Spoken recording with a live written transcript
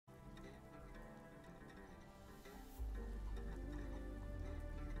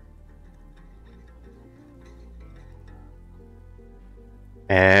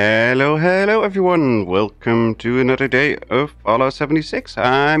Hello everyone, welcome to another day of Fallout 76.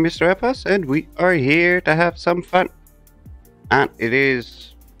 I'm Mr. Epas and we are here to have some fun. And it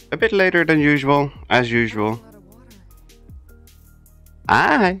is a bit later than usual, as usual.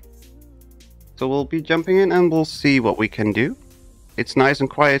 Aye. So we'll be jumping in and we'll see what we can do. It's nice and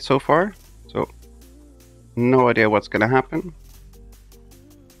quiet so far, so no idea what's gonna happen.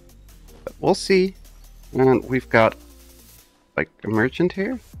 But we'll see. And we've got like a merchant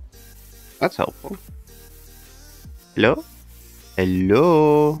here. That's helpful. Hello?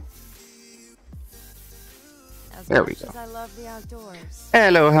 Hello? There we go.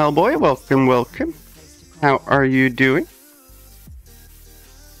 Hello, Hellboy. Welcome. How are you doing?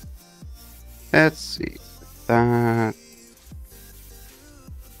 Let's see. That.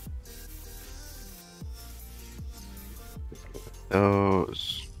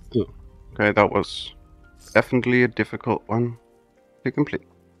 Those. Oh, okay, that was definitely a difficult one to complete.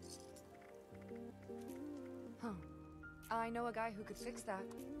 Huh. I know a guy who could fix that.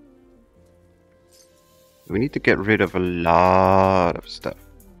 We need to get rid of a lot of stuff.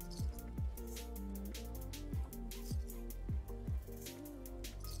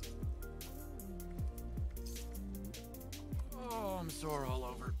 Oh, I'm sore all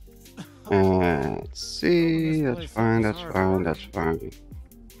over. Let's see. That's fine.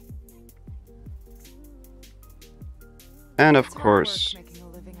 And of course,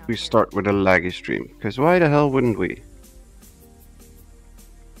 we start with a laggy stream, because why the hell wouldn't we?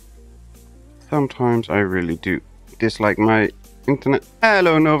 Sometimes I really do dislike my internet.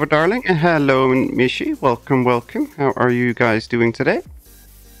 Hello Nova darling, and hello Mishi, welcome. How are you guys doing today?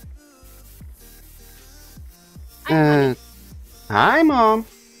 Hi Mom.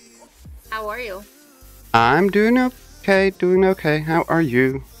 How are you? I'm doing okay, how are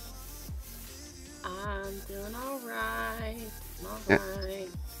you? I'm doing alright.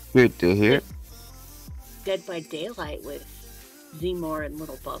 Good to hear. Dead by Daylight with Zemore and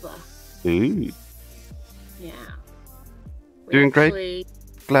Little Bubba. Ooh. Yeah. Doing great.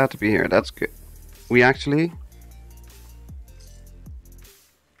 Glad to be here. That's good. Yes,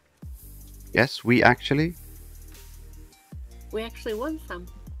 we actually won some.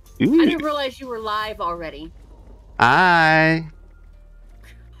 Ooh. I didn't realize you were live already. Hi.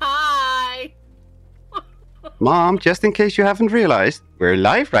 Hi. Mom, just in case you haven't realized, we're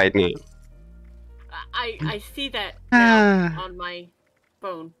live right now. I see that now on my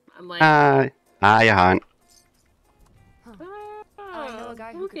phone. I'm like, Hi, hon. I know a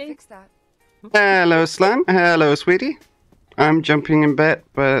guy who could fix that. Hello, Slam. Hello, sweetie. I'm jumping in bed,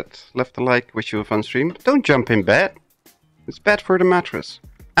 but left a like. Wish you a fun stream. Don't jump in bed. It's bad for the mattress.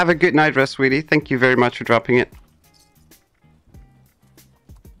 Have a good night rest, sweetie. Thank you very much for dropping it.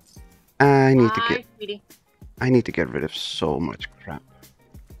 I need to get rid of so much crap.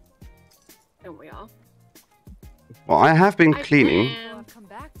 Don't we all? Well, I have been cleaning. Come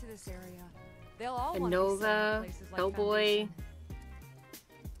back to this area. They'll all Nova, Hellboy,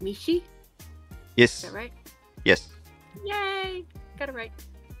 Mishi? Yes. Is that right? Yes. Yay! Got it right.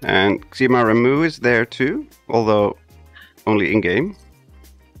 And Ximara Mu is there too, although only in-game.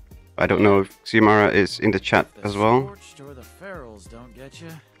 I don't know if Ximara is in the chat as well. The scorched or the ferals don't get you,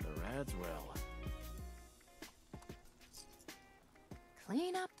 the rads will.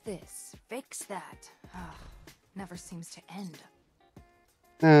 Clean up this, fix that. Never seems to end.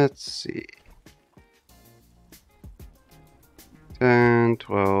 Let's see. 10,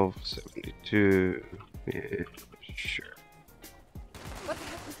 12, 72. Yeah, sure. What the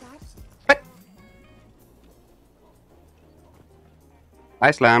heck was that? What?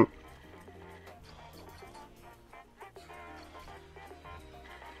 Hi, Slam.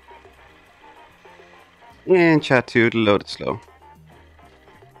 And chat too, loaded slow.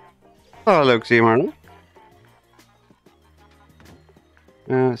 Oh, look, Ximara.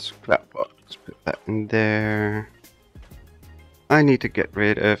 Scrap box, put that in there. I need to get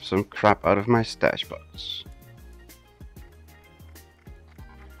rid of some crap out of my stash box.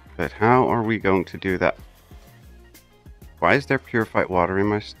 But how are we going to do that? Why is there purified water in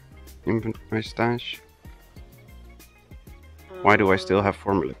my stash? Why do I still have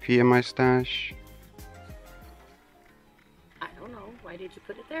Formula P in my stash? I don't know. Why did you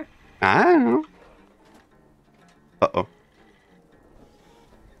put it there? I don't know. Uh-oh.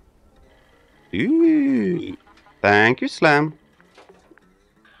 Ooh. Thank you, Slam.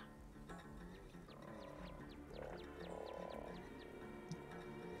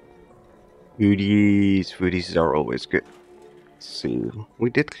 Foodies are always good. Let's see, we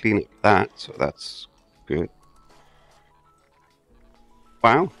did clean up that, so that's good.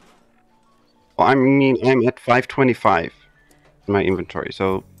 Wow. Well, I mean, I'm at 525. in my inventory.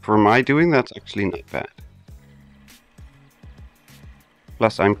 So for my doing, that's actually not bad.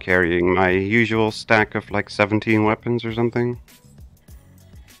 Plus, I'm carrying my usual stack of like 17 weapons or something.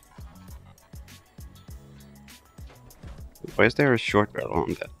 Why is there a short barrel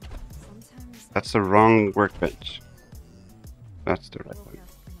on that? Sometimes That's the wrong workbench. That's the right one.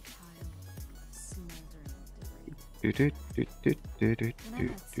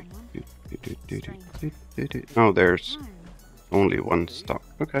 Oh, there's only one stock.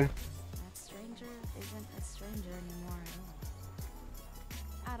 Okay. That stranger isn't a stranger anymore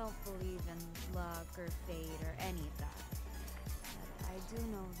at all. I don't believe in luck or fate or any of that. But I do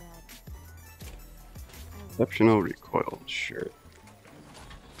know that Exceptional recoil, sure.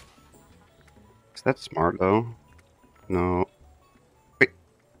 Is that smart though? No. Wait,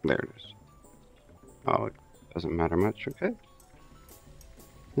 there it is. Oh, it doesn't matter much, okay.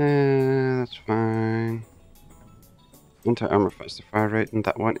 That's fine. Anti-armor faster fire rate, and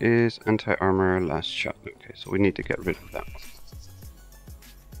that one is anti-armor last shot. Okay, so we need to get rid of that one.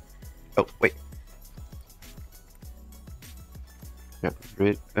 Oh, wait. Get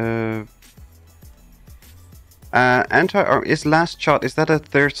rid of... anti-armor is last shot. Is that a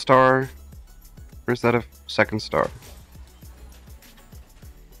 3rd star? Or is that a 2nd star?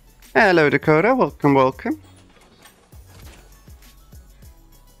 Hello, Dakota. Welcome, welcome.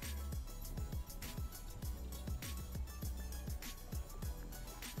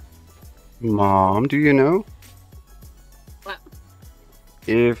 Mom, do you know What?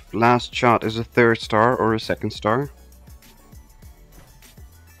 if last shot is a 3rd star or a 2nd star?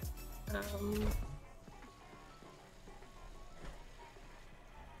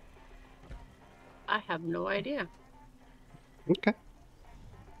 I have no idea. Okay.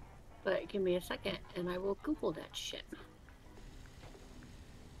 But give me a second and I will Google that shit.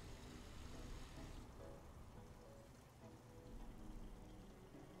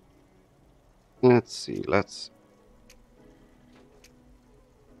 Let's see, let's...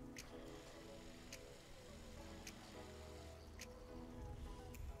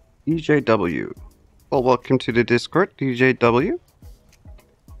 DJW. Well, welcome to the Discord, DJW.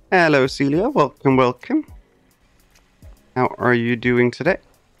 Hello, Celia. Welcome, welcome. How are you doing today?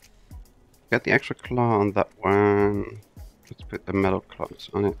 Got the extra claw on that one. Let's put the metal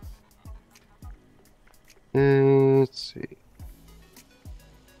claws on it. Let's see.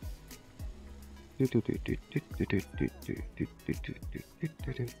 It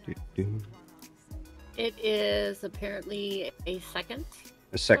is apparently a 2nd.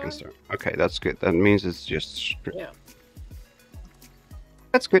 A 2nd star. Okay, that's good. That means it's just script. Yeah.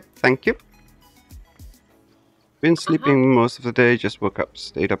 That's good. Thank you. Been sleeping most of the day. Just woke up,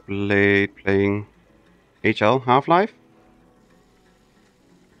 stayed up late playing HL Half-Life.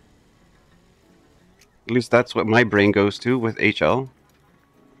 At least that's what my brain goes to with HL.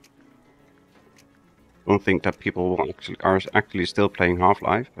 Don't think that people will are actually still playing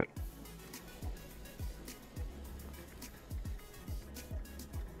Half-Life, but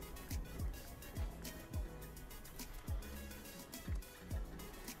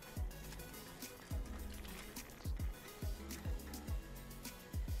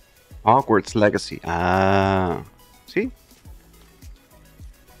Hogwarts Legacy. Ah, see?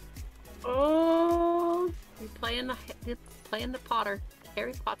 Oh, you're playing the Potter,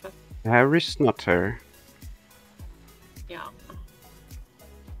 Harry Potter. Harry Snutter. Yeah.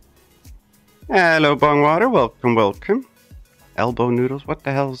 Hello, Bongwater. Welcome, welcome. Elbow noodles? What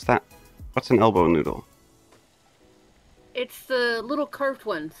the hell is that? What's an elbow noodle? It's the little curved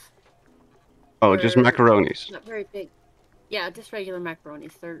ones. Oh, just macaronis. Not very big. Yeah, just regular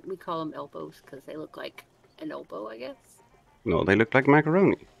macaronis. We call them elbows because they look like an elbow, I guess. No, they look like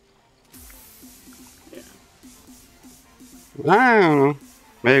macaroni. Yeah. I don't know.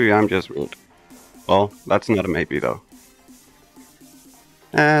 Maybe I'm just rude. Well, that's not a maybe, though.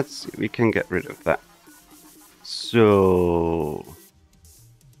 Let's see. We can get rid of that. So...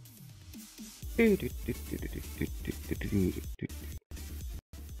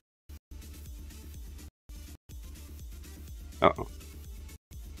 Uh-oh.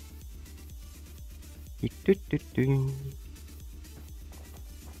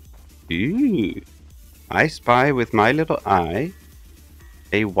 Ooh. I spy with my little eye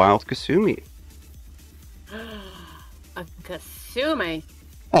a wild Kasumi. A Kasumi.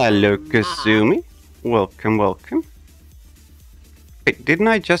 Hello, Kasumi. Welcome, welcome. Wait, didn't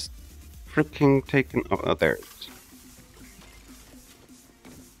I just freaking take an... Oh, there it is.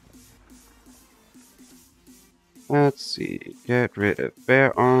 Let's see. Get rid of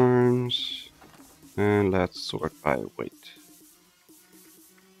bear arms. And let's sort by weight.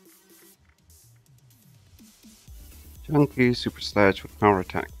 Chunky super sledge with power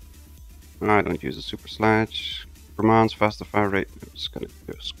attack. I don't use a super sledge. Commands faster fire rate. I'm just gonna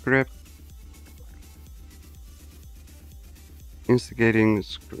do a script. Instigating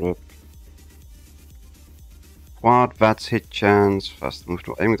script. Quad VATS hit chance. Fast move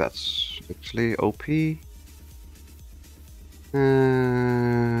to aiming. That's actually OP.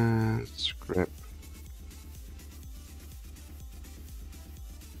 Script.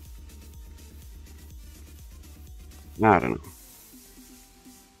 I don't know.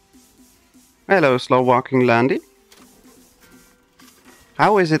 Hello, slow walking Landy.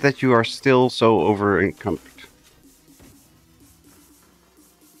 How is it that you are still so over encumbered?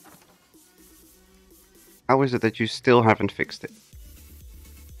 How is it that you still haven't fixed it?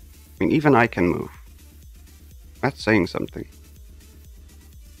 I mean, even I can move. That's saying something.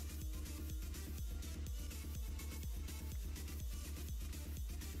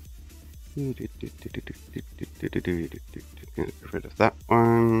 Get rid of that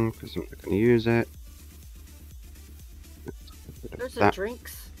one, because I'm not going to use it. There's a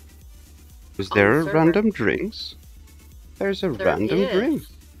drinks. Is there a random drinks? There's a random drink.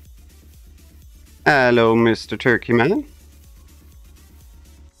 Hello, Mr. Turkey Man.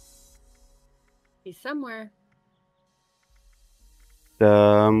 He's somewhere.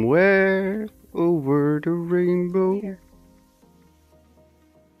 Somewhere over the rainbow. Here.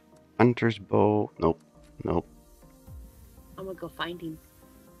 Hunter's bow. Nope. Nope. I'm gonna go find him.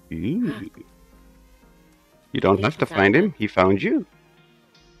 Ooh. You don't have to find him. He found you.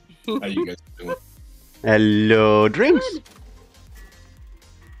 How you guys doing? Hello, drinks. Good.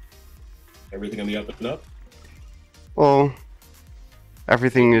 Everything on the up and up? Well,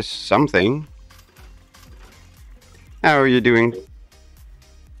 everything is something. How are you doing?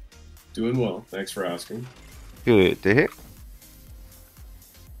 Doing well. Thanks for asking. Good to hear.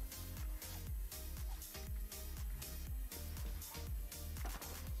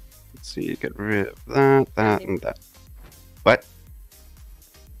 Let's see, get rid of that, that, and that. What?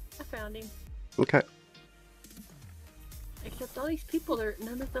 I found him. Okay. Except all these people,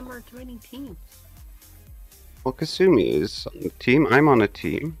 none of them are joining teams. Well, Kasumi is on the team. I'm on a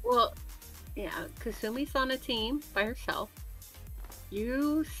team. Well, yeah, Kasumi's on a team by herself.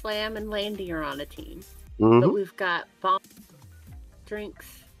 You, Slam, and Landy are on a team. But we've got Bomb,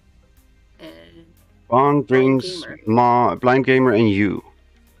 Drinks, and Bond, Drinks, Blind Gamer, and you.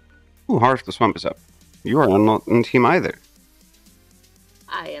 Ooh, Heart of the Swamp is up. You are not on the team either.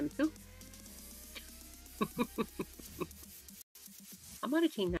 I am too. I'm on a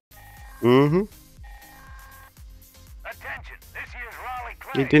team now. Mm-hmm.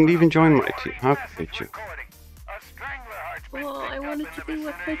 You didn't even join my team. How could you? Well, I wanted to be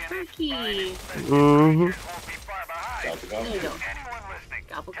with my turkey. Mm-hmm. There you go.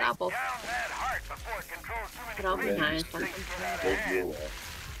 Gobble gobble. But I'll be nice.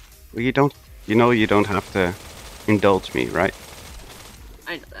 Well, you don't have to indulge me, right?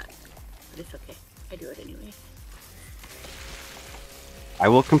 I know that. But it's okay. I do it anyway. I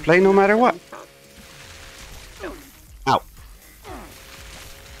will complain no matter what. No. Ow.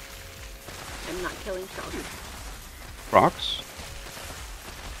 I'm not killing frogs. Rocks?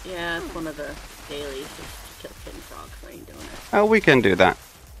 Yeah, it's one of the dailies is to kill 10 frogs. I ain't doing it. Oh, we can do that.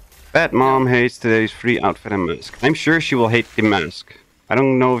 Bad Mom hates today's free outfit and mask. I'm sure she will hate the mask. I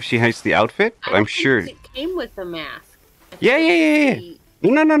don't know if she hates the outfit, but I'm sure. It came with the mask. Yeah.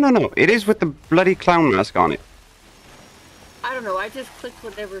 No. It is with the bloody clown mask on it. I don't know. I just clicked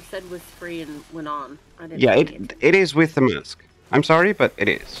whatever said was free and went on. I didn't. Yeah, it is with the mask. I'm sorry, but it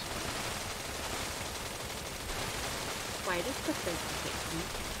is. Why does the face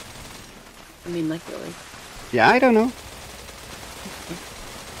I mean, like really? Yeah, I don't know.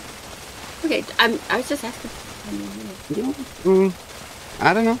 Okay, I was just asking.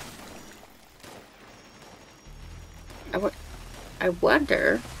 I don't know. I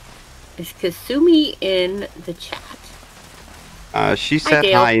wonder, is Kasumi in the chat? She said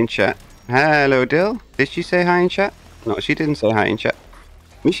hi in chat. Hello, Dill. Did she say hi in chat? No, she didn't say hi in chat.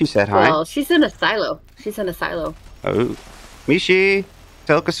 Mishi said hi. Well, she's in a silo. She's in a silo. Oh. Mishi,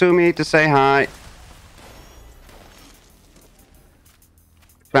 tell Kasumi to say hi.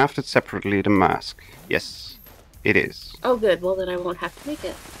 Crafted separately the mask. Yes, it is. Oh, good. Well, then I won't have to make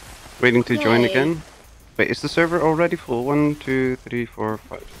it. Waiting to join again. Wait, is the server already full? 1, 2, 3, 4,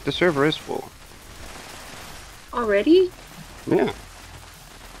 5. The server is full. Already? Yeah.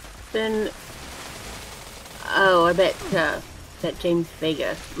 Then, oh, I bet that James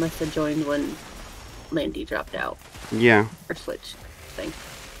Vega must have joined when Landy dropped out. Yeah. Or switched thing.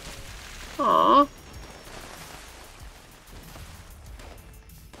 Aww.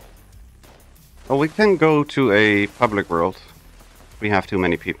 Well, we can go to a public world. We have too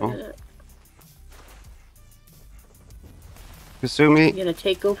many people. Kasumi, You're gonna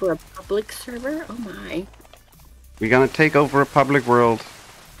take over a public server? Oh my. we're gonna take over a public world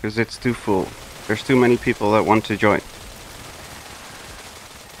because it's too full. There's too many people that want to join.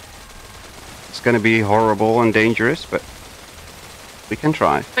 It's gonna be horrible and dangerous, but we can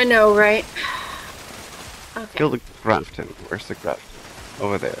try. I know, right? Okay. Kill the Grafton. Where's the Grafton?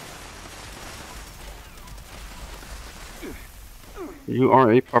 Over there. You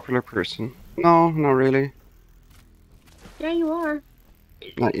are a popular person. No, not really. Yeah, you are.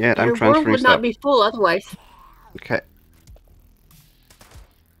 Not yet. I'm Your world transferring would stuff. not be full otherwise. Okay.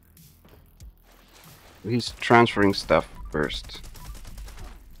 He's transferring stuff first.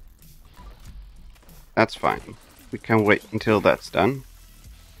 That's fine. We can wait until that's done.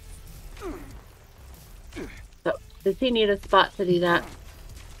 So, does he need a spot to do that?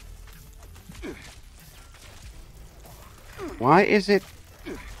 Why is it...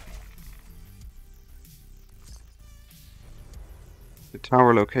 The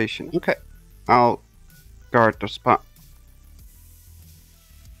tower location. Okay. I'll guard the spot.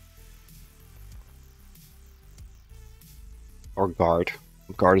 Or guard.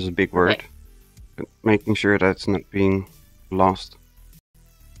 Guard is a big word. Okay. But making sure that it's not being lost.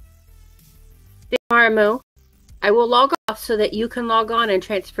 Marimu, I will log off so that you can log on and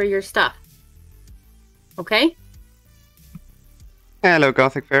transfer your stuff. Okay? Hello,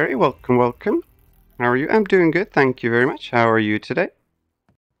 Gothic Fairy. Welcome, welcome. How are you? I'm doing good. Thank you very much. How are you today?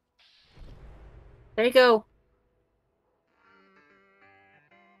 There you go.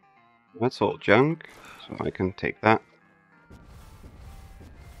 That's all junk, so I can take that.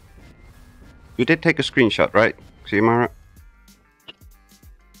 You did take a screenshot, right, Xiomara?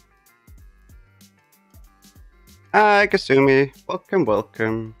 Hi, Kasumi. Welcome,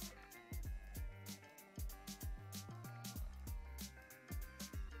 welcome.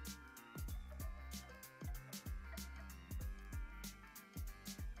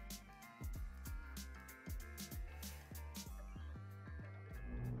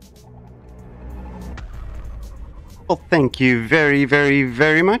 Well, thank you very, very,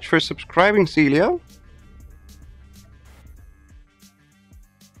 very much for subscribing, Celio.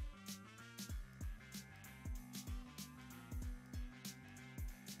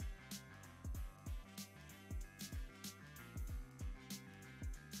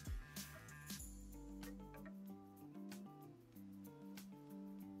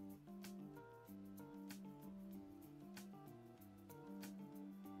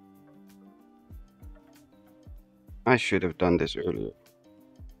 I should have done this earlier.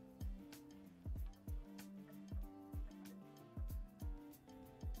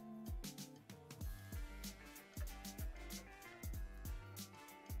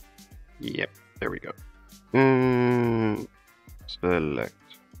 Yep, there we go. Select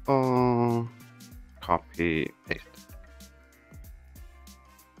all, copy, paste.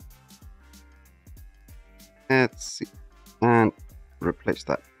 Let's see, and replace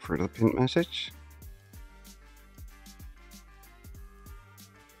that for the pinned message.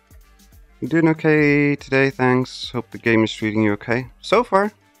 I'm doing okay today, thanks. Hope the game is treating you okay. So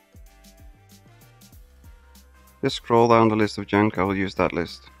far. Just scroll down the list of junk, I will use that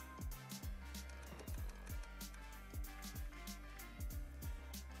list.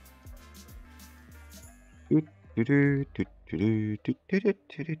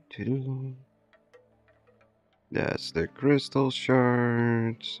 That's the crystal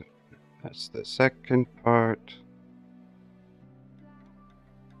shards. That's the second part.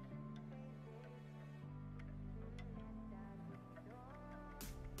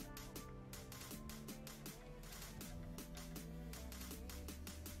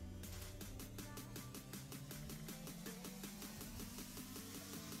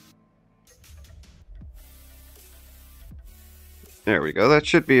 There we go, that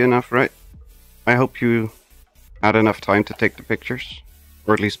should be enough, right? I hope you had enough time to take the pictures.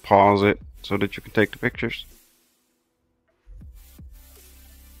 Or at least pause it so that you can take the pictures.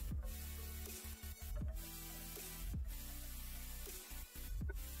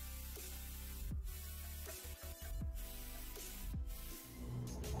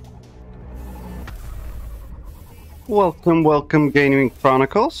 Welcome, welcome, Gaming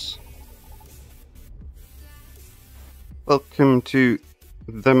Chronicles. Welcome to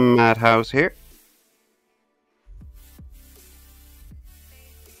the Madhouse here.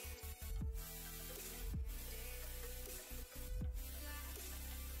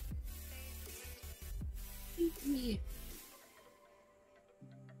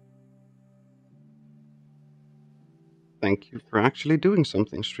 Thank you for actually doing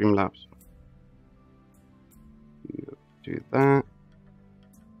something, Streamlabs. that.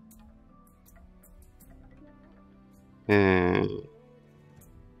 And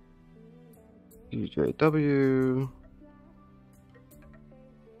DJW.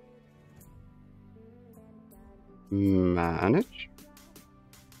 Manage.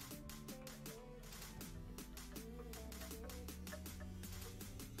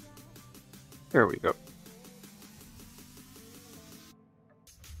 There we go.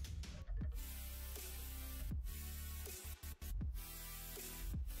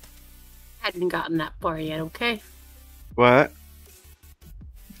 Hadn't gotten that far yet, okay? What?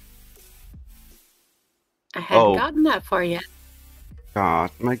 I hadn't Oh. gotten that far yet.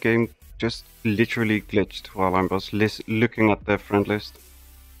 God, my game just literally glitched while I was looking at the friend list.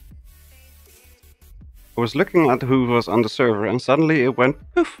 I was looking at who was on the server and suddenly it went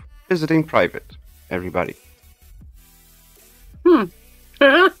poof, visiting private. Everybody.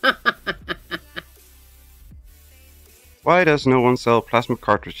 Why does no one sell plasma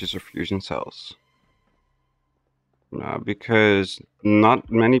cartridges or fusion cells? Because not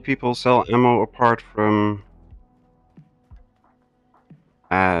many people sell ammo apart from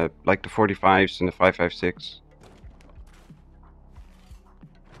like the 45s and the 5.56.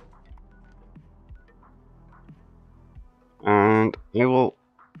 And I will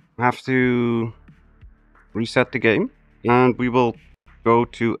have to reset the game and we will go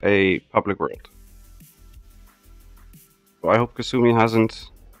to a public world. So I hope Kasumi hasn't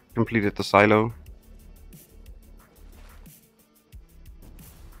completed the silo.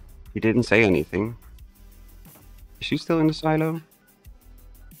 He didn't say anything. Is she still in the silo?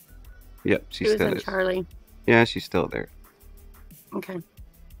 Yep, she Who's still in is. Charlie? Yeah, she's still there. Okay.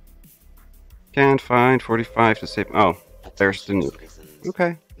 Can't find 45 to save. Oh, there's the nuke.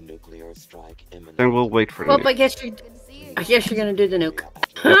 Okay. Nuclear strike imminent. Then we'll wait for the Well, nuke. but I guess you're gonna do the nuke.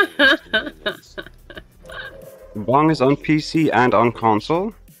 Bong is on PC and on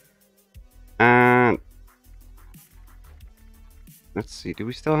console. And let's see, do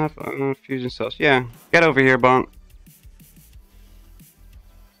we still have fusion cells? Yeah, get over here, Bong.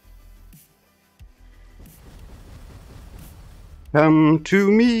 Come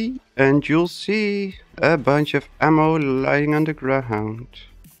to me and you'll see a bunch of ammo lying on the ground.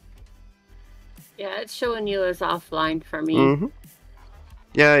 Yeah, it's showing you as offline for me. Mm-hmm.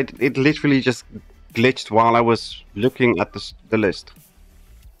 Yeah, it literally just glitched while I was looking at the list.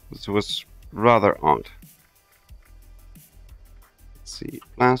 This was rather odd. Let's see,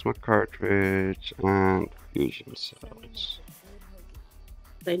 plasma cartridge and fusion cells.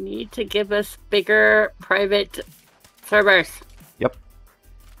 They need to give us bigger private servers. Yep.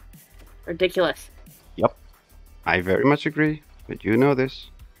 Ridiculous. Yep. I very much agree, but you know this.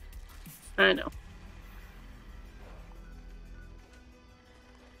 I know.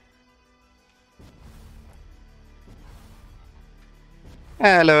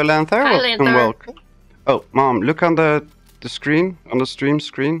 Hello, Lanther. Hi, Welcome, Lanther. welcome. Oh, Mom, look on the screen, on the stream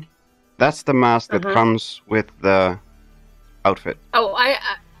screen. That's the mask that comes with the outfit. Oh,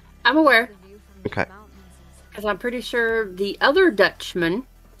 I'm aware. The view from these Okay. mountains is Because I'm pretty sure the other Dutchman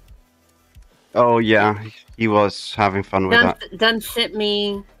Oh yeah, he was having fun with that. done sent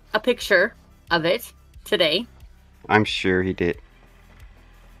me a picture of it today. I'm sure he did.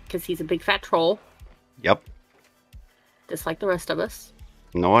 Because he's a big fat troll, Yep. just like the rest of us.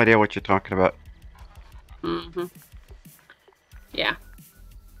 No idea what you're talking about. Mm-hmm. Yeah.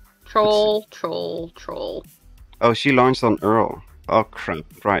 Troll, troll, troll. Oh, she launched on Earl. Oh crap,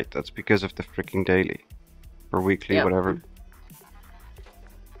 right, that's because of the freaking daily. Or weekly, Yep. whatever.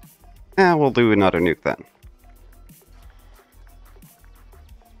 Yeah, we'll do another nuke then.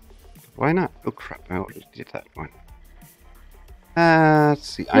 Why not? Oh crap, I already did that one. Let's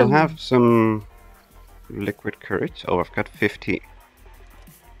see, I have some liquid courage. Oh, I've got 15.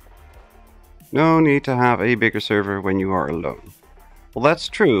 No need to have a bigger server when you are alone. Well, that's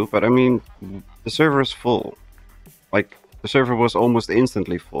true, but I mean, the server is full. Like, the server was almost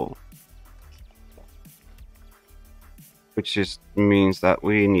instantly full. Which just means that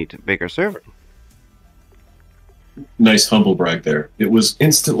we need a bigger server. Nice humble brag there. It was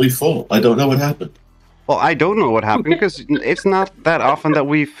instantly full. I don't know what happened. Well, I don't know what happened, because it's not that often that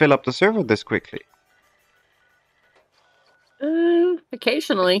we fill up the server this quickly.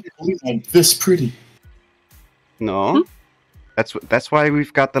 Occasionally. I'm this pretty. No. That's why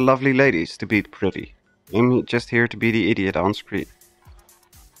we've got the lovely ladies to be pretty. I'm just here to be the idiot on screen.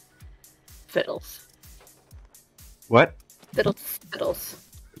 Fiddles. What? Fiddles. Fiddles.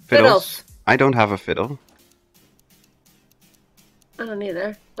 Fiddles? I don't have a fiddle. I don't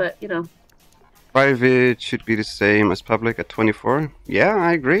either, but you know. Private should be the same as public at 24. Yeah,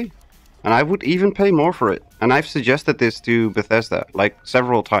 I agree. And I would even pay more for it. And I've suggested this to Bethesda, like,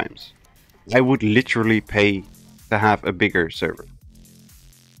 several times. I would literally pay to have a bigger server.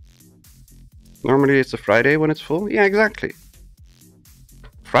 Normally it's a Friday when it's full. Yeah, exactly.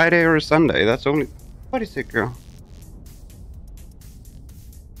 Friday or a Sunday, that's only... What is it, girl?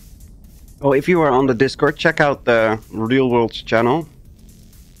 Oh, if you are on the Discord, check out the Real World's channel.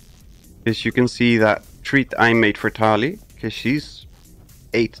 Because you can see that treat I made for Tali. Because she's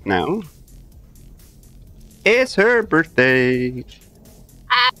 8 now. It's her birthday.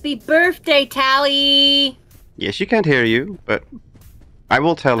 Happy birthday, Tally! Yeah, she can't hear you, but I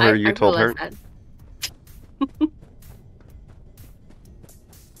will tell her you told her. That.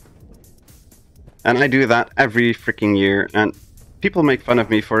 And I do that every freaking year, and people make fun of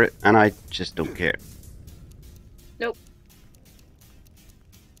me for it, and I just don't care. Nope.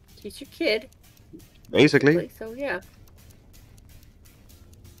 She's your kid. Basically. So, yeah.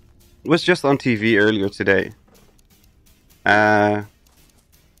 It was just on TV earlier today.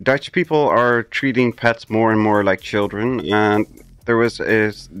 Dutch people are treating pets more and more like children, and there was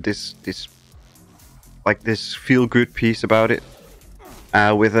this feel-good piece about it,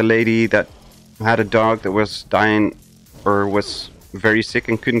 with a lady that had a dog that was dying or was very sick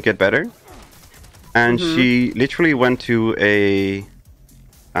and couldn't get better, and she literally went to a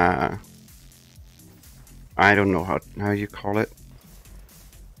I don't know how you call it,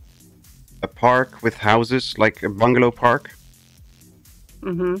 a park with houses, like a bungalow park.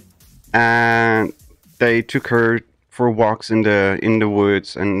 And they took her for walks in the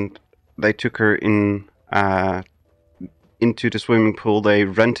woods, and they took her in into the swimming pool. They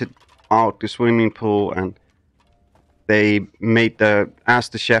rented out the swimming pool, and they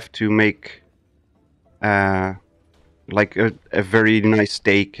asked the chef to make like a very nice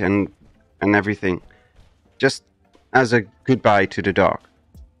steak and everything, just as a goodbye to the dog.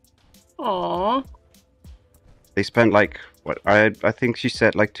 Aww. They spent like, what, I think she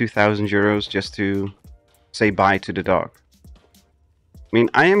said like 2,000 euros just to say bye to the dog. I mean,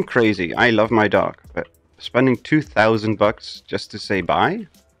 I am crazy. I love my dog, but spending 2,000 bucks just to say bye?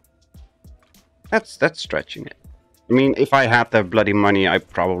 That's stretching it. I mean, if I had that bloody money, I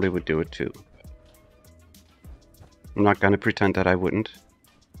probably would do it too. I'm not gonna pretend that I wouldn't.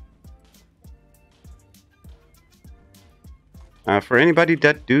 For anybody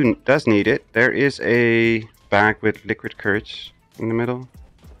that does need it, there is a bag with liquid courage in the middle.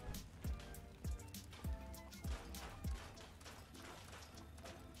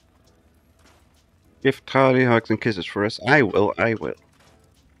 Give Tali hugs and kisses for us. I will.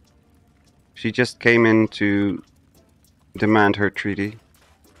 She just came in to demand her treaty.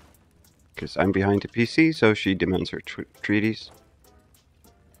 Because I'm behind the PC, so she demands her treaties.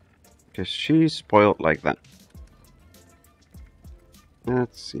 Because she's spoiled like that.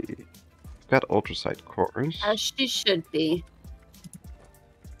 Let's see. Got ultrasite cores. As she should be.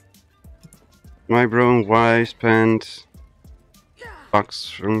 My bro and Y spent bucks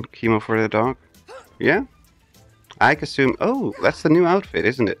from chemo for the dog. Yeah? I assume... Oh, that's the new outfit,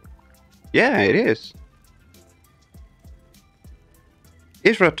 isn't it? Yeah, it is.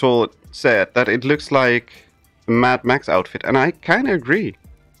 Israel said that it looks like a Mad Max outfit, and I kind of agree.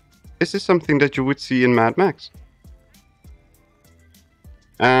 This is something that you would see in Mad Max.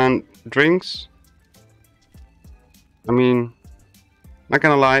 And drinks. I mean, not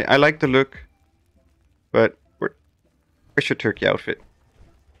gonna lie, I like the look, but where's your turkey outfit?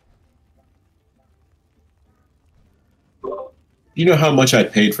 You know how much I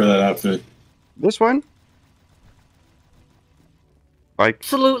paid for that outfit? This one? Like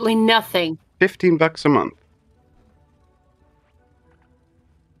Absolutely nothing. 15 bucks a month.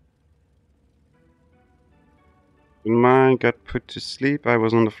 When mine got put to sleep, I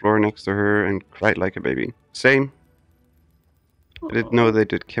was on the floor next to her and cried like a baby. Same. I didn't know they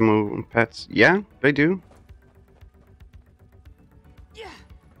did chemo on pets. Yeah, they do.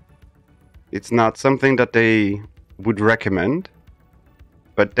 It's not something that they would recommend,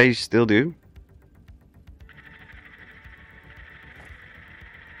 but they still do.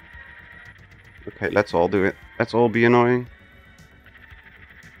 Okay, let's all do it. Let's all be annoying.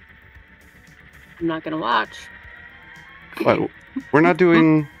 I'm not gonna watch. But we're not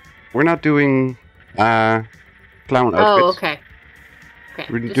doing clown outfits. Oh, okay. Okay.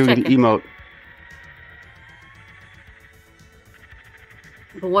 We're just doing checking. emote.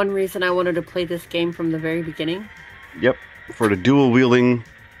 The one reason I wanted to play this game from the very beginning. Yep, for the dual wielding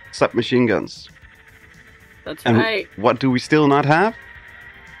submachine guns. That's And right. what do we still not have?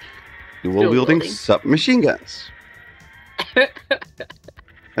 Dual wielding submachine guns.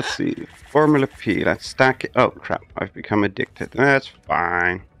 Let's see. Formula P. Let's stack it. Oh crap! I've become addicted. That's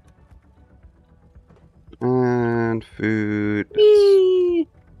fine. And food. Whee!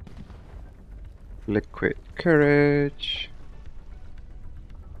 Liquid courage.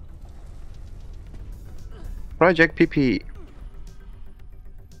 Project PP.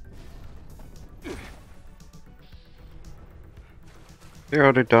 The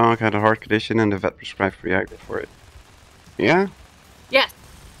other dog had a heart condition and the vet prescribed Reactor for it. Yeah? Yes,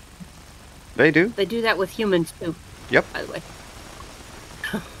 They do? they do that with humans too. Yep. By the way.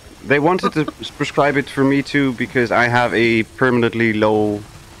 They wanted to prescribe it for me too because I have a permanently low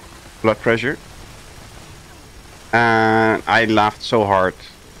blood pressure. And I laughed so hard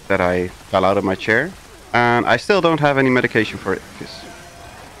that I fell out of my chair. And I still don't have any medication for it. Because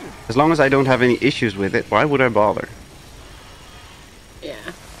as long as I don't have any issues with it, why would I bother? Yeah.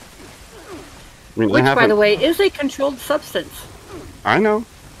 I mean, Which, by the way, is a controlled substance. I know.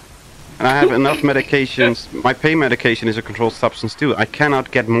 And I have enough medications. My pain medication is a controlled substance too. I cannot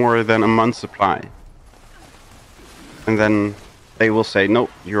get more than a month's supply. And then they will say, no,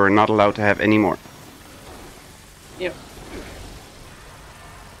 you are not allowed to have any more. Yep.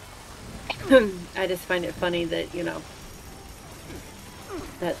 I just find it funny that, you know,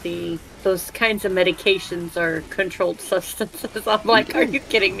 that those kinds of medications are controlled substances. I'm like, are you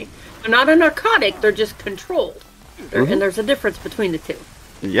kidding me? They're not a narcotic, they're just controlled. And there's a difference between the two.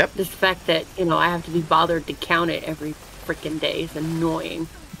 Yep. Just the fact that, you know, I have to be bothered to count it every freaking day is annoying.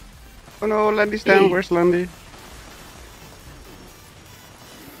 Oh no, Landy's down. Where's Landy?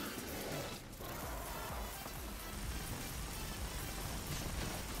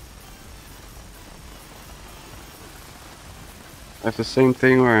 I have the same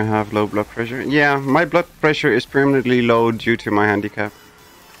thing where I have low blood pressure. Yeah, my blood pressure is permanently low due to my handicap.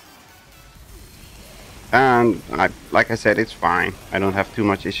 And like I said, it's fine. I don't have too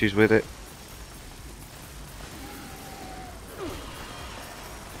much issues with it.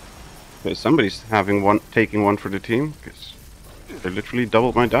 Okay, somebody's taking one for the team, because they literally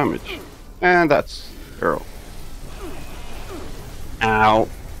doubled my damage. And that's Earl. Ow.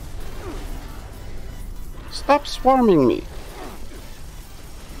 Stop swarming me.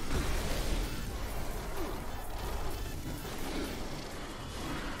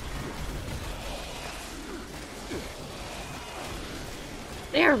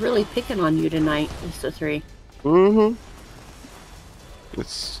 They are really picking on you tonight, Mr. 3. Mm-hmm.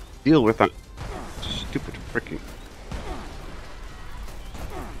 Let's deal with that stupid freaking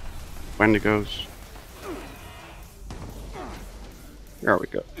Wendigos. There we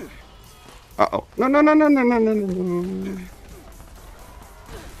go. Uh-oh. No, no, no, no, no, no, no, no.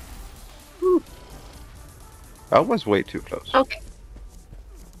 That was way too close. Okay.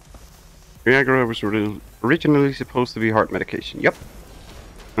 Viagra was originally supposed to be heart medication. Yep.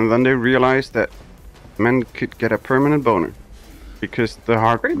 And then they realized that men could get a permanent boner because the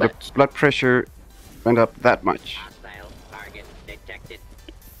blood pressure went up that much. Hostile target detected.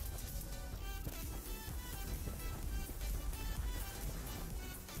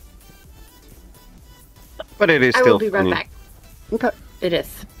 But it is I still will be right funny. back. Okay. It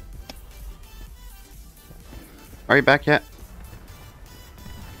is. Are you back yet?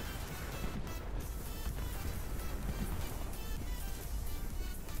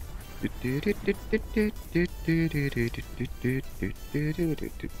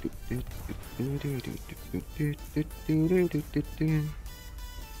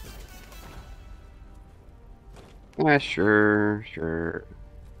 Sure, sure.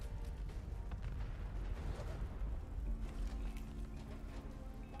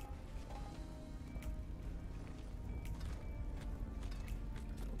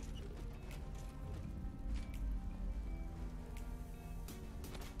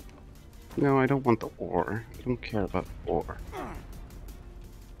 No, I don't want the ore. I don't care about ore.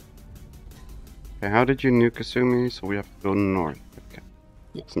 Okay, how did you nuke Kasumi? So we have to go north. Okay,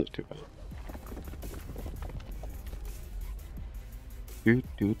 that's not too bad.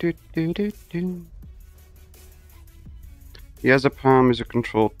 Yazapam is a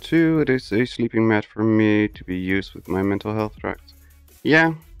control too. It is a sleeping mat for me to be used with my mental health tracks.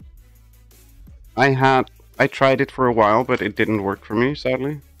 Yeah. I tried it for a while, but it didn't work for me,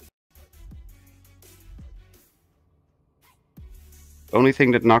 sadly. The only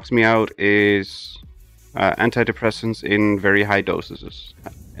thing that knocks me out is antidepressants in very high doses.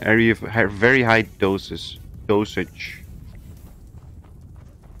 Very high dosage.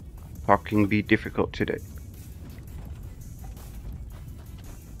 Talking be difficult today.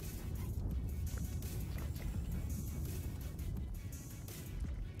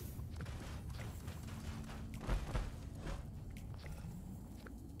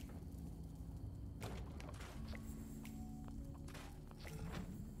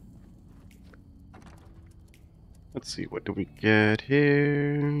 Let's see, what do we get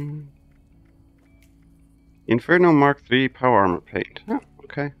here? Inferno Mark III power armor plate. Oh,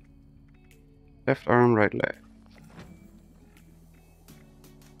 okay. Left arm, right leg.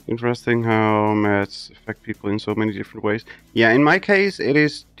 Interesting how meds affect people in so many different ways. Yeah, in my case, it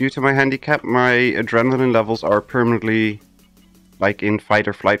is due to my handicap. My adrenaline levels are permanently like in fight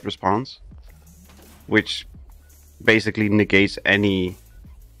or flight response, which basically negates any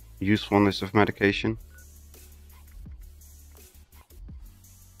usefulness of medication.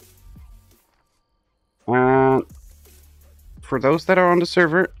 For those that are on the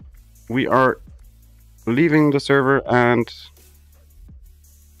server, we are leaving the server and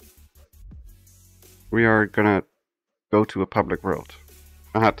we are gonna go to a public world.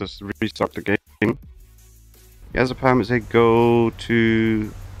 I had to restart the game. Yazapam is a go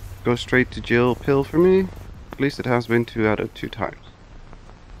straight to jail pill for me. At least it has been 2 out of 2 times.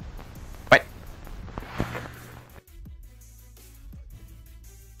 Bye.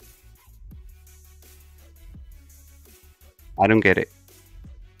 I don't get it.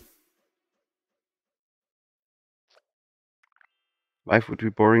 Life would be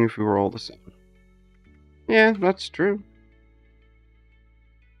boring if we were all the same. Yeah, that's true.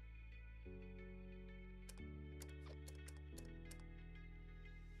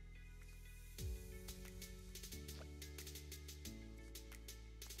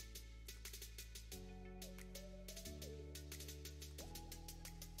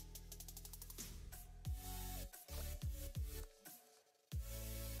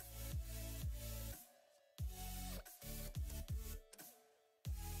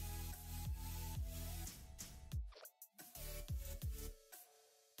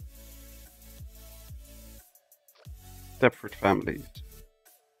 Separate families.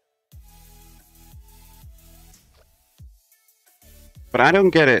 But I don't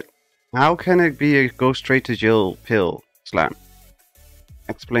get it. How can it be a go straight to jail pill, Slam?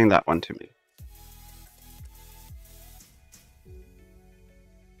 Explain that one to me.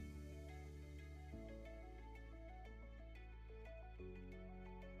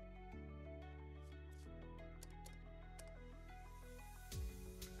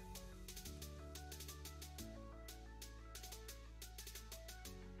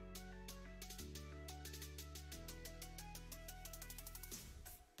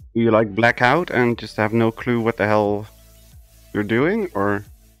 Do you like black out and just have no clue what the hell you're doing, or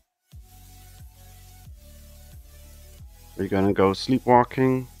are you gonna go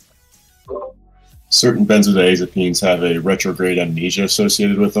sleepwalking? Certain benzodiazepines have a retrograde amnesia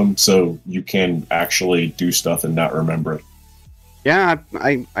associated with them, so you can actually do stuff and not remember it. Yeah,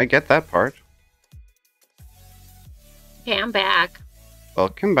 I get that part. Okay, I'm back.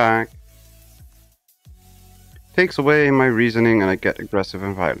 Welcome back. Takes away my reasoning and I get aggressive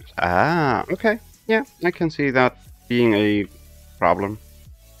and violent. Ah, okay. Yeah, I can see that being a problem.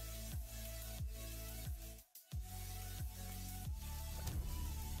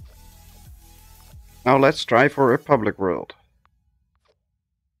 Now let's try for a public world.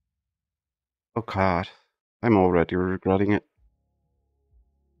 Oh god, I'm already regretting it.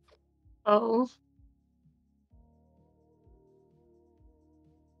 Oh.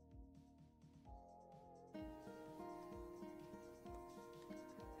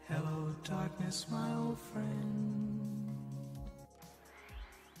 Hello, darkness, my old friend.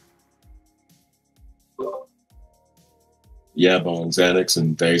 Yeah, Bones, Xanax,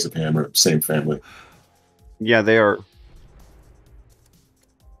 and Diazepam are same family. Yeah, they are.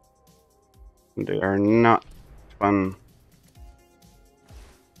 They are not fun.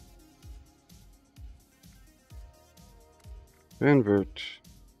 Invert.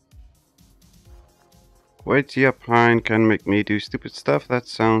 White pine can make me do stupid stuff. That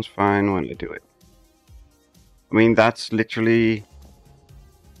sounds fine when I do it. I mean, that's literally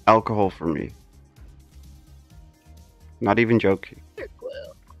alcohol for me. Not even joking.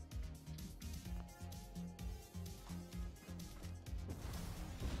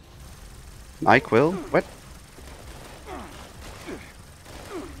 NyQuil? What?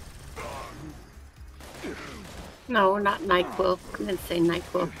 No, not NyQuil. I didn't say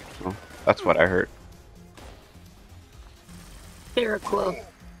NyQuil. Oh, that's what I heard. Seroquel.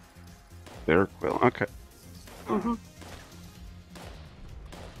 Seroquel, okay. Mm-hmm.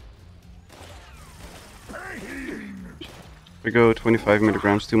 We go 25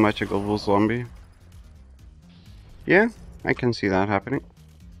 milligrams too much, I go full zombie. Yeah, I can see that happening.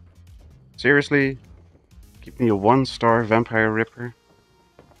 Seriously? Give me a 1-star Vampire Ripper?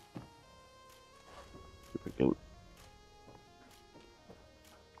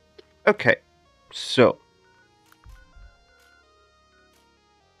 Okay, so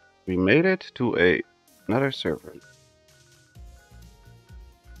we made it to a Another server.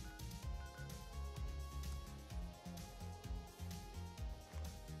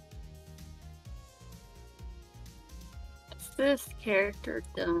 What's this character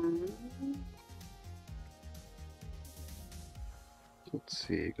done? Let's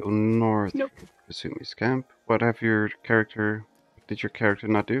see. Go north. Nope. Kasumi's camp. What did your character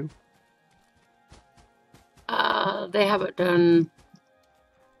not do? They haven't done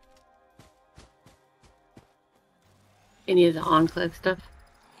any of the Enclave stuff.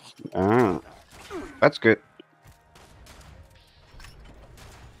 Ah, that's good.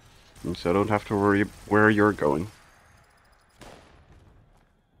 And so I don't have to worry where you're going.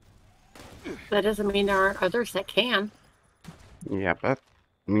 That doesn't mean there aren't others that can. Yeah, but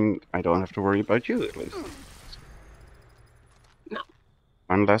I mean, I don't have to worry about you at least. No.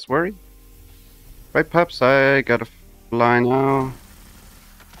 One less worry. Right, pups, I gotta fly now.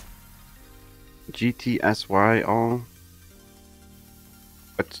 GTSY all.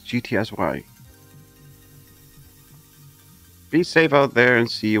 What's GTSY? Be safe out there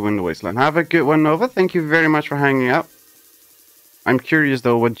and see you in the Wasteland. Have a good one, Nova. Thank you very much for hanging out. I'm curious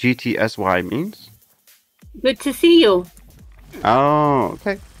though what GTSY means. Good to see you. Oh,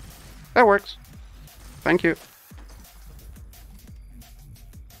 okay. That works. Thank you.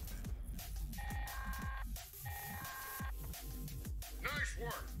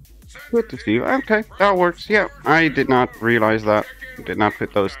 Good to see you. Okay, that works. Yeah, I did not realize that. Did not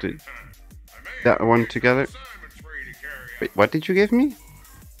put those two. That one together. Wait, what did you give me?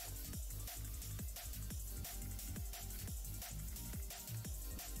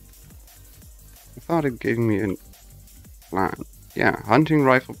 I thought it gave me a plan. Yeah, hunting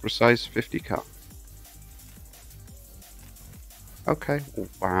rifle, precise 50 cal. Okay,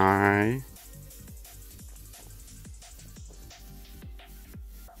 why?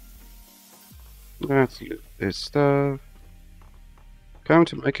 Let's loot this stuff. Come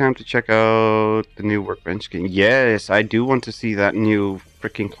to my camp to check out the new workbench skin. Yes, I do want to see that new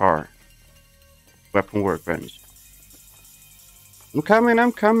freaking car. Weapon workbench. I'm coming,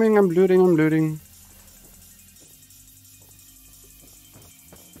 I'm looting, I'm looting.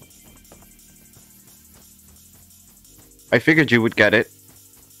 I figured you would get it.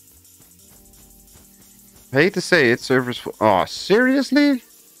 I hate to say it, servers full. Oh, seriously?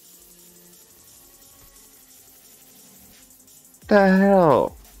 The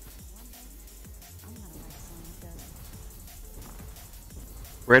hell?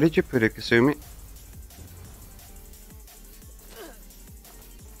 Where did you put it, Kasumi?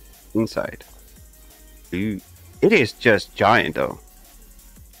 Inside. Ooh. It is just giant though.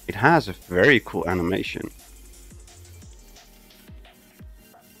 It has a very cool animation.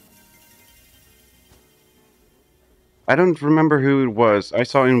 I don't remember who it was. I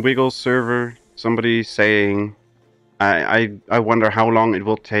saw in Wiggle's server somebody saying I wonder how long it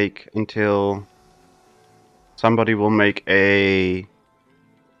will take until somebody will make a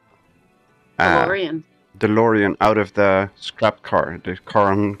DeLorean out of the scrap car, the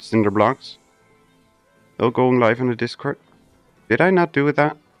car on cinder blocks. Still going live on the Discord. Did I not do with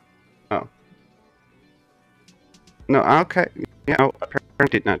that? Oh. No, okay. Yeah, no, apparently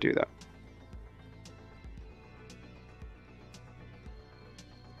did not do that.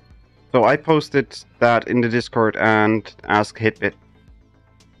 So I posted that in the Discord and asked Hitbit.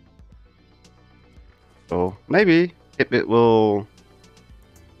 So maybe Hitbit will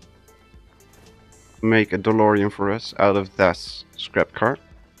make a DeLorean for us out of this scrap car.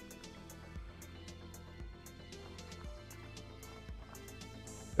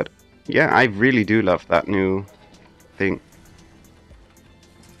 But yeah, I really do love that new thing.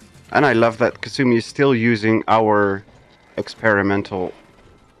 And I love that Kasumi is still using our experimental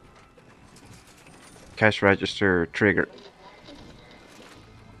cash register trigger.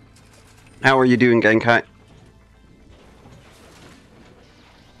 How are you doing, Genkai?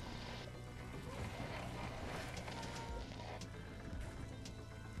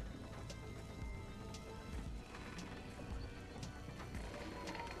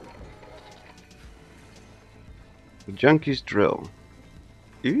 The Junkie's drill.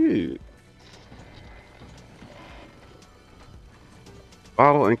 Ew.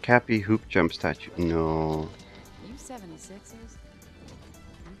 Bottle and Cappy hoop jump statue. No. You 76ers? You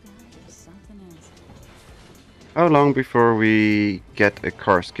guys are something else. How long before we get a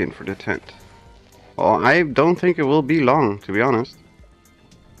car skin for the tent? Well, I don't think it will be long, to be honest.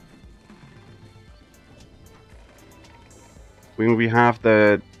 When we have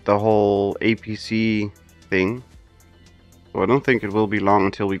the whole APC thing. So I don't think it will be long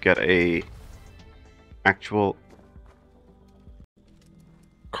until we get a actual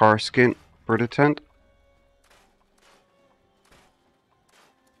car skin for the tent.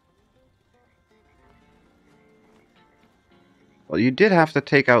 Well, you did have to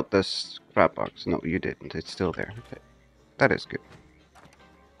take out this scrap box. No, you didn't. It's still there. Okay. That is good.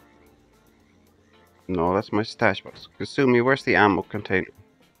 No, that's my stash box. Kasumi, where's the ammo container?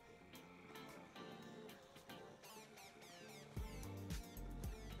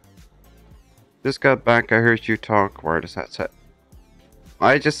 Just got back, I heard you talk. Where does that set?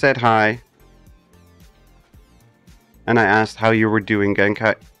 I just said hi. And I asked how you were doing,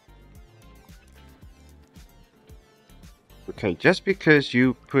 Genkai. Okay, just because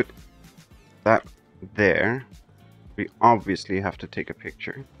you put that there, we obviously have to take a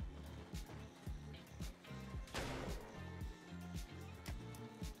picture.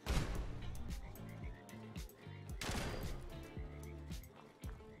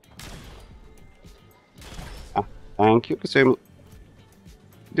 Thank you, Kasumi.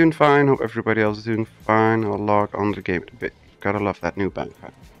 Doing fine, hope everybody else is doing fine. I'll log on the game a bit. Gotta love that new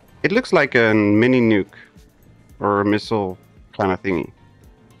backpack. It looks like a mini nuke or a missile kind of thingy.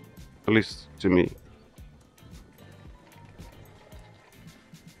 At least to me.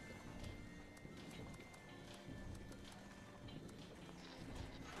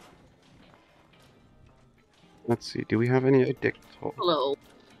 Let's see, do we have any addict? Hello.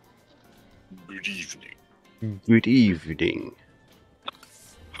 Good evening. Good evening.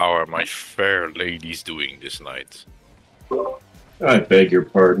 How are my fair ladies doing this night? I beg your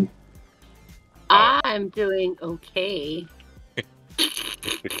pardon. I'm doing okay.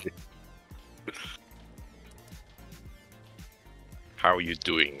 How are you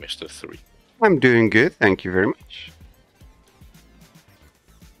doing, Mr. 3? I'm doing good, thank you very much.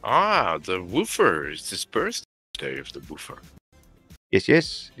 Ah, the woofer. It's his birthday of the woofer. Yes,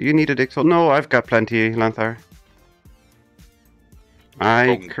 yes. Do you need addict? No, I've got plenty, Lanthar.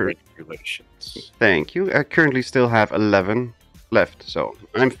 Congratulations. Thank you. I currently still have 11 left, so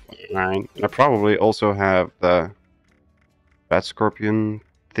I'm fine. I probably also have the Red Scorpion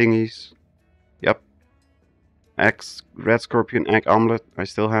thingies. Yep. Red Scorpion egg omelet. I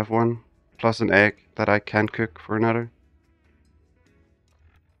still have one. Plus an egg that I can cook for another.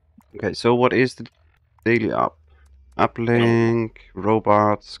 Okay, so what is the daily up? Uplink,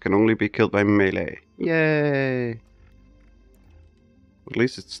 robots can only be killed by melee. Yay! At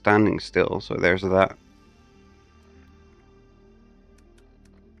least it's standing still, so there's that.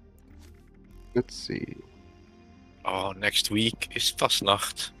 Let's see. Oh, next week is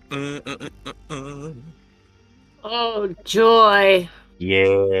Fastnacht. Oh, joy.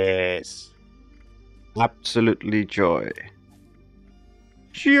 Yes. Absolutely joy.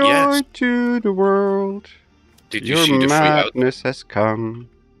 Joy Yes. to the world. Did you Your see the free outfit? madness has come.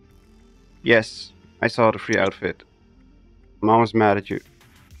 Yes, I saw the free outfit. Mom was mad at you.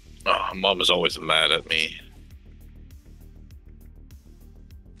 Oh, Mom is always mad at me.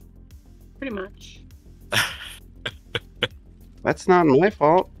 Pretty much. That's not my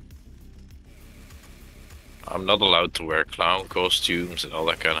fault. I'm not allowed to wear clown costumes and all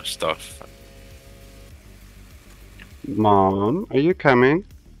that kind of stuff. Mom, are you coming?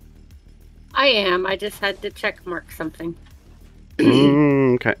 I am. I just had to check mark something.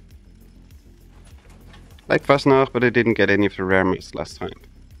 Okay. Like Fastnacht, but I didn't get any of the rare miss last time.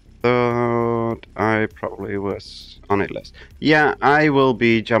 Thought I probably was on it less. Yeah, I will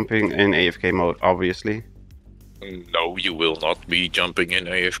be jumping in AFK mode, obviously. No, you will not be jumping in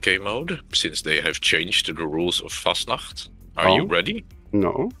AFK mode, since they have changed the rules of Fastnacht. Are you ready?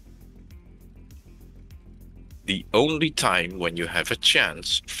 No. The only time when you have a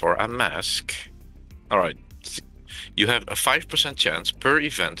chance for a mask... Alright, you have a 5% chance per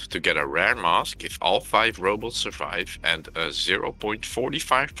event to get a rare mask if all 5 robots survive, and a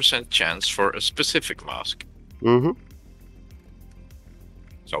 0.45% chance for a specific mask. Mm-hmm.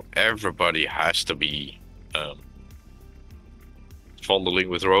 So everybody has to be fondling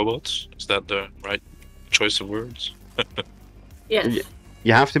with robots. Is that the right choice of words? Yes.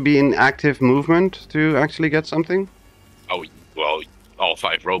 You have to be in active movement to actually get something? Oh, well, all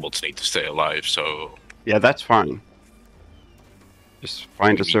 5 robots need to stay alive, so... Yeah, that's fine. Just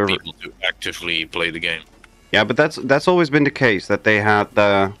find a you need server. people to actively play the game. Yeah, but that's always been the case, that they had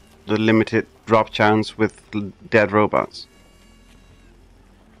the limited drop chance with dead robots.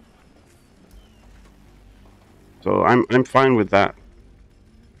 So I'm fine with that.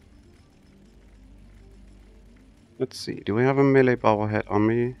 Let's see, do we have a melee bobblehead on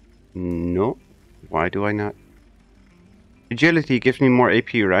me? No. Why do I not? Agility gives me more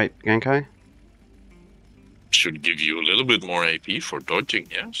AP, right, Genkai? Should give you a little bit more AP for dodging,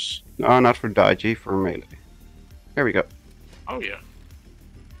 yes? No, not for dodgy, for melee. There we go. Oh yeah.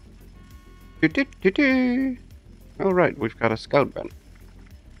 Alright, we've got a scout banner.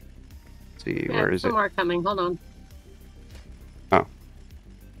 Let's see, Yeah, where is it? some more coming. Hold on.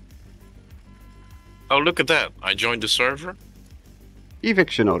 Oh, look at that. I joined the server.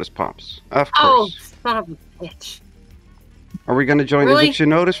 Eviction notice pops. Of Oh, course. son of a bitch. Are we gonna join Really? eviction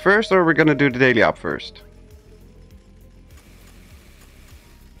notice first, or are we gonna do the daily op first?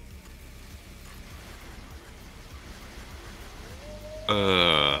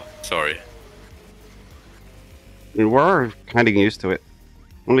 Sorry. I mean, we're kind of used to it.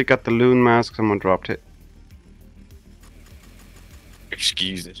 Only got the loon mask, someone dropped it.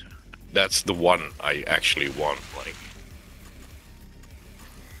 Excuse me. That's the one I actually want. Like,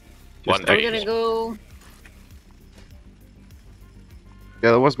 one Are we day. gonna go?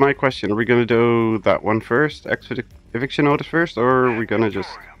 Yeah, that was my question. Are we gonna do that one first, eviction notice first, or are we gonna just...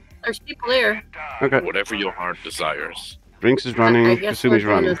 There's people there. Okay, Whatever your heart desires. Drinks is I running, guess Kasumi's we're doing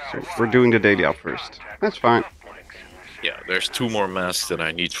running. So we're doing the daily op first. That's fine. Yeah, there's 2 more masks that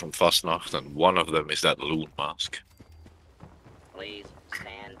I need from Fastnacht, and one of them is that loon mask. Please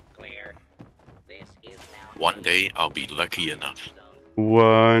stand clear. This is now. One day I'll be lucky enough.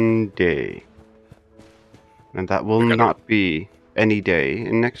 One day. And that will not be any day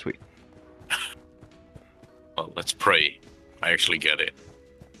in next week. Well, let's pray. I actually get it.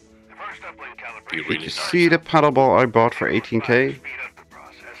 Be Did really you nice. see the paddle ball I bought for 18k?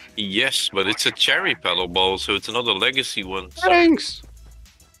 Yes, but it's a cherry pedal ball, so it's not a legacy one. So... Drinks!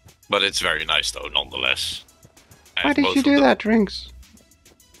 But it's very nice though, nonetheless. I Why have did both you of do them. that, Drinks?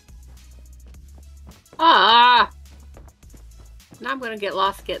 Ah! Now I'm gonna get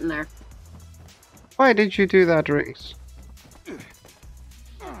lost getting there. Why did you do that, Drinks?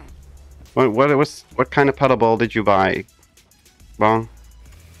 What kind of paddle ball did you buy, Bong?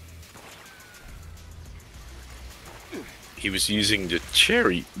 He was using the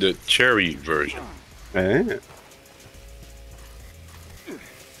cherry version. Eh?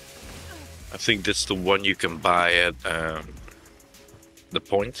 I think that's the one you can buy at the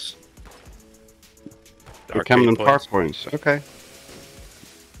points. The arcade Camden Park points. points. Okay.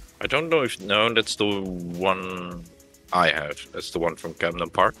 I don't know if that's the one I have. That's the one from Camden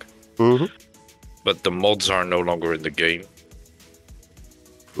Park. Mm-hmm. But the mods are no longer in the game.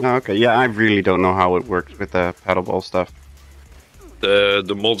 Oh, okay. Yeah, I really don't know how it works with the paddle ball stuff.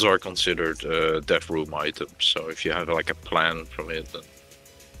 The mods are considered dev room items. So if you have like a plan from it, then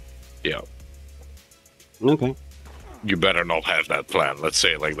yeah, Okay. you better not have that plan. Let's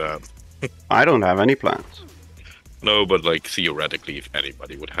say it like that. I don't have any plans. No, but like theoretically, if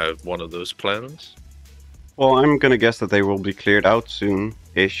anybody would have one of those plans. Well, I'm gonna guess that they will be cleared out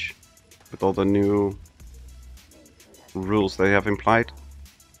soon-ish, with all the new rules they have implied.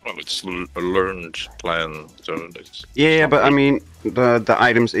 Well, it's a learned plan, so it's Yeah, but I mean the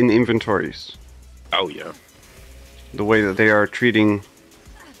items in inventories, oh yeah. the way that they are treating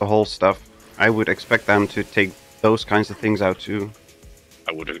the whole stuff, I would expect them to take those kinds of things out too.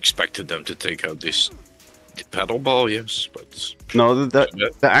 I would have expected them to take out the paddle ball, yes, but No,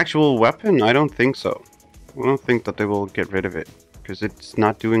 the actual weapon, I don't think so. I don't think that they will get rid of it, because it's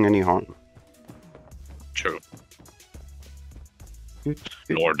not doing any harm. true.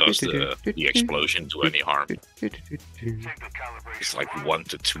 Nor does the explosion do any harm. It's like 1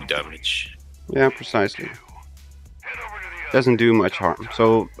 to 2 damage. Yeah, precisely. Doesn't do much harm.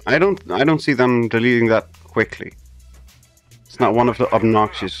 So I don't see them deleting that quickly. It's not one of the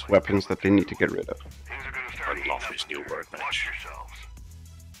obnoxious weapons that they need to get rid of. I love his new workbench.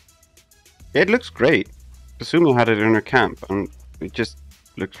 It looks great. Kasumi had it in her camp, and it just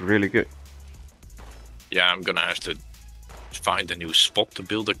looks really good. Yeah, I'm gonna have to find a new spot to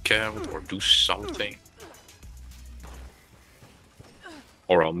build a camp or do something.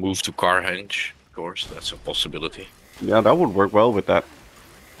 Or I'll move to Carhenge, of course, that's a possibility. Yeah, that would work well with that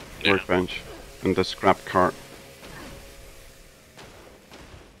Yeah. workbench and the scrap cart.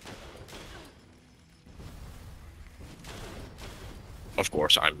 Of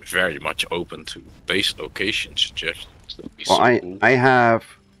course, I'm very much open to base location suggestions. That'd be Well, so cool. I have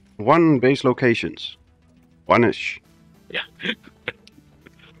one base locations. One-ish. Yeah.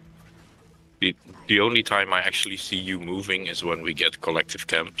 The only time I actually see you moving is when we get collective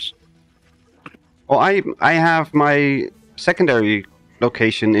camps. Well, I have my secondary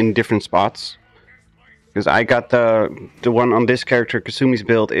location in different spots. Because I got the one on this character, Kasumi's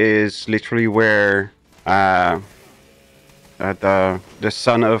build, is literally where the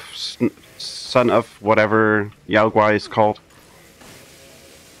son of whatever Yaogwai is called.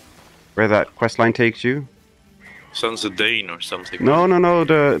 Where that questline takes you. Sons of Dane or something. No,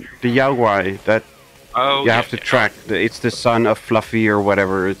 the Yaogwai that Oh, you have to track. It's the son of Fluffy or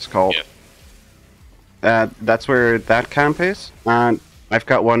whatever it's called. Yeah. That's where that camp is, and I've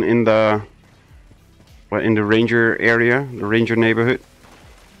got one in the Ranger area, the Ranger neighborhood.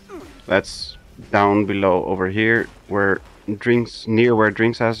 That's down below over here, where near where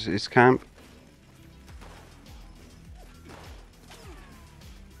Drinks has his camp.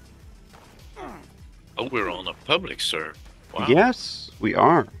 Oh, we're on a public server. Wow. Yes, we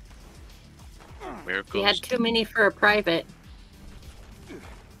are. Miracles. You had too many for a private.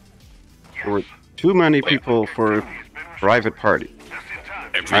 There were too many people for a private party.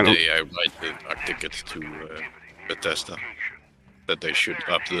 Every day I write a ticket to Bethesda that they should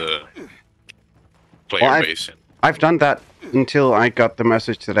up the player base. I've done that until I got the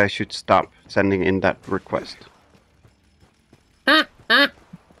message that I should stop sending in that request.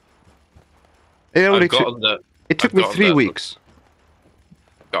 It took me 3 weeks.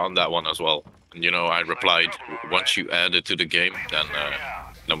 Gotten that one as well. And you know, I replied, once you add it to the game,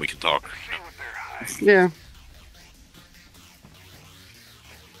 then we can talk. Yeah.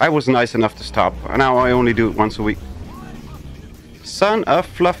 I was nice enough to stop. Now I only do it once a week. Son of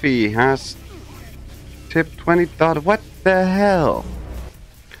Fluffy has tipped $20. What the hell?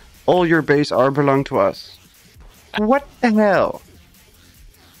 All your base are belong to us. What the hell?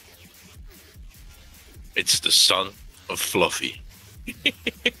 It's the son of Fluffy.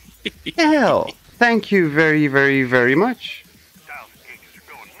 Hell. Thank you very, very, very much.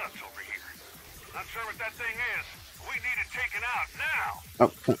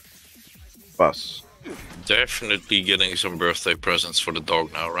 Oh, bus. Definitely getting some birthday presents for the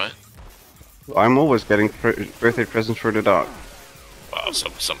dog now, right? I'm always getting birthday presents for the dog. Well,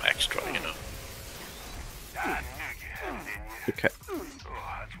 some extra, you know. Okay.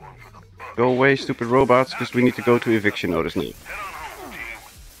 Go away, stupid robots, because we need to go to eviction notice now.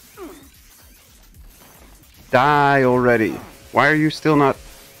 Die already. Why are you still not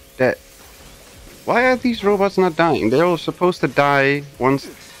dead? Why are these robots not dying? They're all supposed to die once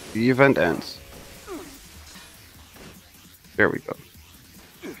the event ends. There we go.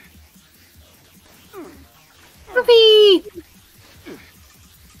 Fluffy!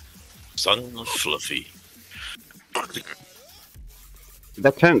 Son of Fluffy.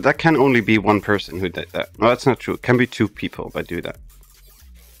 That can only be one person who did that. No, that's not true. It can be 2 people that do that.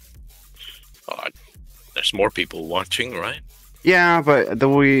 There's more people watching, right? Yeah, but the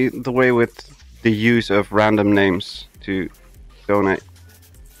way with the use of random names to donate.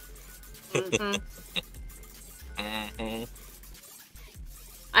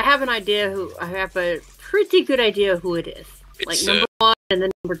 I have an idea I have a pretty good idea who it is. Like number 1 and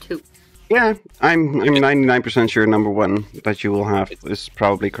then number 2. Yeah, I'm 99% sure number 1 that you will have is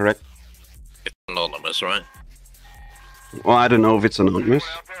probably correct. It's anonymous, right? Well, I don't know if it's anonymous.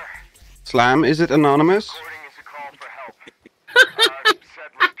 Slam, is it anonymous?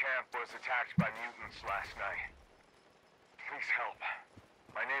 Camp was attacked by mutants last night. Please help.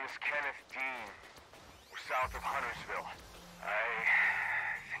 My name is Kenneth Dean. We're south of Huntersville. I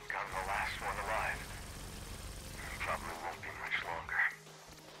think I'm the last one alive. Probably won't be much longer.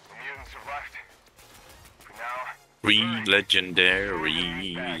 The mutants have left. For now... 3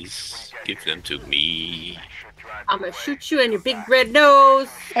 legendaries. Give them to me. I'm gonna shoot you in your big red nose.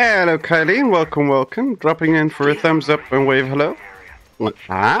 Hello, Kylie. Welcome, welcome. Dropping in for a thumbs up and wave hello.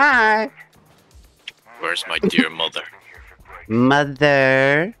 Hi. Where's my dear mother?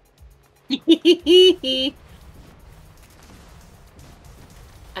 Mother. I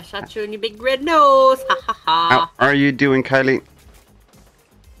shot you in your big red nose. Ha ha ha. How are you doing, Kylie?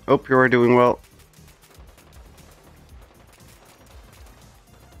 Hope you are doing well.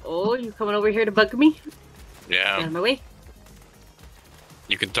 Oh, you coming over here to bug me? Yeah. Get out of my way.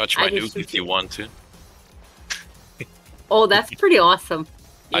 You can touch my nuke if you want to. Oh, that's pretty awesome.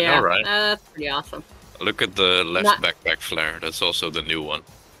 Yeah, I know, right? That's pretty awesome. Look at the left backpack flare. That's also the new one.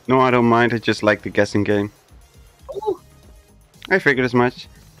 No, I don't mind. I just like the guessing game. Ooh. I figured as much.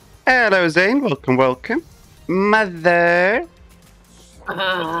 Hello, Zane. Welcome, welcome. Mother.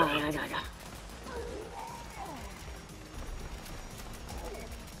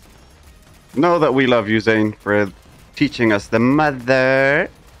 Know that we love you, Zane, for teaching us the mother.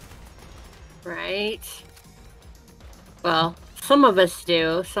 Right. Well, some of us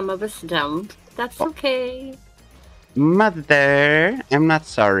do, some of us don't. That's okay. Mother, I'm not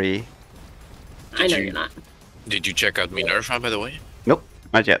sorry. I know you're not. Did you check out Minerva, by the way? Nope,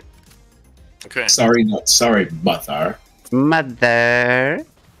 not yet. Okay. Sorry, not sorry, mother. Mother.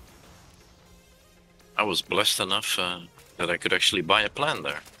 I was blessed enough that I could actually buy a plan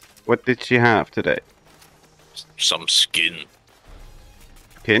there. What did she have today? Some skin.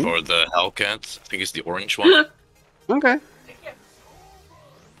 Skin? Or the Hellcat. I think it's the orange one. Okay.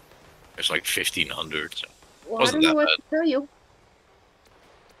 It's like 1500. So Well, I don't know what to tell you.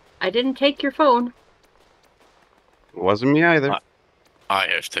 I didn't take your phone. Wasn't me either. I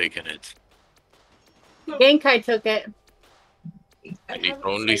have taken it. Genkai took it. And the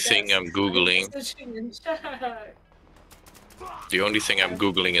only thing I'm googling. The only thing I'm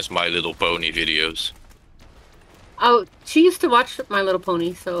googling is My Little Pony videos. Oh, she used to watch My Little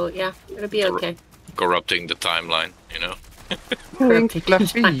Pony, so yeah, it'll be okay. Corrupting the timeline, you know. Pink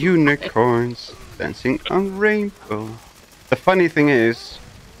fluffy unicorns dancing on rainbow. The funny thing is,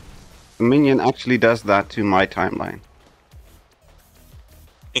 the minion actually does that to my timeline.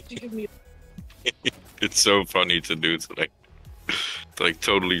 It's so funny to do to like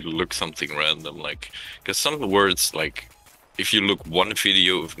totally look something random, like, because some words, like, if you look one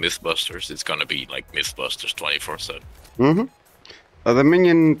video of Mythbusters, it's gonna be like Mythbusters 24/7. Mm-hmm. The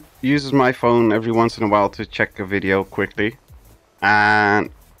minion uses my phone every once in a while to check a video quickly, and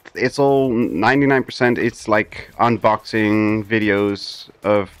it's all 99%. It's like unboxing videos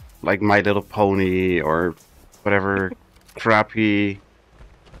of like My Little Pony or whatever crappy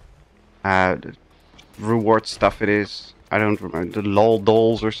reward stuff it is. I don't remember, the LOL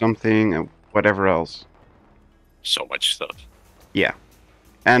dolls or something, and whatever else. So much stuff. Yeah,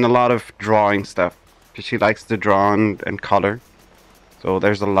 and a lot of drawing stuff because she likes to draw and color. So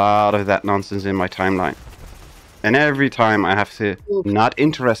there's a lot of that nonsense in my timeline. And every time I have to, not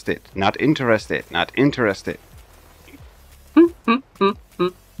interested, not interested, not interested.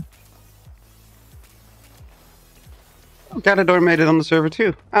 Galador made it on the server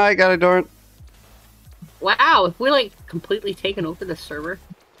too. Hi, Galador. Wow, we like completely taken over the server.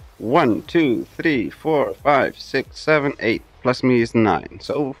 1, 2, 3, 4, 5, 6, 7, 8. Plus me is 9.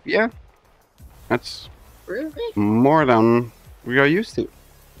 So yeah, that's really more than we are used to.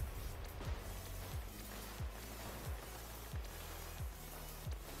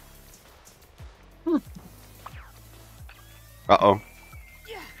 Uh-oh.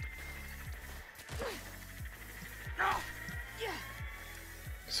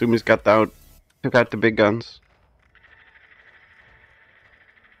 Sumi's took out the big guns.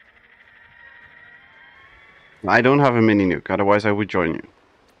 I don't have a mini nuke, otherwise I would join you.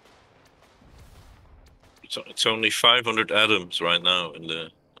 So it's only 500 atoms right now in the...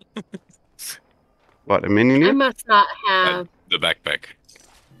 What, a mini nuke? I must not have... the backpack.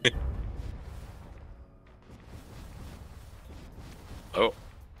 Oh.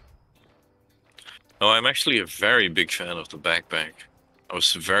 No, I'm actually a very big fan of the backpack. I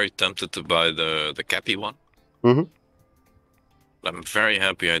was very tempted to buy the cappy one. Mm-hmm. I'm very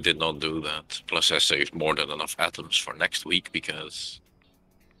happy I did not do that. Plus I saved more than enough atoms for next week because...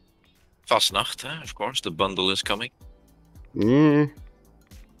 Vastnacht, of course, the bundle is coming. Yeah.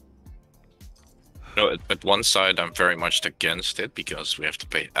 No, at one side I'm very much against it because we have to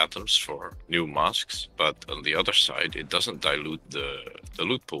pay atoms for new masks, but on the other side it doesn't dilute the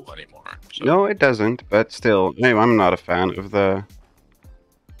loot pool anymore. So. No, it doesn't, but still, no, I'm not a fan of the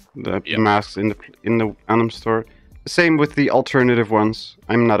masks in the Anim store. Same with the alternative ones.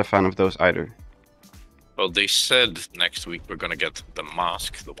 I'm not a fan of those either. Well, they said next week we're gonna get the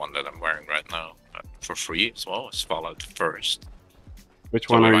mask, the one that I'm wearing right now, for free as well as Fallout First. Which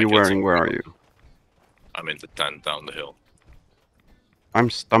one are you wearing? Where are you? I'm in the tent down the hill. I'm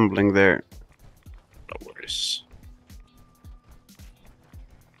stumbling there. No worries.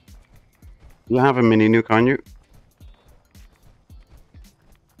 You have a mini nuke on you?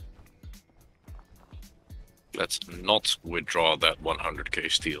 Let's not withdraw that 100k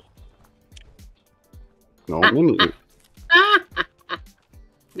steel. No mini nuke.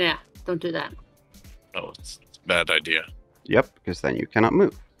 Yeah, don't do that. No, it's a bad idea. Yep, because then you cannot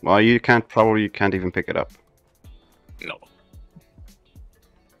move. Well, you can't even pick it up. No.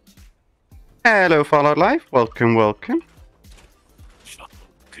 Hello, Fallout Life. Welcome, welcome.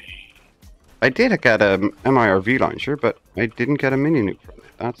 Okay. I did get a MIRV launcher, but I didn't get a mini nuke from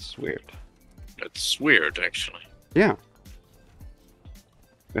it. That's weird. That's weird, actually. Yeah.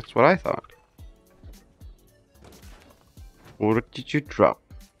 That's what I thought. What did you drop?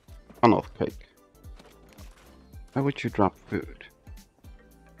 Funnel cake. Why would you drop food?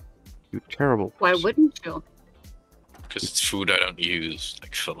 You terrible person. Why wouldn't you? Because it's food I don't use,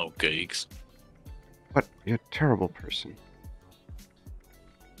 like funnel cakes. What? You're a terrible person.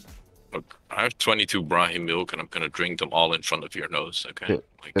 Look, I have 22 Brahim milk and I'm gonna drink them all in front of your nose, okay?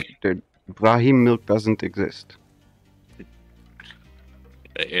 The Brahim milk doesn't exist.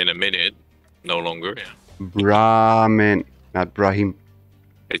 In a minute, no longer, yeah. Brahmin, not Brahim.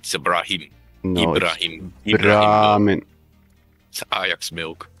 It's a Brahim. No, Ibrahim. it's Brahmin. It's Ajax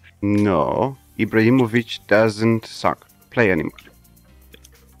milk. No, Ibrahimovic doesn't play anymore.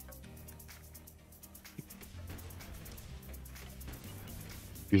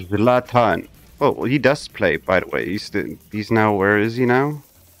 Zlatan. Oh, well, he does play, by the way. He's now, where is he now?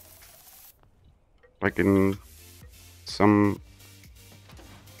 Like in some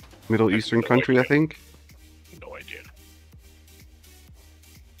Middle Eastern country, I think. No idea.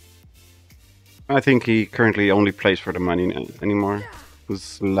 I think he currently only plays for the money anymore.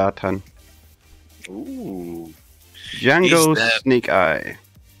 Zlatan. Ooh. Django Snake Eye.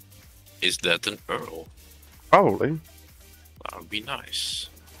 Is that an Earl? Probably. That would be nice.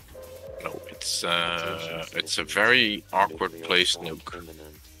 No, it's a very awkward place nuke.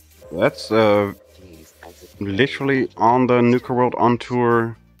 That's literally on the Nuka World on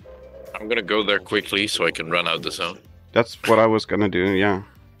tour. I'm gonna go there quickly so I can run out the zone. That's what I was gonna do, yeah.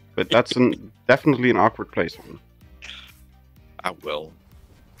 But that's definitely an awkward place. I will.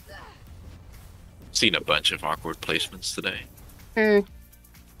 Seen a bunch of awkward placements today.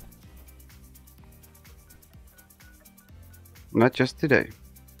 Not just today.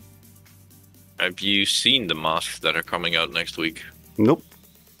 Have you seen the masks that are coming out next week? Nope.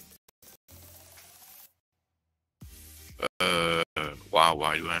 Wow,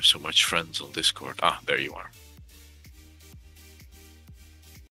 why do I have so much friends on Discord? Ah, there you are.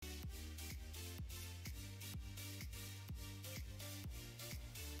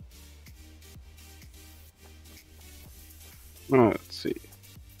 Let's see.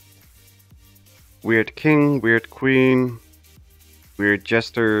 Weird King, Weird Queen, Weird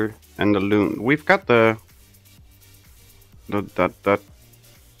Jester, and the Loon. We've got that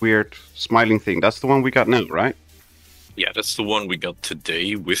weird smiling thing. That's the one we got now, right? Yeah, that's the one we got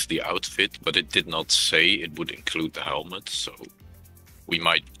today with the outfit, but it did not say it would include the helmet, so we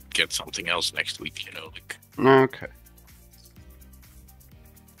might get something else next week, you know, like... Okay.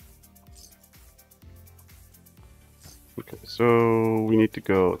 Okay, so we need to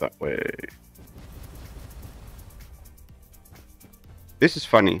go that way. This is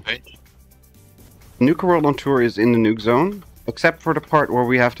funny. Okay. Nuka World on Tour is in the nuke zone, except for the part where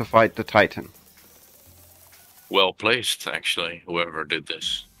we have to fight the Titan. Well placed, actually, whoever did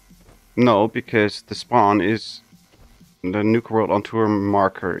this. No, because the spawn is... The Nuka World on Tour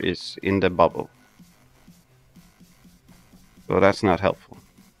marker is in the bubble. So that's not helpful.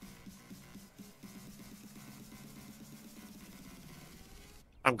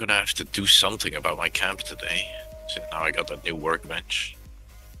 I'm gonna have to do something about my camp today. So now I got that new workbench.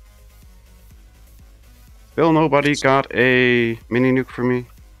 Still nobody got a mini nuke for me.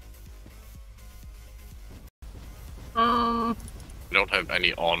 I don't have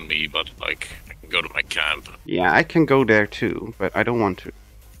any on me, but like I can go to my camp. Yeah, I can go there too, but I don't want to.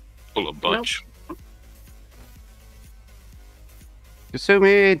 Pull a bunch. Nope.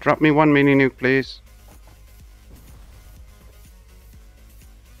 Kasumi, drop me one mini nuke, please.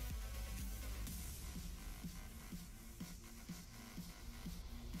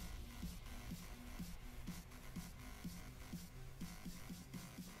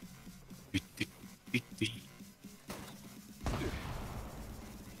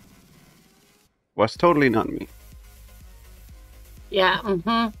 Was totally not me. Yeah,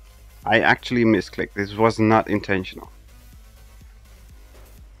 I actually misclicked. This was not intentional.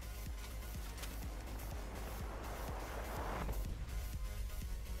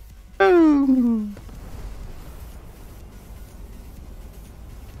 Boom!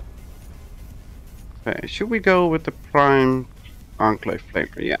 Okay, should we go with the Prime Enclave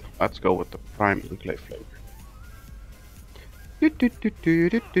Flamer? Yeah, let's go with the Prime Enclave Flamer.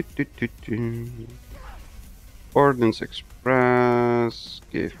 Ordnance Express,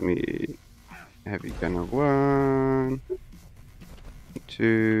 give me Heavy Gunner 1,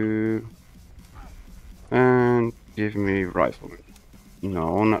 2, and give me Rifleman.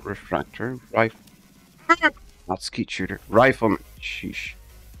 No, not Refractor, Rifle. Not Skeet Shooter, Rifleman, sheesh.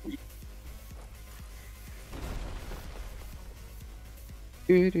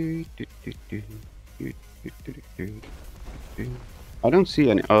 I don't see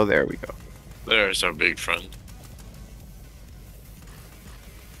any. Oh, there we go. There's our big friend.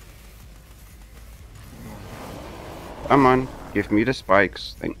 Come on, give me the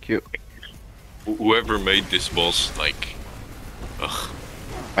spikes. Thank you. Whoever made this boss, like... Ugh.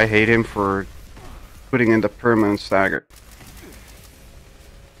 I hate him for putting in the permanent stagger.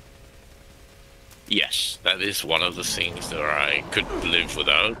 Yes, that is one of the things that I could live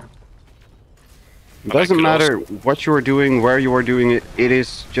without. It doesn't matter what you are doing, where you are doing it, it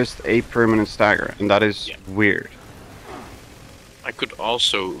is just a permanent stagger, and that is weird. I could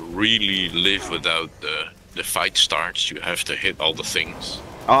also really live without the fight starts. You have to hit all the things.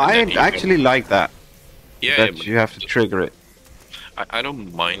 Oh, I actually like that. Yeah, that you have to trigger it. I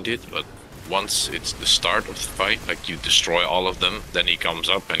don't mind it, but once it's the start of the fight, like you destroy all of them, then he comes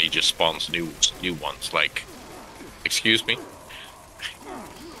up and he just spawns new ones. Like, excuse me.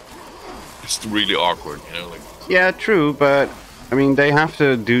 it's really awkward, you know. Like, Yeah, true, but I mean, they had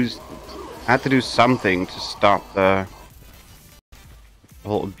to do something to stop the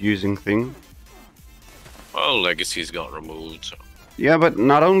whole abusing thing. well, legacies got removed. So. Yeah, but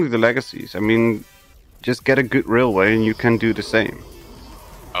not only the legacies. I mean, just get a good railway and you can do the same.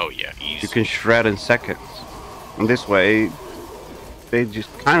 Oh yeah, easy. You can shred in seconds. And this way, they just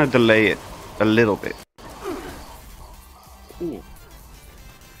kind of delay it a little bit. Ooh.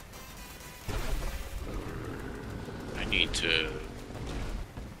 I need to...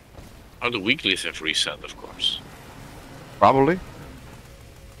 Oh, the weeklies have reset, of course. Probably.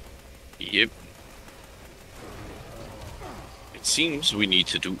 Yep. It seems we need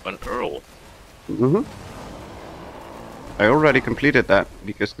to do an Earl. Mm-hmm. I already completed that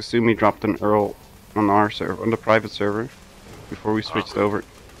because Kasumi dropped an Earl on our server, on the private server, before we switched over.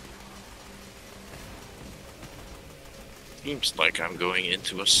 Seems like I'm going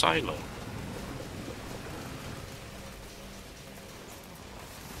into a silo.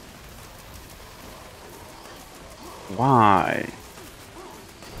 Why?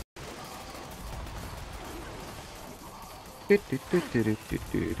 Hi,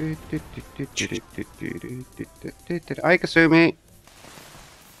 Kasumi.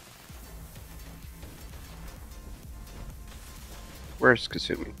 Where's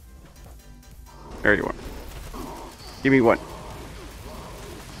Kasumi? There you are. Give me one.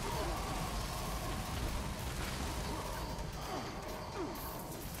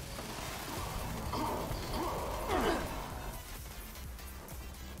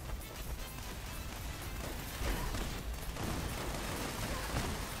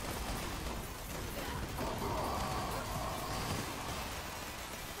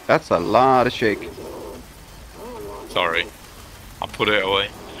 That's a lot of shake. Sorry. I'll put it away.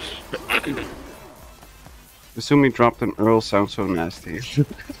 Kasumi dropped an Earl sounds so nasty.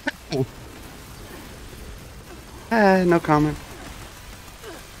 No comment.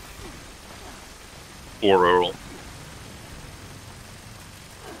 Or Earl.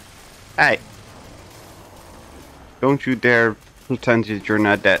 Hey. Don't you dare pretend that you're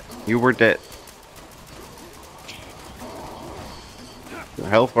not dead. You were dead. Your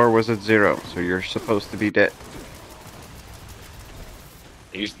health bar was at 0, so you're supposed to be dead.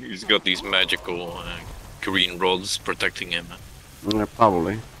 He's got these magical green rods protecting him. Yeah,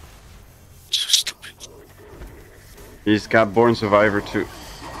 probably. So stupid. He's got Born Survivor too.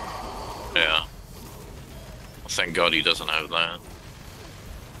 Yeah. Thank God he doesn't have that.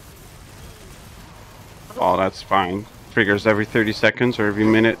 Oh, that's fine. Triggers every 30 seconds or every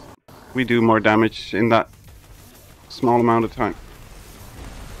minute. We do more damage in that small amount of time.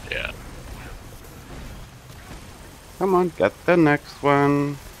 Yeah. Come on, get the next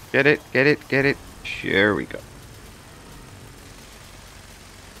one. Get it, get it, get it. Here we go.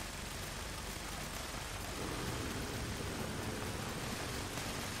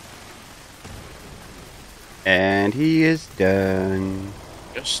 And he is done.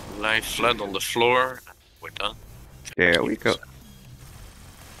 Just lie flat on the floor. We're done. There we go.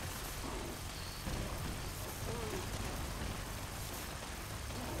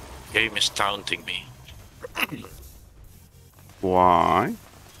 Game is taunting me. Why?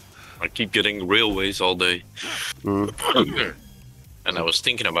 I keep getting railways all day. Mm. And I was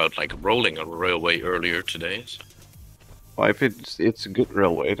thinking about like rolling a railway earlier today. So. Well, if it's a good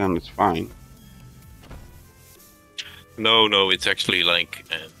railway, then it's fine. No, it's actually like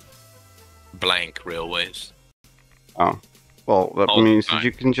blank railways. Oh. Well, that All means the that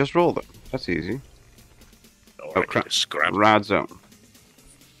you can just roll them. That's easy. Oh, crap. Scrap. Rad zone.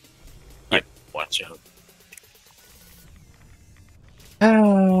 Yep, watch out.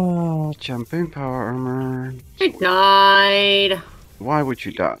 Oh, jump in power armor. I died. Why would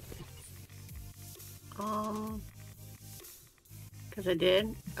you die? Because I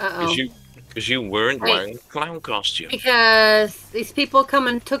did. Uh-oh. Because you weren't wearing a clown costume. Because these people come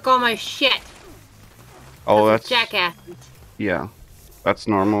and took all my shit. Oh, that's... jackasses. Yeah, that's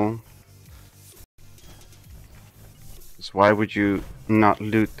normal. So why would you not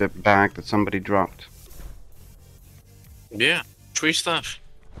loot the bag that somebody dropped? Yeah, free stuff.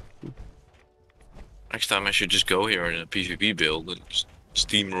 Next time I should just go here in a PvP build and just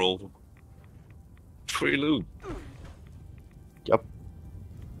steamroll. Free loot. Yup.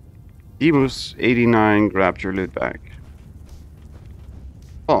 Emus 89 grabbed your loot bag.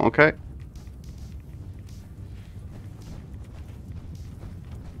 Oh, okay.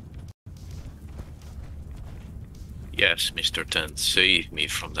 Yes, Mr. Tent, save me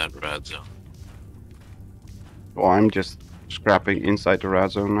from that red zone. Well, I'm just scrapping inside the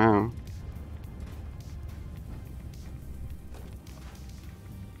red zone now.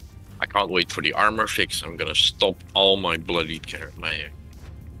 can't wait for the armor fix. I'm gonna stop all my bloodied my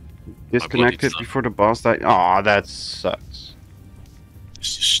Disconnected before the boss died. Aw, that sucks.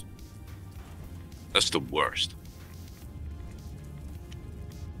 That's the worst.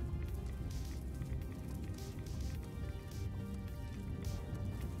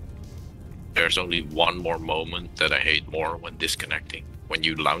 There's only one more moment that I hate more when disconnecting. When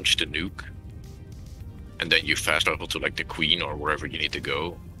you launch the nuke, and then you fast travel to like the Queen or wherever you need to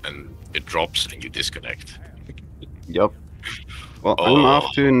go, and it drops and you disconnect. Yup. Well, I'm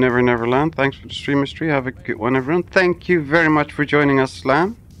off to Never Never Land. Thanks for the stream history. Have a good one, everyone. Thank you very much for joining us,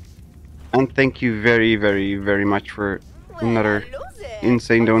 Slam. And thank you very, very, very much for another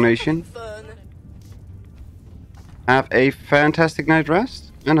insane donation. Have a fantastic night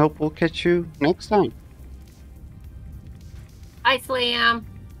rest, and hope we'll catch you next time. Hi, Slam.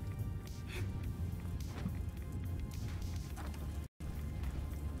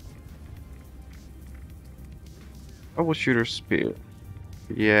 Troubleshooter spear.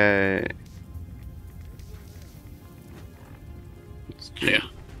 Yay. Yeah.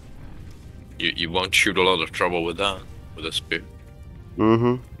 You won't shoot a lot of trouble with that, with a spear.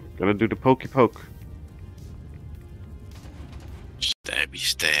 Mm-hmm. Gotta do the pokey poke. Stabby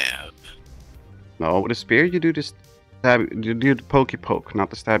stab. No, with a spear you do the stab. You do the pokey poke, not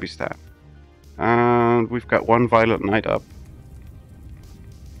the stabby stab. And we've got one Violet Knight up.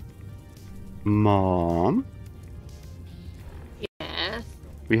 Mom. Yes.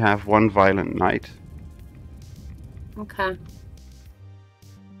 We have one Violent Knight. Okay.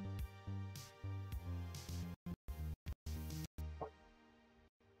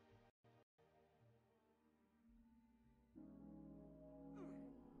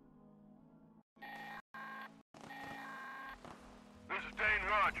 This is Dane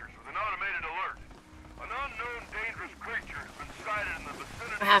Rogers with an automated alert. An unknown dangerous creature has been sighted in the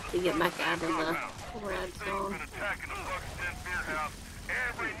vicinity. I have to get back out of the red zone.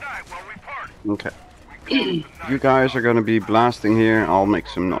 Okay. You guys are gonna be blasting here. I'll make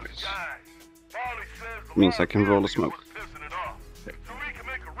some noise. Means I can roll the smoke.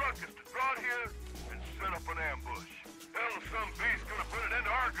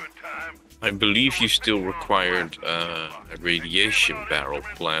 I believe you still required a radiation barrel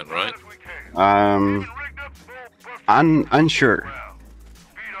plan, right? Unsure.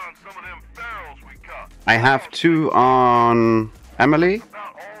 I have 2 on Emily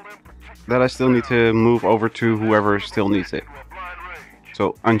that I still need to move over to whoever still needs it.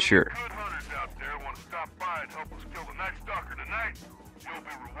 So, unsure.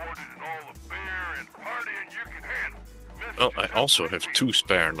 Well, I also have 2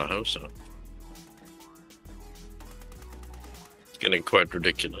 spare now, so... It's getting quite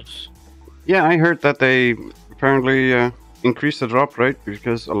ridiculous. Yeah, I heard that they apparently increased the drop rate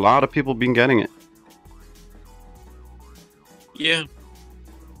because a lot of people been getting it. Yeah.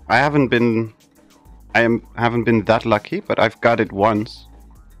 I haven't been that lucky, but I've got it once.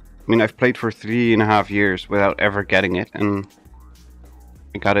 I mean, I've played for 3.5 years without ever getting it, and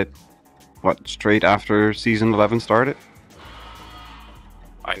I got it, what, straight after Season 11 started?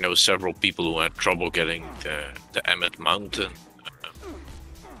 I know several people who had trouble getting the Emmett Mountain.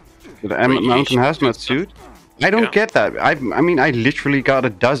 The Emmett Mountain hazmat suit? I don't get that. I mean, I literally got a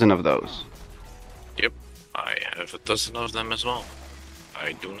dozen of those. Yep, I have a dozen of them as well.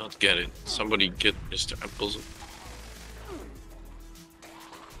 I do not get it. Somebody get Mr. Apples.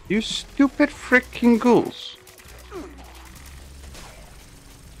 You stupid freaking ghouls.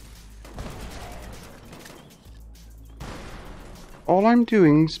 All I'm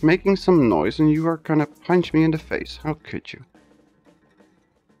doing is making some noise and you are gonna punch me in the face. How could you?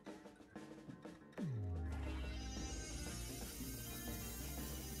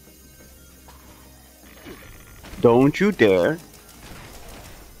 Don't you dare.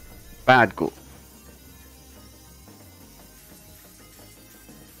 Bad ghoul.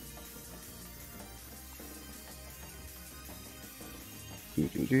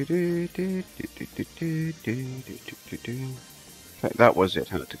 Okay, that was it.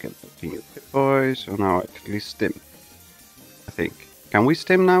 How to get back to you, boys. So now I can at least stim. I think. Can we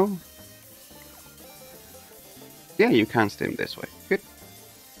stim now? Yeah, you can stim this way. Good.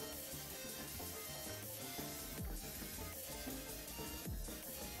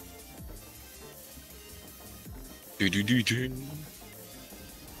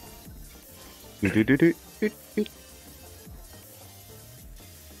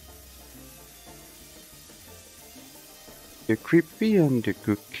 They're creepy and they're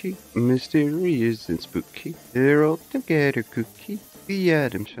cookie, mysterious and spooky. They're all together cookie, the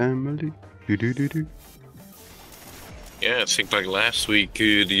Addams family. Yeah, I think like last week,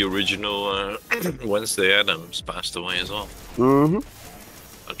 the original Wednesday Addams passed away as well. Mm-hmm.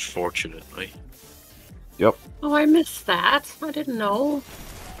 Unfortunately. Yep. Oh, I missed that. I didn't know.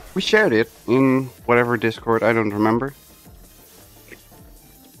 We shared it in whatever Discord, I don't remember.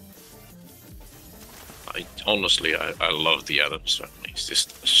 Honestly, I love the Addams family. It's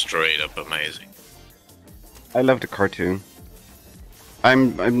just straight up amazing. I love the cartoon.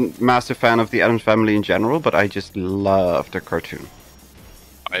 I'm a massive fan of the Addams Family in general, but I just love the cartoon.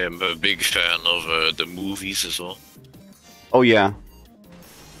 I am a big fan of the movies as well. Oh yeah.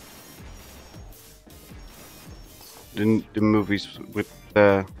 The movies with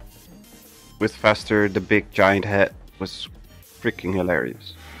Faster, the big giant head was freaking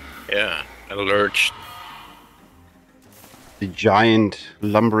hilarious. Yeah, and Lurch. The giant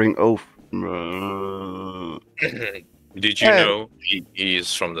lumbering oaf. Did you know he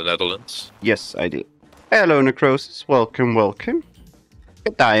is from the Netherlands? Yes, I did. Hello, Necrosis. Welcome, welcome.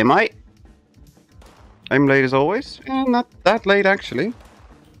 Good day, mate. I'm late as always. Not that late, actually.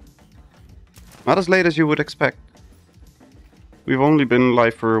 Not as late as you would expect. We've only been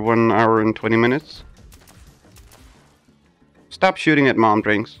live for 1 hour and 20 minutes. Stop shooting at mom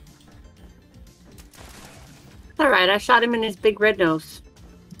drinks. Alright, I shot him in his big red nose.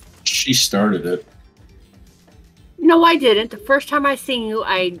 She started it. No, I didn't. The first time I seen you,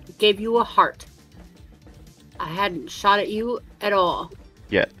 I gave you a heart. I hadn't shot at you at all.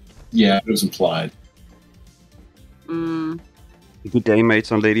 Yeah. Yeah, it was implied. Good day,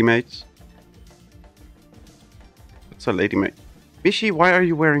 mates and lady mates. What's a lady mate? Bishi, why are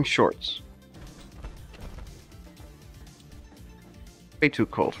you wearing shorts? Way too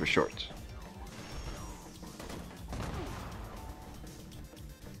cold for shorts.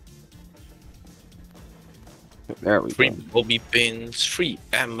 There we Free go. bobby pins, free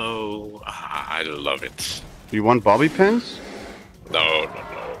ammo. I love it. You want bobby pins? No.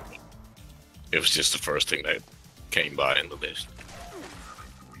 It was just the first thing that came by in the list.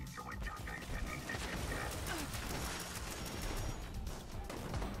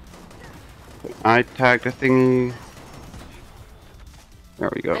 I tagged the thingy. There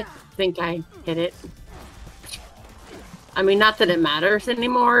we go. I think I hit it. I mean, not that it matters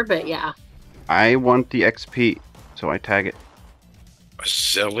anymore, but yeah. I want the XP, so I tag it. A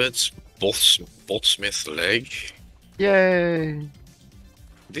Zealot's Botsmith leg. Yay!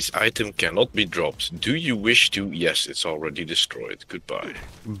 This item cannot be dropped. Do you wish to? Yes, it's already destroyed. Goodbye.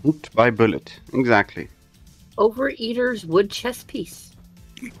 Booked by bullet. Exactly. Overeater's wood chess piece.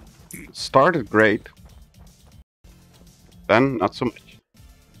 Started great. Then not so much.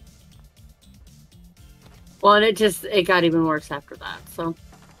 Well, and it got even worse after that, so.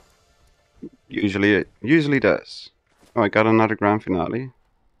 Usually it does. Oh, I got another grand finale.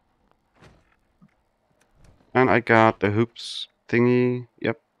 And I got the hoops thingy.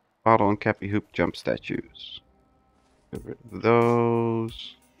 Yep. Bottle and Cappy hoop jump statues. Get rid of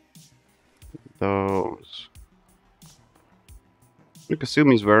those. Those.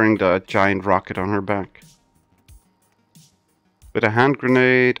 Kasumi's wearing the giant rocket on her back. With a hand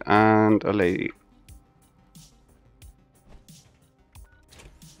grenade and a lady.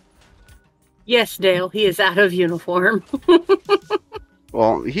 Yes, Dale, he is out of uniform.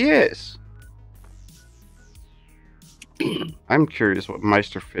 Well, he is. I'm curious what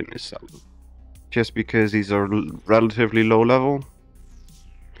Meister Finn is selling. Just because he's a relatively low level.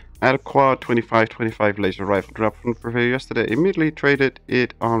 I had a quad 25-25 laser rifle drop from the purveyor yesterday. Immediately traded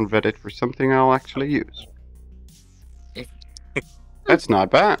it on Reddit for something I'll actually use. That's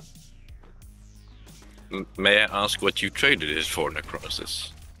not bad. May I ask what you traded it for,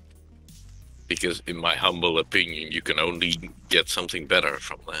 Necrosis? Because in my humble opinion, you can only get something better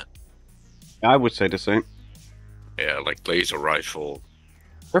from that. I would say the same. Yeah, like laser rifle.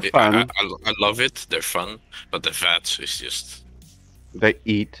 They're fun. I love it. They're fun, but the VATS is just... They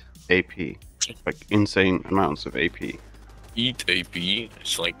eat AP. Like insane amounts of AP. Eat AP.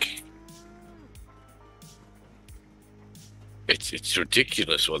 It's like... It's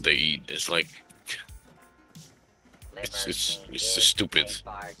ridiculous what they eat. It's like... It's just stupid.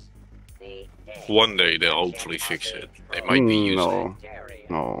 One day they'll hopefully fix it. They might be using it.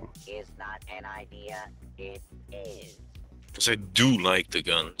 No. Is not an idea, it is. Because I do like the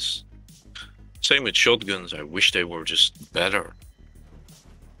guns. Same with shotguns, I wish they were just better.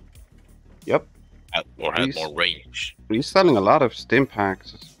 Yep. Or had more range. He's selling a lot of stim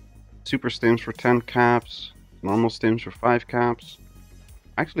packs. Super stims for 10 caps. Normal stims for 5 caps.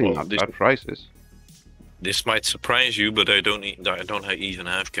 Actually, Well, not this- bad prices. This might surprise you, but I don't even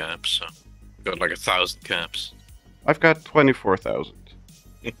have caps. So I've got like 1,000 caps. I've got 24,000.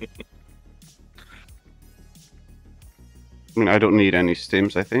 I mean, I don't need any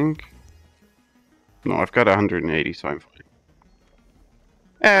stims, I think. No, I've got 180, so I'm fine.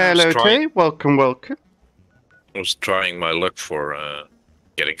 Hello, Tay. Welcome, welcome. I was trying my luck for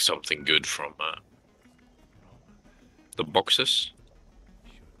getting something good from the boxes.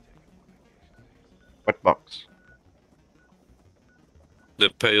 What box? The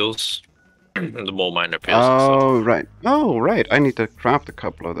pails. The more minor pails. Oh, right. Oh, right. I need to craft a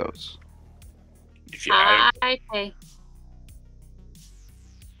couple of those. If you have, Okay.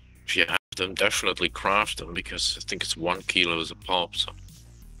 if you have them, definitely craft them because I think it's 1 kilo as a pop. So.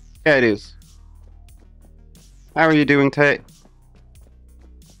 Yeah, it is. How are you doing, Tay?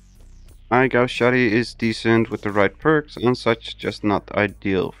 My Gauss Shoddy is decent with the right perks and such, just not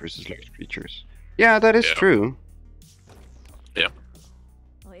ideal versus large creatures. Yeah, that is true. Yeah.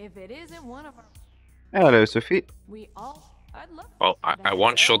 Well, if it isn't one of our... Hello, Sophie. We all... I'd love... Well, I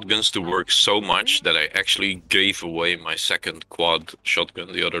want shotguns to work so much that I actually gave away my second quad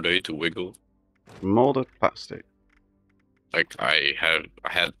shotgun the other day to Wiggle. Molded plastic. Like I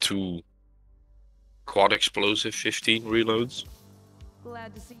had 2 quad explosive 15 reloads.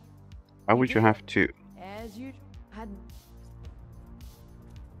 Glad to see. Why would you have 2? As usual.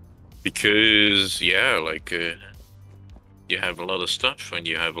 Because yeah, like you have a lot of stuff when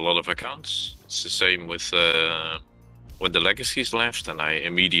you have a lot of accounts. It's the same with when the legacies left, and I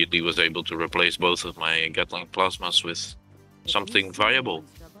immediately was able to replace both of my Gatling plasmas with something viable.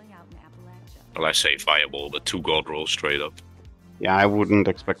 Well, I say viable, but 2 god rolls straight up. Yeah, I wouldn't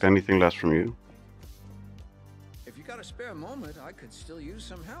expect anything less from you. If you got a spare moment, I could still use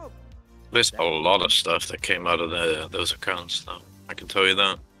some help. There's a lot of stuff that came out of those accounts, though. I can tell you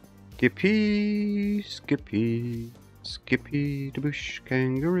that. Skippy, Skippy, Skippy the bush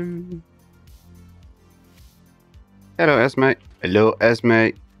kangaroo. Hello, Esme. Hello,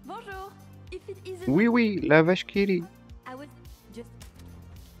 Esme. Bonjour. If it isn't... Oui, oui, la vache kitty. I was just...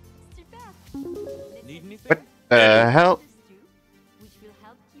 Need anything? What the hell?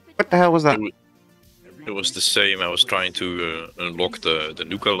 What the hell was that? It was the same. I was trying to unlock the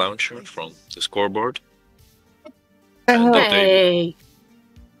Nuka launcher from the scoreboard. Hey.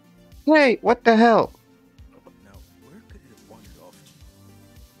 Hey, what the hell? Now, where could it have wandered off to?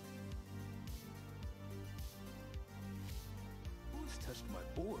 Who's touched my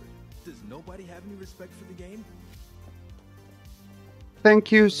board? Does nobody have any respect for the game?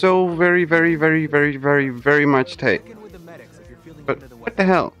 Thank you so very, very, very, very, very, very much, Tay. But what the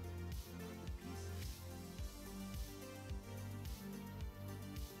hell?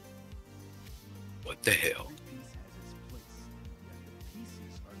 What the hell?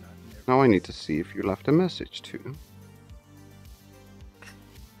 Now I need to see if you left a message too.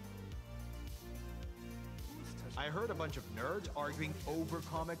 I heard a bunch of nerds arguing over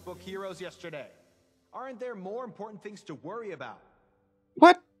comic book heroes yesterday. Aren't there more important things to worry about?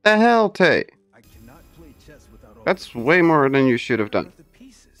 What the hell, Tay? I cannot play chess without all That's way more than you should have done.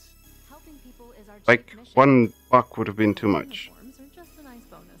 Like, $1 would have been too much.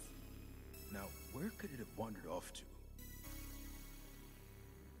 Now, where could it have wandered off to?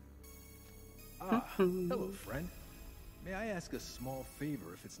 Ah, hello, friend. May I ask a small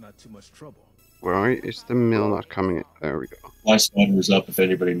favor if it's not too much trouble? Why is the mill not coming in? There we go. My slider is up if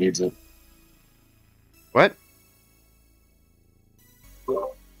anybody needs it. What?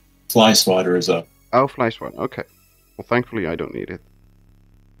 Fly swatter is up. Oh, fly swatter. Okay. Well, thankfully I don't need it.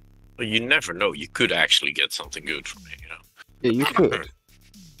 Well, you never know. You could actually get something good from it, you know. Yeah, you could.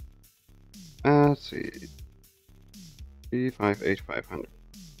 Let's see. 358500.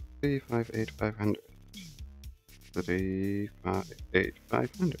 358500.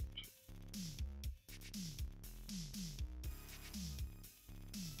 358500.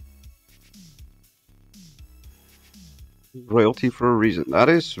 Royalty for a reason. That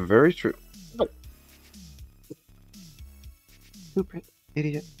is very true. Stupid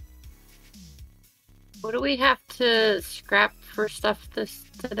idiot. What do we have to scrap for stuff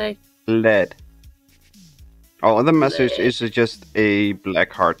today? Lead. Oh, the message is just a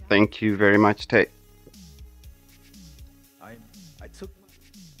black heart. Thank you very much, Tay. I took.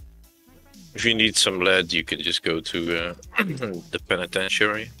 If you need some lead, you can just go to the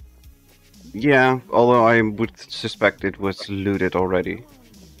penitentiary. Yeah, although I would suspect it was looted already.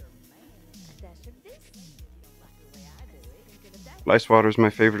 Ice water is my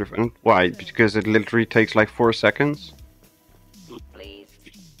favorite event. Why? Because it literally takes like 4 seconds?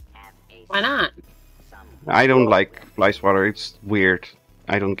 Why not? I don't like ice water. It's weird.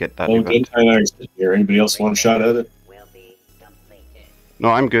 I don't get that event. Here. Anybody else want a shot at it? No,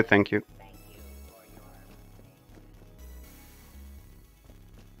 I'm good, thank you.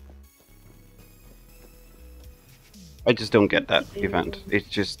 I just don't get that event. It's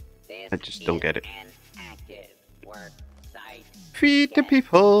just... I just don't get it. Feed the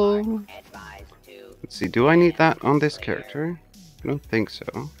people! Let's see, do I need that on this character? I don't think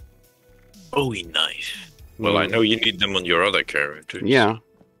so. Oh, nice. Well, I know you need them on your other characters. Yeah.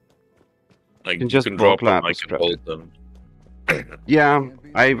 Like, can you just can drop them, lab I can hold them. Yeah,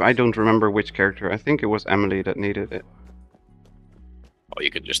 I don't remember which character. I think it was Emily that needed it. Or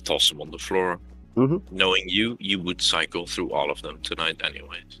you could just toss them on the floor. Knowing you would cycle through all of them tonight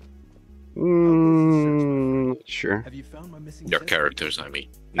anyways. Sure. Have you found my missing Your chest? characters, I mean.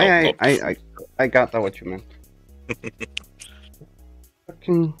 I got that what you meant.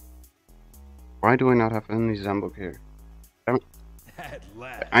 Fucking... Why do I not have any Zambok here?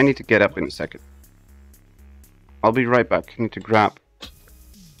 I need to get up in a second. I'll be right back. I need to grab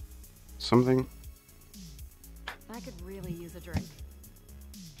something. I could really use a drink.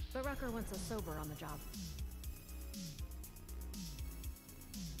 But Rucker wants us sober on the job.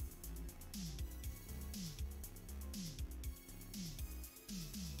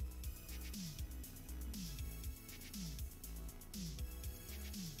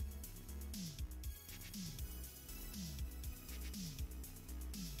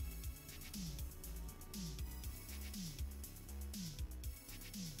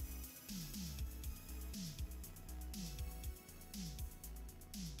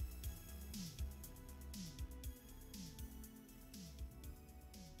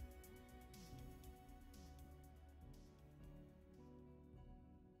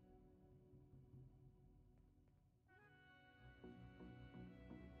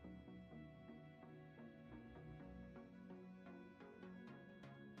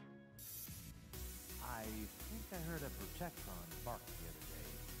 I think I heard a Protectron bark the other day.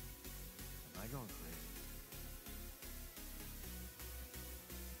 Am I going crazy?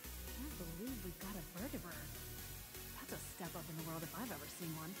 I can't believe we've got a vertebrate. That's a step up in the world if I've ever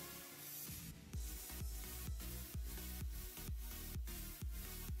seen one.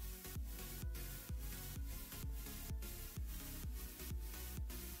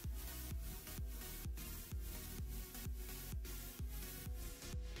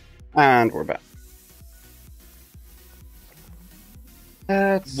 And we're back.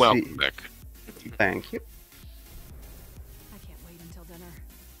 Let's Welcome see. back. Thank you. I can't wait until dinner.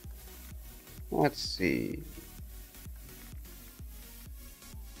 Let's see.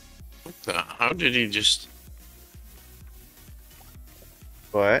 How did he just...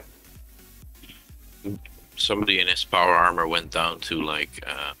 What? Somebody in his power armor went down to, like,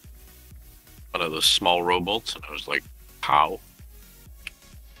 one of those small robots, and I was like, how?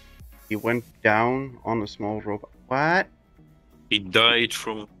 He went down on a small robot. What? He died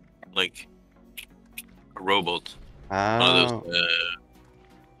from, like, a robot. Oh. One of those,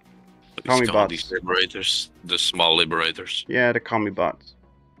 what Commie is it called? bots. These liberators? The small liberators. Yeah, the commie bots.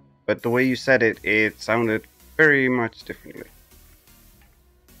 But the way you said it, it sounded very much differently.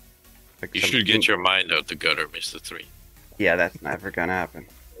 Like You should get your mind out the gutter, Mr. 3. Yeah, that's never gonna happen.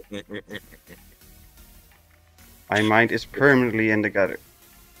 My mind is permanently in the gutter.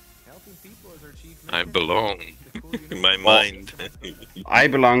 I belong in my mind. I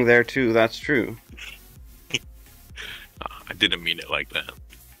belong there too, that's true. I didn't mean it like that.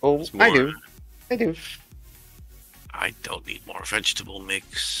 Oh, It's more, I do. I do. I don't need more vegetable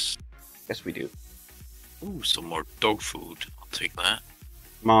mix. Yes, we do. Ooh, some more dog food. I'll take that.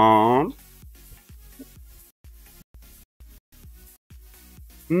 Mom?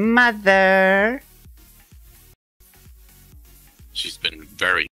 Mother? She's been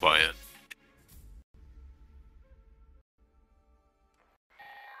very quiet.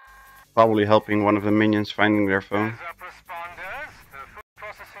 Probably helping one of the minions finding their phone. Heads up, responders. The food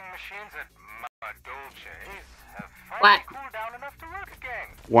processing machines at Mama Dolce's have finally cooled down enough to work again.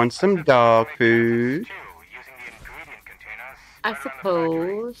 Want some dog food? Using the ingredient containers. I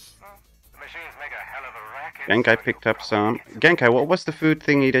suppose. The machines make a hell of a racket. Genkai picked up some. Genkai, what was the food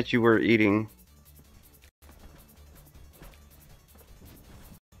thingy that you were eating?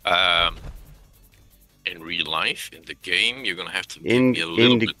 In real life, in the game, you're gonna have to give In me a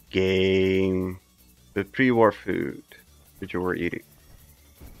little the bit. game. The pre-war food that you were eating.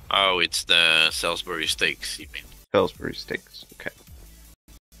 Oh, it's the Salisbury steaks, you mean? Salisbury steaks, okay.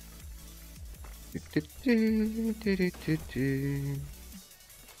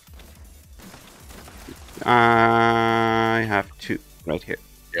 I have two right here.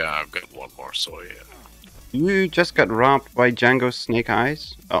 Yeah, I've got one more, so yeah. You just got robbed by Django's snake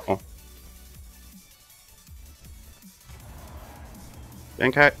eyes? Uh-oh.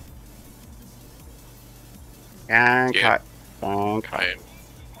 Genkai. Genkai. Yeah. Genkai.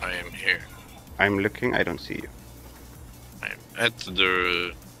 I am here. I'm looking, I don't see you. at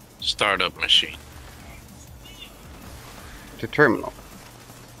the startup machine. The terminal.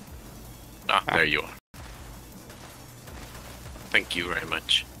 There you are. Thank you very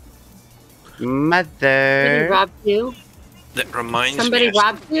much. Mother. Somebody robbed you? That reminds Somebody me.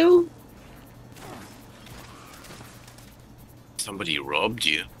 robbed you? Somebody robbed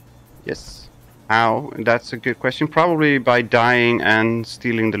you? Yes. How? That's a good question. Probably by dying and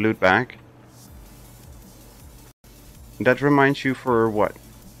stealing the loot bag. That reminds you for what?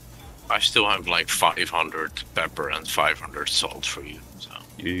 I still have like 500 pepper and 500 salt for you. So.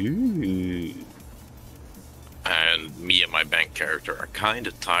 Ooh. And me and my bank character are kind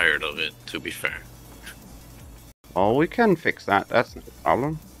of tired of it, to be fair. Oh, we can fix that. That's not a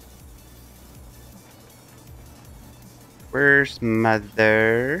problem. Where's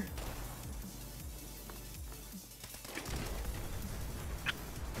Mother?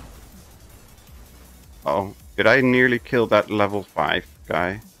 Oh, did I nearly kill that level 5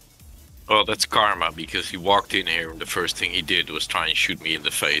 guy? Well, that's karma, because he walked in here and the first thing he did was try and shoot me in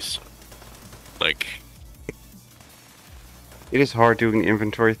the face. Like... It is hard doing the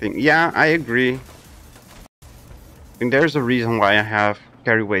inventory thing. Yeah, I agree. And there's a reason why I have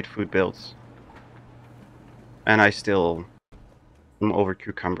carry weight food builds. And I still am over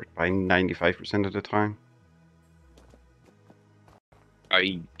cucumbered by 95% of the time.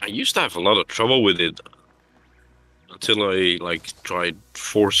 I used to have a lot of trouble with it. Until I tried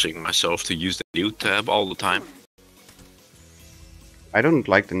forcing myself to use the new tab all the time. I don't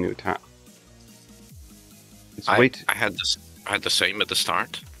like the new tab. It's I had the same at the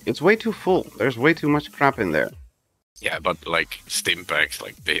start. It's way too full. There's way too much crap in there. Yeah, but like stim packs,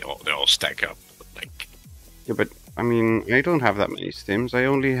 like they all stack up. Like. Yeah, but I mean, I don't have that many stims. I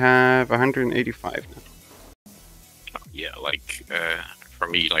only have 185 now. Yeah, like for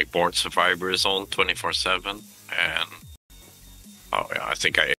me, like Born Survivor is on 24/7. And oh yeah, I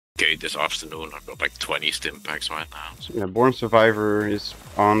think I ate this afternoon. I've got like 20 stim packs right now. So. Yeah, Born Survivor is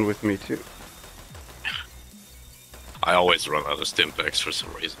on with me too. I always run out of stim packs for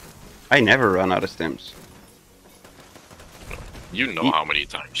some reason. I never run out of stims. You know how many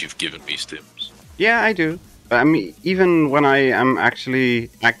times you've given me stims. Yeah, I do. But I mean, even when I am actually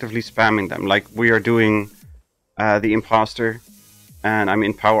actively spamming them, like we are doing the Imposter, and I'm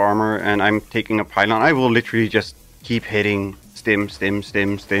in power armor, and I'm taking a pylon, I will literally just keep hitting stim.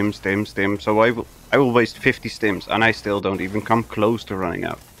 So I will waste 50 stims, and I still don't even come close to running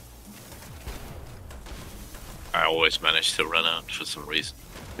out. I always manage to run out for some reason.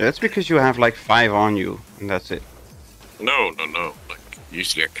 Yeah, that's because you have like 5 on you, and that's it. No. Like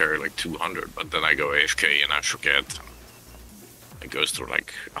usually I carry like 200, but then I go AFK and I forget. It goes to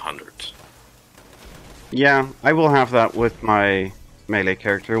like 100. Yeah, I will have that with my melee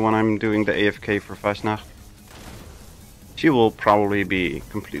character when I'm doing the AFK for Fastnacht. She will probably be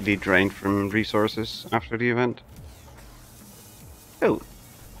completely drained from resources after the event. Oh,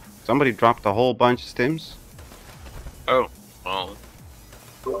 somebody dropped a whole bunch of stims. Oh, well.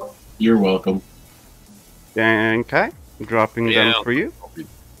 You're welcome. Okay, dropping them for you.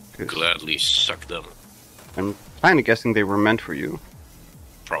 I'll gladly suck them. I'm kind of guessing they were meant for you.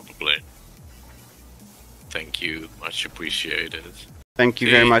 Probably. Thank you, much appreciated. Thank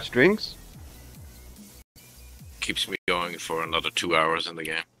you very much, Drinks. Keeps me going for another 2 hours in the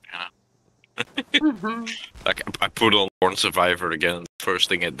game. Yeah. Like I put on Born Survivor again. The first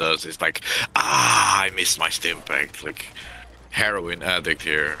thing it does is like, I missed my stim pack. Like heroin addict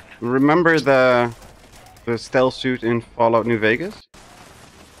here. Remember the stealth suit in Fallout New Vegas?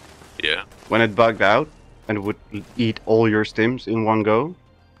 Yeah. When it bugged out and would eat all your stims in one go.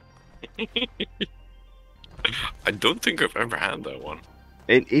 I don't think I've ever had that one.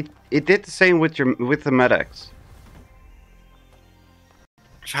 It did the same with the medics.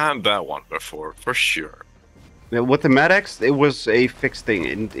 I've had that one before, for sure. Yeah, with the medics, it was a fixed thing.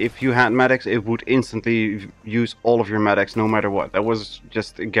 And if you had medics, it would instantly use all of your medics, no matter what. That was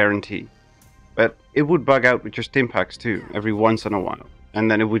just a guarantee. But it would bug out with your stim packs too, every once in a while. And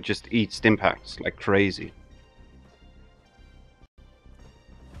then it would just eat stim packs like crazy.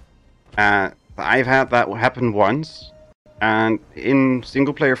 I've had that happen once. And in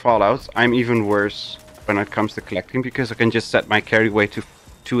single player Fallouts, I'm even worse when it comes to collecting, because I can just set my carry weight to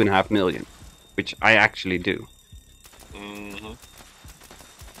 2.5 million, which I actually do. Mm-hmm.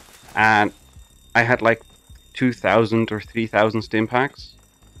 And I had like 2,000 or 3,000 stim packs,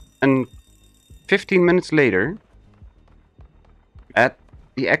 and 15 minutes later, at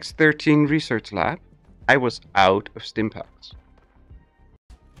the X13 research lab, I was out of stim packs.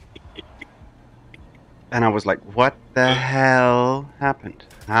 And I was like, what the hell happened?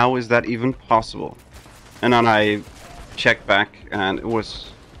 How is that even possible? And then I checked back, and it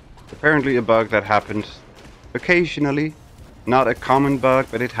was apparently a bug that happened occasionally. Not a common bug,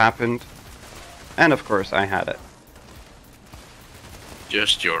 but it happened. And of course, I had it.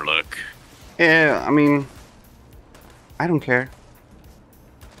 Just your luck. Yeah, I mean, I don't care.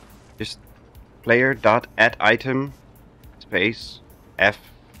 Just player.add_item space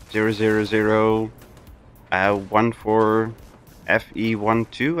F000 14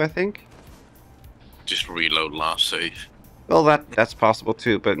 FE12, I think. Just reload last save. Well, that's possible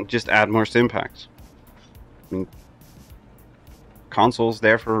too, but just add more Stimpaks. I mean, console's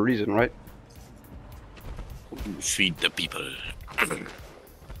there for a reason, right? Feed the people.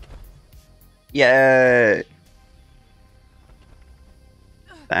 Yay!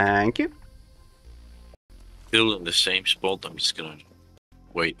 Thank you. Still in the same spot. I'm just gonna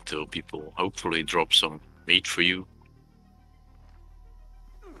wait till people hopefully drop some meat for you.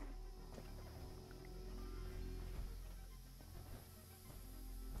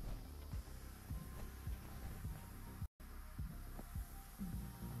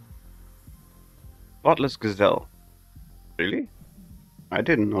 Spotless gazelle. Really? I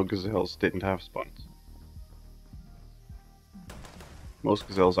didn't know gazelles didn't have spots. Most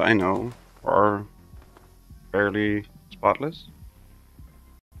gazelles I know are fairly spotless.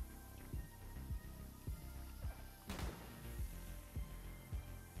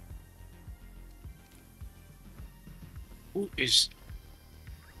 Who is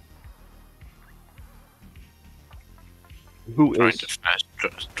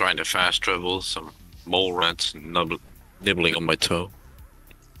trying to fast travel some mole rats nibbling on my toe?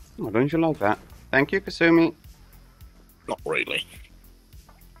 Oh, don't you like that? Thank you, Kasumi. Not really.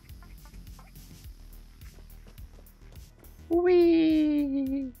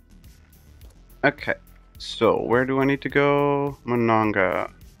 Whee! Okay, so where do I need to go? Monanga.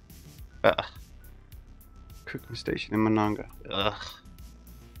 Ugh. Cooking station in Monanga. Ugh.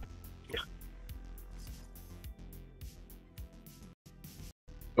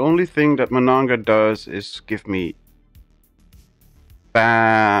 The only thing that Monanga does is give me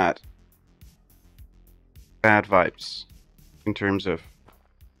bad vibes in terms of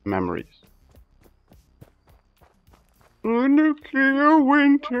memories. Oh, nuclear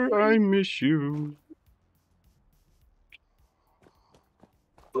winter, I miss you.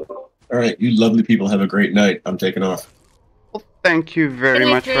 Alright, you lovely people have a great night. I'm taking off. Well, thank you very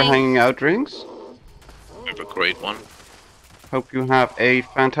much for hanging out, Drinks. Have a great one. Hope you have a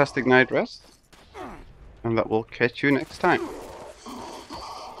fantastic night rest. And that we'll catch you next time.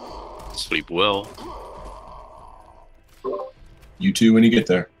 Sleep well. You too when you get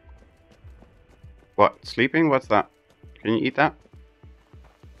there. What? Sleeping? What's that? Can you eat that?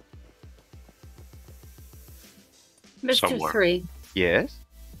 Mr. Somewhere. 3, Yes?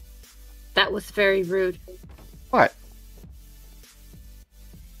 that was very rude. What?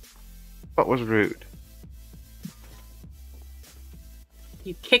 What was rude?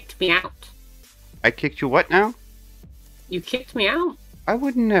 You kicked me out. I kicked you what now? You kicked me out. I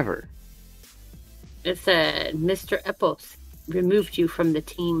would never. It said Mr. Epos removed you from the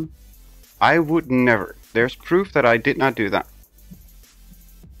team. I would never. There's proof that I did not do that.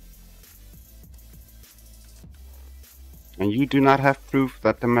 And you do not have proof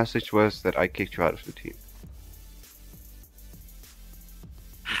that the message was that I kicked you out of the team.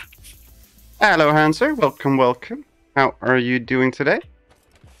 Hello, Hanser. Welcome, welcome. How are you doing today?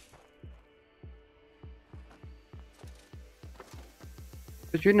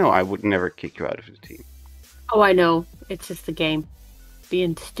 But you know I would never kick you out of the team. Oh, I know. It's just the game.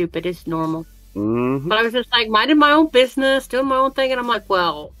 Being stupid is normal. Mm-hmm. But I was just like, minding my own business, doing my own thing, and I'm like,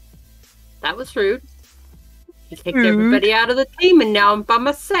 well, that was rude. You kicked everybody out of the team, and now I'm by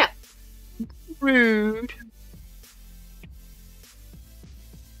myself. Rude.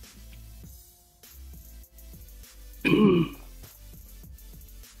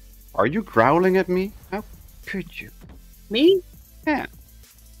 Are you growling at me? How could you? Me? Yeah.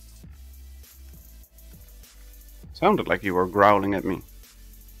 Sounded like you were growling at me.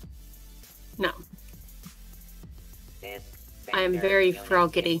 No. I am very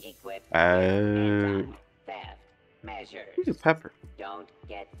froggy. He's a pepper. Don't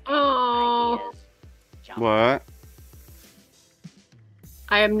get Oh. What?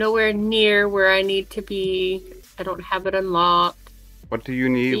 I am nowhere near where I need to be. I don't have it unlocked. What do you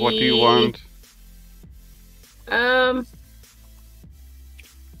need? What do you want?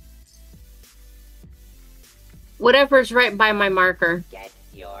 Whatever's right by my marker. Get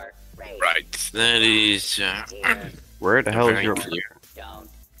your Right, that is. Where the hell is very your? clear.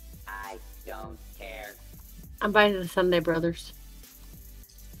 I don't care. I'm by the Sunday Brothers.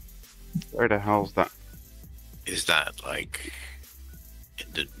 Where the hell's that? Is that like in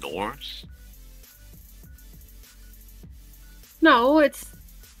the north? No, it's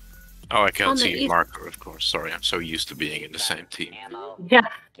Oh, I can't on the see a east. marker, of course. Sorry, I'm so used to being in the same team. Yeah.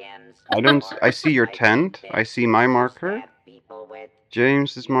 I see your tent. I see my marker.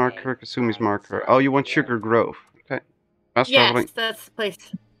 James's marker, Kasumi's marker. Oh, you want Sugar Grove. Okay. Fast traveling. Yes, that's the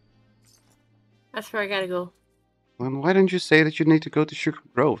place. That's where I gotta go. Well, why didn't you say that you need to go to Sugar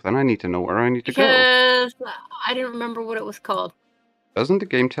Grove? Then I need to know where I need to go. Because I didn't remember what it was called. Doesn't the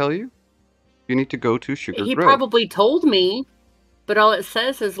game tell you? You need to go to Sugar He Grove. probably told me, but all it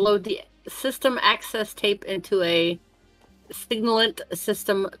says is load the system access tape into a Signalant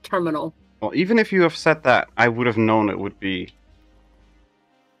system terminal. Well, even if you have said that, I would have known it would be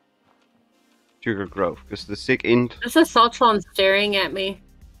Sugar Grove, because the SIG int. This is Saltron staring at me.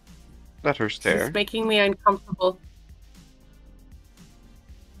 Let her stare. It's making me uncomfortable.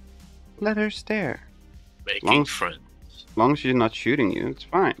 Let her stare. Making friends. As long as she's not shooting you, it's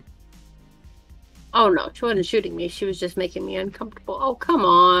fine. Oh no, she wasn't shooting me. She was just making me uncomfortable. Oh, come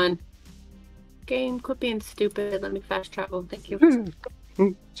on. Game, quit being stupid. Let me fast travel. Thank you.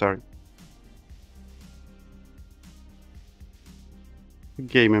 Sorry.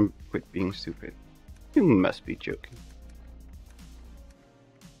 Game and quit being stupid. You must be joking.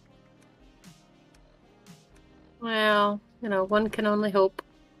 Well, you know, one can only hope.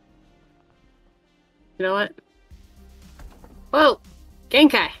 You know what? Whoa!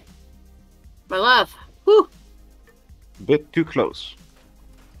 Genkai! My love! Whew! Bit too close.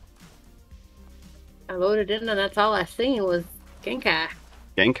 I loaded in and that's all I seen was Genkai.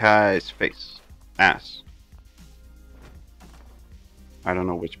 Genkai's face. Ass. I don't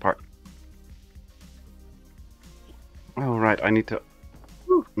know which part. Oh, right, I need to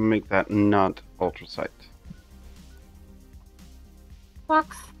make that not ultra sight.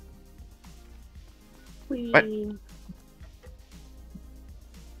 Box. What?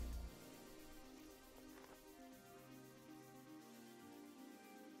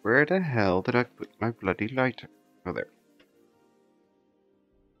 Where the hell did I put my bloody lighter? Oh, there.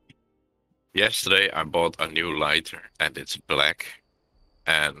 Yesterday I bought a new lighter and it's black.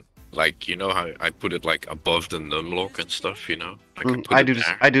 And like, you know how I put it like above the numlock and stuff, you know? Like I do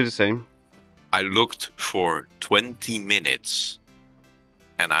the same. I looked for 20 minutes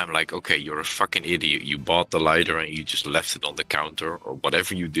and I'm like, okay, you're a fucking idiot. You bought the lighter and you just left it on the counter or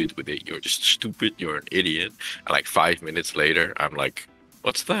whatever you did with it. You're just stupid. You're an idiot. And like 5 minutes later, I'm like,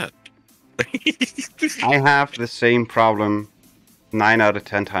 what's that? I have the same problem 9 out of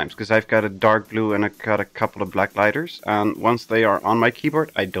 10 times because I've got a dark blue and I've got a couple of black lighters, and once they are on my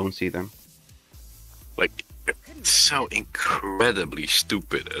keyboard, I don't see them. Like, it's so incredibly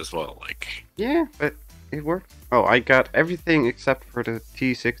stupid as well. Like, yeah, but it worked. Oh, I got everything except for the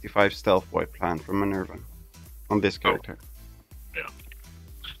T65 Stealth Boy plan from Minerva on this character. Yeah,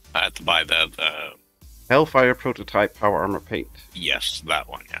 I had to buy that. Hellfire Prototype Power Armor Paint. Yes, that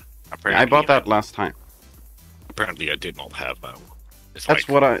one. Yeah, I bought that last time. Apparently, I did not have that one.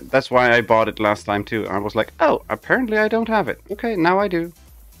 That's why I bought it last time too. I was like, oh, apparently I don't have it. Okay, now I do.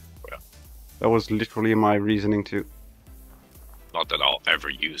 Yeah. That was literally my reasoning too. Not that I'll ever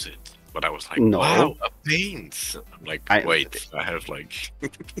use it, but I was like, no. Wow, a paint. I'm like, wait, I have like.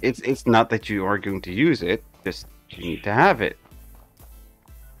 it's not that you are going to use it. Just you need to have it.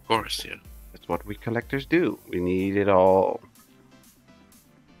 Of course, yeah. That's what we collectors do. We need it all.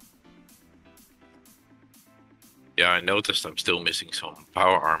 Yeah, I noticed I'm still missing some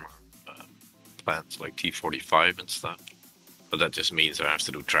power armor plans like T45 and stuff. But that just means I have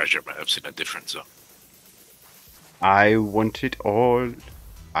to do treasure maps in a different zone. I want it all.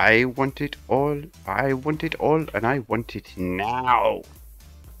 I want it all. I want it all. And I want it now.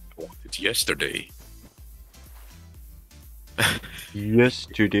 I want it yesterday.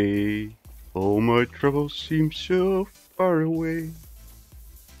 Yesterday. All my troubles seem so far away.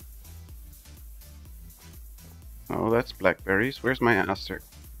 Oh, that's blackberries. Where's my Aster?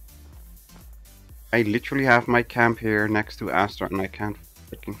 I literally have my camp here next to Aster and I can't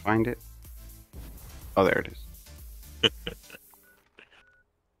freaking find it. Oh, there it is.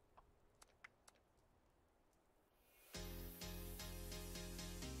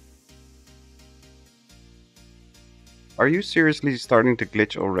 Are you seriously starting to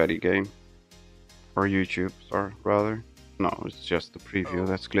glitch already, game? Or YouTube, sorry, rather? No, it's just the preview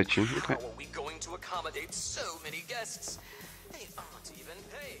that's glitching. Okay. How are we going to accommodate so many guests? They aren't even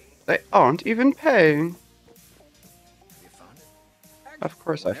paying. They aren't even paying. Of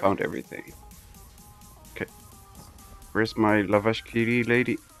course I found everything. Okay. Where's my Lavashkiri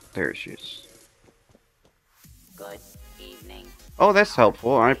lady? There she is. Good evening. Oh, that's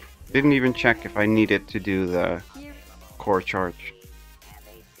helpful. I Didn't even check if I needed to do the core charge.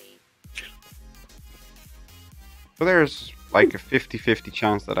 So there's like a 50-50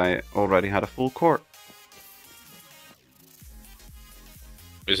 chance that I already had a full core.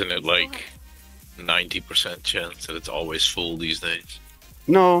 Isn't it like 90% chance that it's always full these days?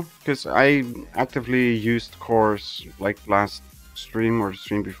 No, because I actively used cores like last stream or the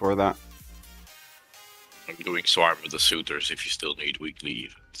stream before that. I'm doing Swarm with the suitors if you still need weekly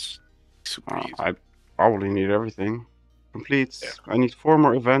events. Super easy. I probably need everything. Complete. Yeah. I need 4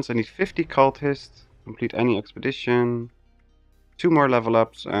 more events. I need 50 cultists. Complete any expedition. 2 more level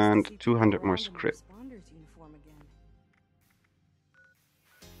ups and 200 more script.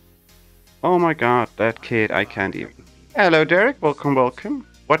 Oh my god, that kid, I can't even. Hello Derek, welcome, welcome.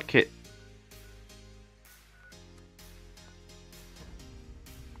 What kid?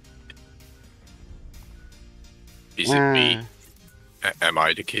 Is it me? Am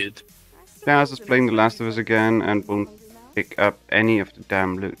I the kid? Jazz is playing The Last of Us again and won't pick up any of the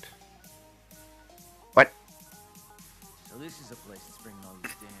damn loot. What? So this is a place that's bringing all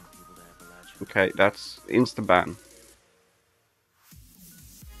these damn people to Appalachia. Okay, that's insta-ban.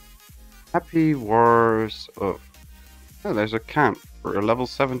 Happy Wars of... Oh, there's a camp for a level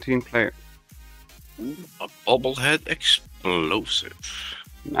 17 player. Ooh, a bobblehead explosive.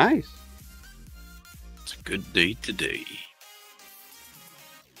 Nice. It's a good day today.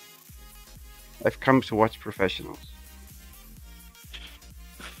 I've come to watch professionals.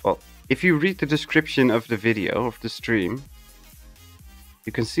 Well, if you read the description of the video, of the stream,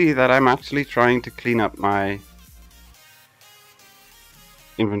 you can see that I'm actually trying to clean up my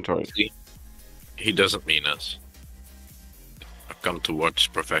inventory. He doesn't mean us. I've come to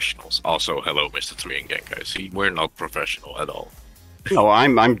watch professionals. Also, hello, Mr. 3 and Genkai. See, we're not professional at all. No,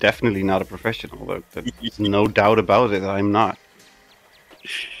 I'm definitely not a professional. There's no doubt about it. I'm not.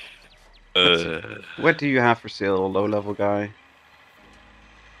 What do you have for sale, low-level guy?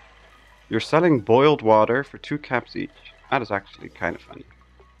 You're selling boiled water for 2 caps each. That is actually kind of funny.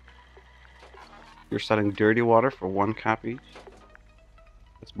 You're selling dirty water for 1 cap each.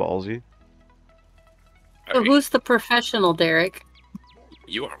 That's ballsy. So who's the professional, Derek?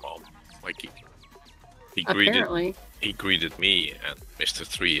 You are, Mom. Like he greeted me and Mr.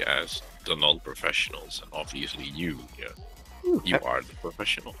 3 as the non-professionals, and obviously you, you are the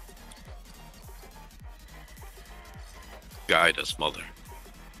professional. Guide us, mother.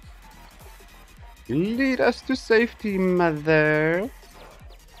 Lead us to safety, mother.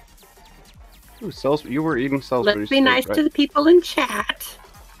 Ooh, you were eating Salisbury Let's be steak, nice right? to the people in chat.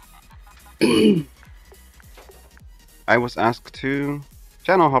 I was asked to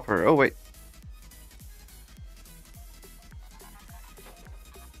channel hopper. Oh wait.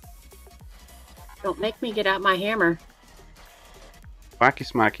 Don't make me get out my hammer. Wacky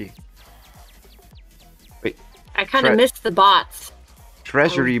smacky. Wait. I kind of missed the bots.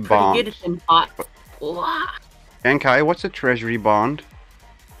 Treasury bond. Pretty good at them bots. Wow. Genkai, what's a treasury bond?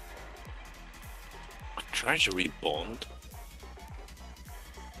 A treasury bond?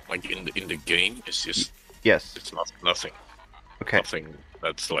 Like in the game, it's just... Yes. It's not nothing. Okay. Nothing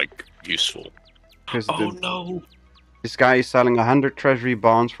that's like useful. No! This guy is selling 100 treasury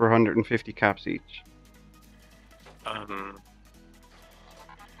bonds for 150 caps each.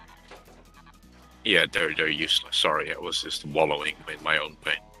 Yeah, they're useless. Sorry, I was just wallowing in my own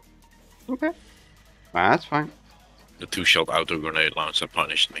pain. Okay. That's fine. The 2-shot auto grenade launcher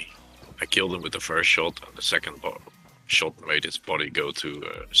punished me. I killed him with the first shot, and the second shot made his body go to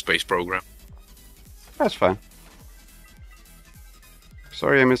a space program. That's fine.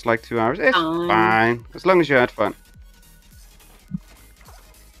 Sorry I missed like 2 hours. It's fine. As long as you had fun.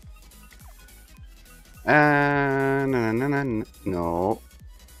 No.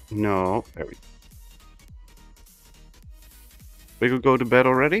 No. There we go. Wiggle go to bed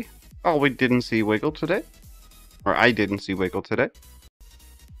already? Oh, we didn't see Wiggle today. Or I didn't see Wiggle today.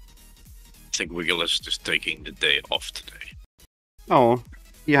 I think Wiggle is just taking the day off today. Oh,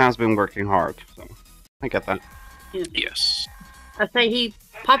 he has been working hard, so I get that. Yeah. Yes. I say he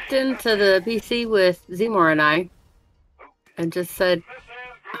popped into the BC with Zemor and I and just said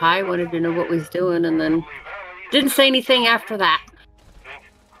hi, wanted to know what we was doing, and then didn't say anything after that.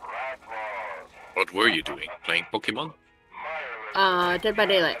 What were you doing? Playing Pokemon? Dead by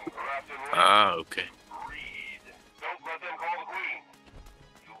Daylight. Ah, okay.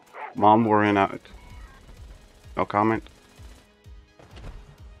 Mom, we're in out. No comment.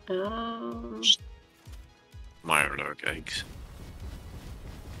 Mirelurk eggs.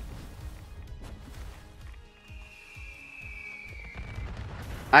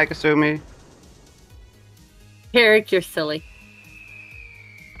 Hi, Kasumi. Eric, you're silly.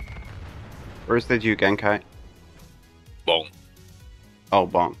 Where's did you, Genkai? Bong. Oh,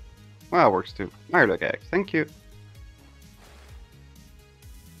 Bong. Well, that works too. Mirlock X, thank you.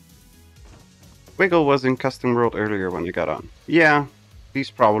 Wiggle was in Custom World earlier when I got on. Yeah,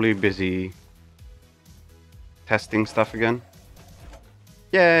 he's probably busy testing stuff again.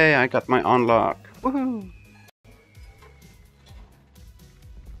 Yay, I got my unlock. Woohoo!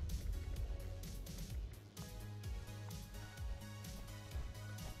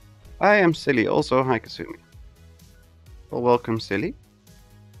 I am Silly, also hi Kasumi. Well, welcome Silly.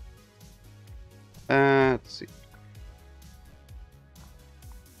 Let's see.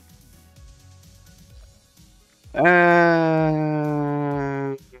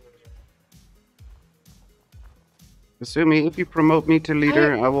 Kasumi, if you promote me to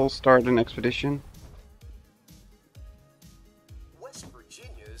leader, I will start an expedition.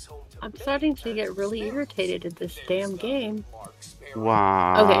 I'm starting to get really irritated at this damn game.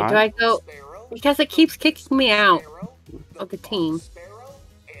 Why? Okay, do I go? Because it keeps kicking me out of the team.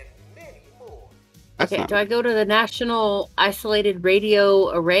 Okay, do I go to the National Isolated Radio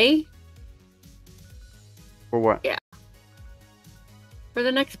Array? For what? Yeah. For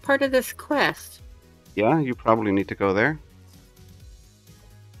the next part of this quest. Yeah, you probably need to go there.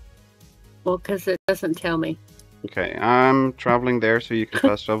 Well, because it doesn't tell me. Okay, I'm traveling there, so you can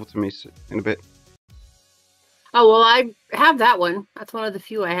fast travel to me in a bit. Oh, well, I have that one. That's one of the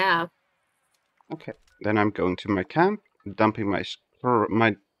few I have. Okay, then I'm going to my camp, dumping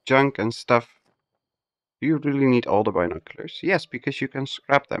my junk and stuff. Do you really need all the binoculars? Yes, because you can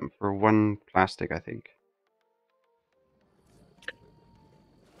scrap them for 1 plastic, I think.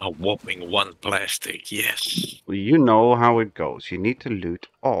 A whopping 1 plastic, yes. Well, you know how it goes. You need to loot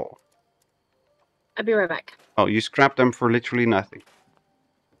all. I'll be right back. Oh, you scrap them for literally nothing.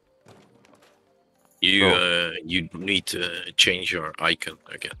 You need to change your icon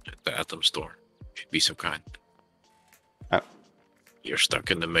again at the Atom Store. Should be so kind. Oh. You're stuck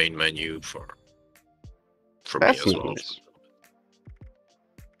in the main menu for That's me as well. Nice.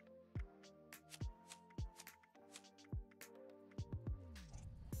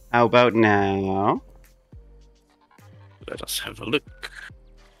 How about now? Let us have a look.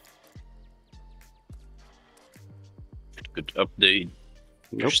 Good update.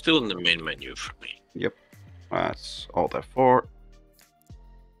 You're still in the main menu for me. Yep. That's all that for.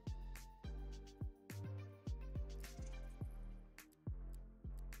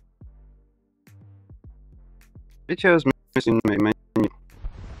 It shows missing main menu. I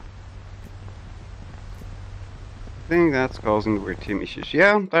think that's causing the weird team issues.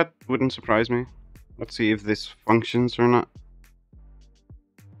 Yeah, that wouldn't surprise me. Let's see if this functions or not.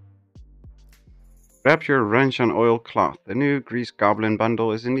 Grab your wrench and oilcloth. The new Grease Goblin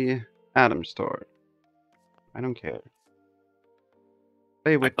bundle is in the Atom Store. I don't care.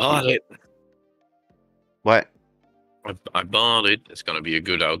 Play with I bought it. What? I bought it. It's gonna be a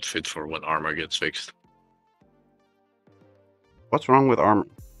good outfit for when armor gets fixed. What's wrong with armor?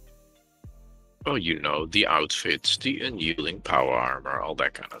 Oh, you know, the outfits, the unyielding power armor, all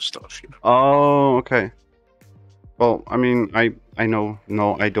that kind of stuff, you know. Oh, okay. Well, I mean, I know,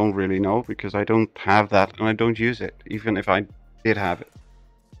 no, I don't really know, because I don't have that, and I don't use it, even if I did have it.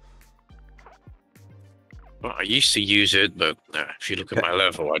 Well, I used to use it, but if you look at my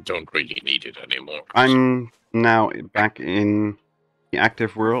level, I don't really need it anymore. I'm now back in the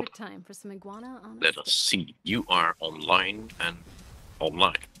active world. Time for some iguana on Let us see. You are online and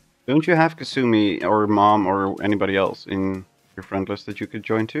online. Don't you have Kasumi or Mom or anybody else in your friend list that you could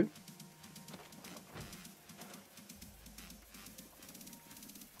join to?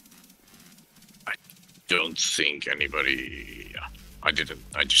 I don't think anybody... I didn't.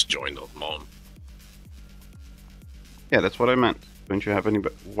 I just joined on Mom. Yeah, that's what I meant. Don't you have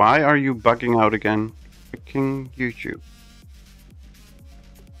anybody? Why are you bugging out again? Freaking YouTube.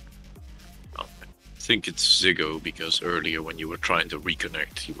 I think it's Ziggo, because earlier when you were trying to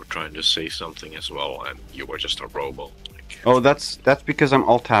reconnect, you were trying to say something as well, and you were just a robot. Like... Oh, that's because I'm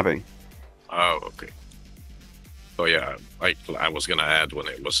alt-tabbing. Oh, okay. Oh yeah, I was gonna add when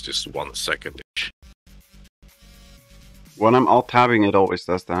it was just 1 second. When I'm alt-tabbing, it always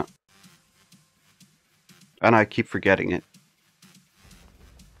does that. And I keep forgetting it.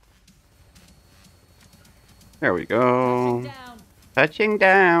 There we go. Touching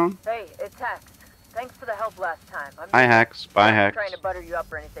down. Hey, it's Hax. Thanks for the help last time. Hi, Hax. Bye, I'm not Hax. trying to butter you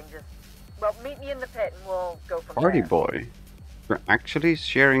up or anything. Just, well, meet me in the pit and we'll go from Party there. boy. We're actually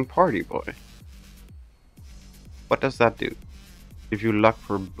sharing party boy. What does that do? Give you luck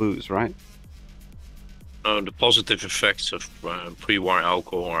for booze, right? The positive effects of pre-war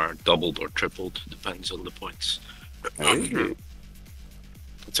alcohol are doubled or tripled, depends on the points.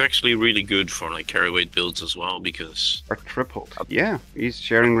 It's actually really good for like carry weight builds as well because are tripled. Yeah, he's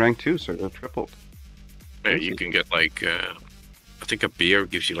sharing rank 2, so they're tripled. Yeah, you can get like I think a beer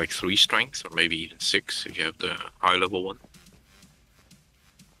gives you like 3 strength or maybe even 6 if you have the high level one.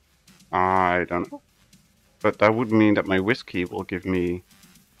 I don't know, but that would mean that my whiskey will give me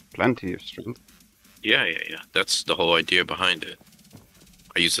plenty of strength. Yeah. That's the whole idea behind it.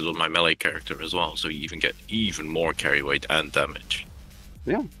 I use it on my melee character as well, so you even get even more carry weight and damage.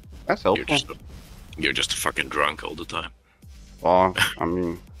 Yeah, that's helpful. You're just fucking drunk all the time. Well, I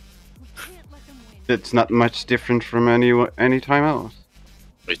mean, it's not much different from any time else.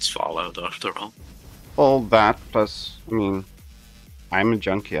 It's Fallout after all. All that plus, I mean, I'm a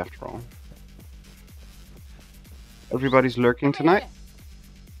junkie after all. Everybody's lurking tonight.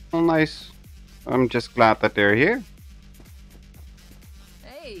 Oh, nice. I'm just glad that they're here.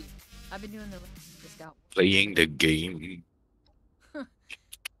 Hey, I've been doing the scout. Playing the game.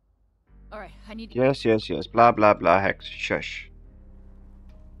 Alright, I need to... Yes. Blah, blah, blah, hex. Shush.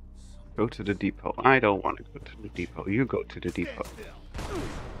 Go to the depot. I don't want to go to the depot. You go to the depot.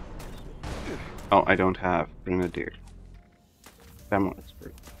 Oh, I don't have Grenadier. Demo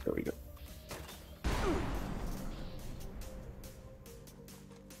expert. There we go.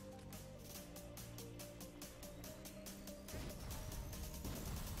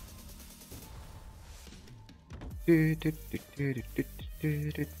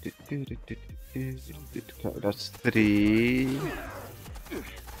 That's 3.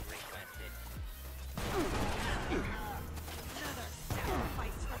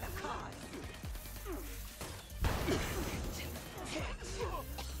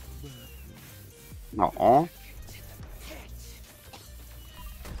 No.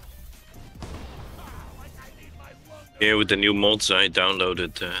 Yeah, with the new mods I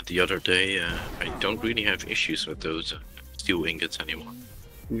downloaded the other day, I don't really have issues with those steel ingots anymore.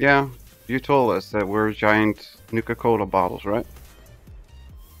 Yeah, you told us that we're giant Nuka-Cola bottles, right?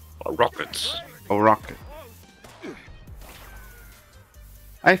 Or rockets. Oh, rocket.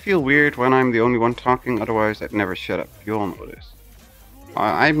 I feel weird when I'm the only one talking, otherwise I'd never shut up. You all know this.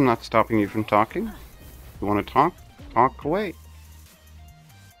 I'm not stopping you from talking. You want to talk? Talk away.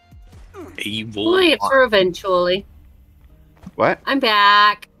 Evil. Wait for eventually. What? I'm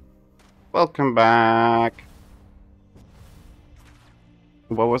back. Welcome back.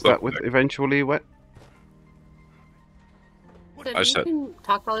 What was that with eventually what? So I you said. can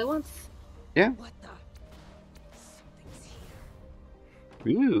talk all at once. Yeah.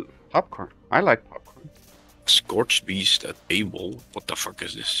 Ooh, popcorn. I like popcorn. Scorched beast at AWOL. What the fuck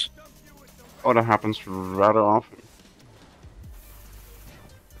is this? Oh, that happens rather often.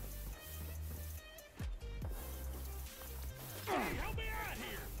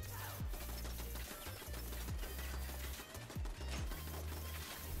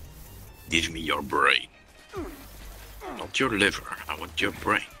 Give me your brain. Not your liver. I want your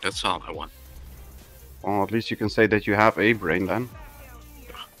brain. That's all I want. Well, at least you can say that you have a brain then.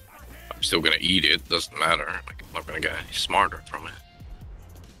 I'm still gonna eat it. Doesn't matter. Like, I'm not gonna get any smarter from it.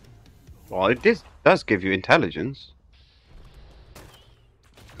 Well, it does give you intelligence.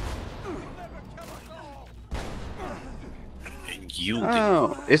 And you.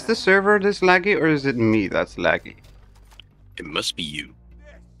 Oh, is the server this laggy or is it me that's laggy? It must be you.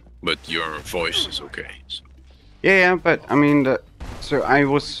 But your voice is okay. So. Yeah, but I mean, so I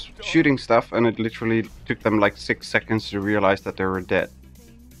was shooting stuff and it literally took them like 6 seconds to realize that they were dead.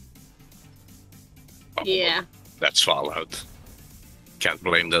 Oh, Yeah. That's Fallout. Can't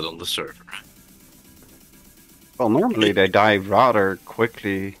blame that on the server. Well, normally they die rather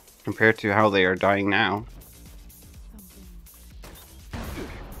quickly compared to how they are dying now.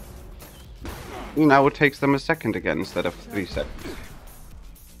 Now it takes them a second again instead of 3 seconds.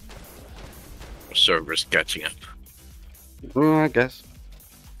 The server's catching up. I guess.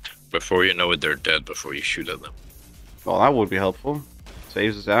 Before you know it, they're dead before you shoot at them. Well, that would be helpful.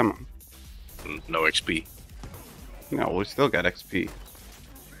 Saves us ammo. No XP. No, we still get XP.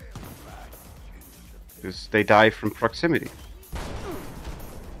 Because they die from proximity.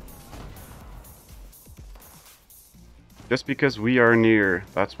 Just because we are near,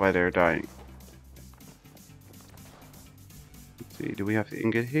 that's why they're dying. Let's see, do we have the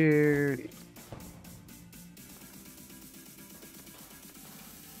ingot here?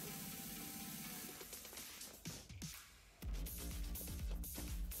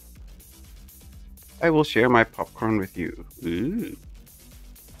 I will share my popcorn with you. Ooh.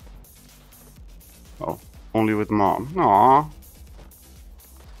 Oh, only with mom. Aww.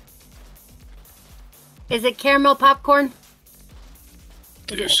 Is it caramel popcorn?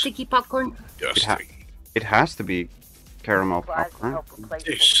 Is it Yes. sticky popcorn? Just It has to be caramel Supplies to popcorn. help replace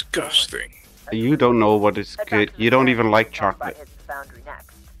Disgusting. You don't know what is good. You don't even like Talk about chocolate. hitting the foundry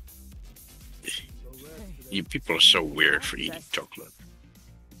next. You people are so weird for eating chocolate.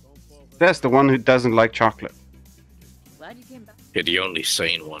 That's the one who doesn't like chocolate. Glad you came back. You're the only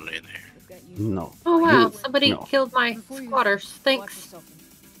sane one in here. No. Oh wow, You- somebody no. killed my squatters. Thanks.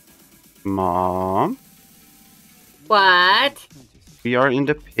 Mom, What? we are in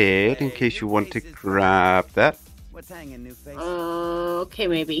the pit in case you want to grab that. What's hanging, new face? Okay,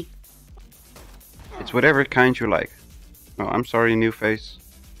 maybe. It's whatever kind you like. Oh, I'm sorry, new face.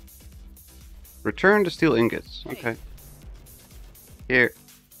 Return the steel ingots. Okay. Here.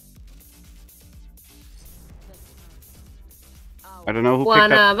 I don't know who One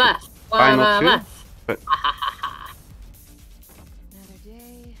picked up of us. the One final of two, us. but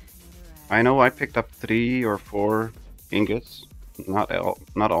I know I picked up 3 or 4 ingots. Not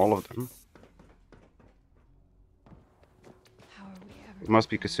all of them. It must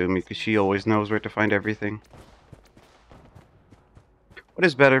be Kasumi, because she always knows where to find everything. What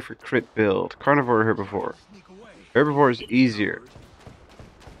is better for crit build? Carnivore or herbivore? Herbivore is easier.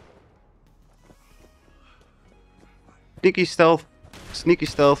 Sneaky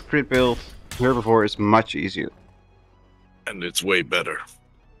stealth, crit build. Herbivore is much easier. And it's way better.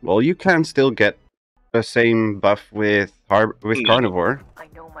 Well, you can still get the same buff with carnivore. I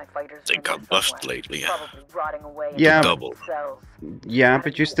know my fighters They got buffed lately. probably rotting away in Yeah. Double. cells. Yeah,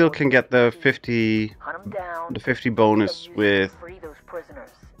 but you still can get the 50 bonus with Free those prisoners.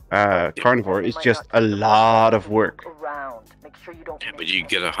 carnivore. It's just a lot of work. Around. Make sure you don't Yeah, but you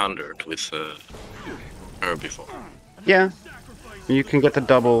get 100 with herbivore. Yeah, and you can get the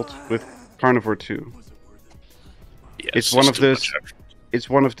doubled with carnivore too. Yeah, It's one of too those. much effort. It's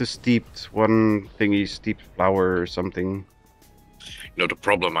one of the steeped steeped flower or something. You know, the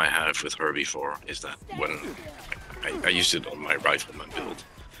problem I have with herbivore is that when I use it on my rifleman build,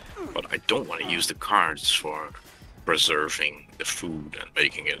 but I don't want to use the cards for preserving the food and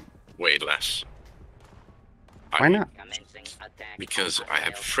making it way less. Why not? Because I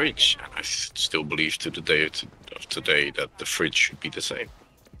have a fridge, and I still believe to the day of today that the fridge should be the same.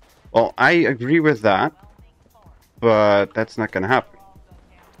 Well, I agree with that, but that's not gonna happen.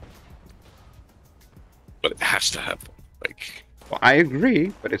 But it has to happen. Like, well, I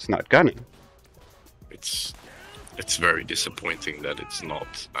agree, but it's not gonna. It's very disappointing that it's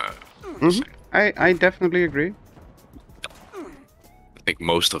not. I definitely agree. I think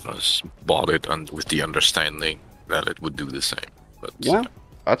most of us bought it with the understanding that it would do the same. But Yeah,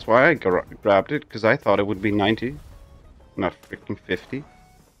 that's why I grabbed it, because I thought it would be 90, not freaking 50.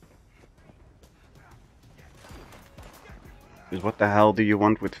 Because what the hell do you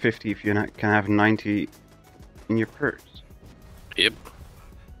want with 50 if you can have 90 in your purse? Yep.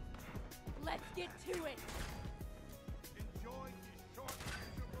 Let's get to it.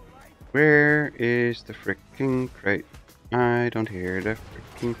 Where is the freaking crate? I don't hear the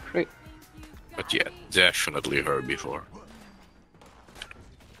freaking crate. But yeah, definitely herbivore.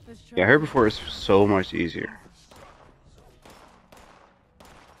 Yeah, herbivore is so much easier.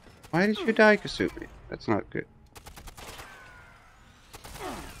 Why did you die, Kasumi? That's not good.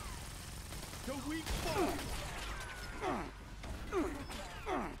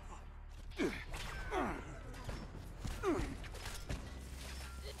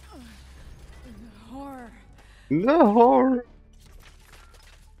 Horror. No horror.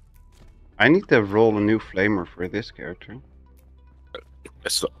 I need to roll a new flamer for this character.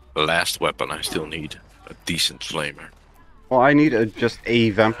 That's the last weapon I still need. A decent flamer. Well, I need just a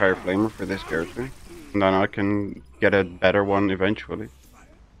vampire flamer for this character. And then I can get a better one eventually.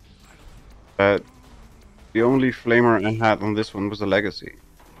 But the only flamer I had on this one was a legacy.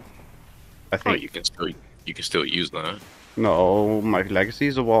 I Oh, think. you can still use that. No, my legacy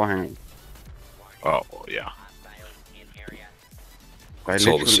is a wall hanger. Oh yeah. I It's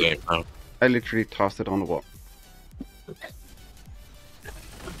all the literally- same now. I literally tossed it on the wall.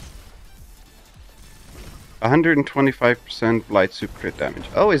 %125% light super crit damage.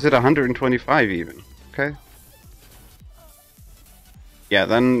 Oh, is it 125 even? Okay. Yeah,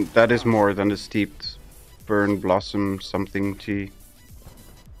 then that is more than the steeped burn blossom something tea.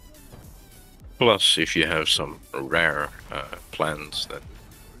 Plus, if you have some rare plants, then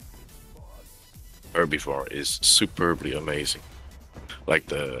herbivore is superbly amazing. Like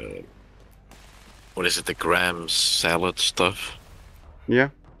the what is it? The gram salad stuff. Yeah.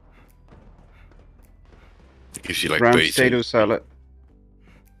 It gives you like Ground basic. potato salad.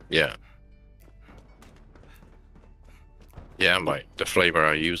 Yeah. Yeah, the flavor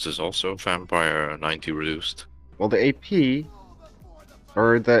I used is also vampire 90 reduced. Well, the AP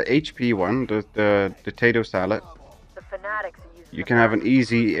or the HP one, the potato salad, you can have an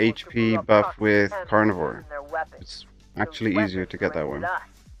easy HP buff with Carnivore. It's actually easier to get that one.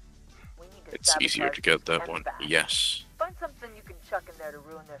 It's easier to get that one, yes. Find something you can chuck in there to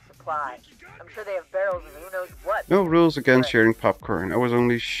ruin their supply. I'm sure they have barrels of who knows what. No rules against sharing popcorn. I was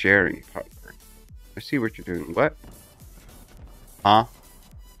only sharing popcorn. I see what you're doing. What? Huh?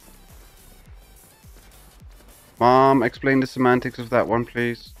 Mom, explain the semantics of that one,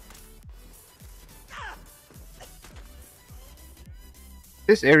 please.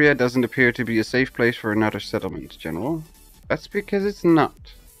 This area doesn't appear to be a safe place for another settlement, General. That's because it's not.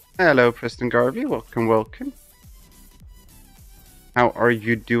 Hello, Preston Garvey. Welcome, welcome. How are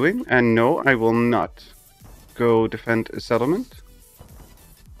you doing? And no, I will not go defend a settlement.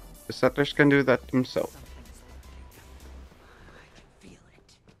 The settlers can do that themselves.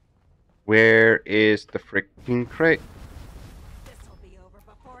 Where is the freaking crate?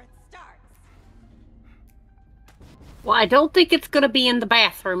 Well, I don't think it's gonna be in the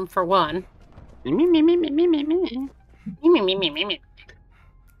bathroom for one.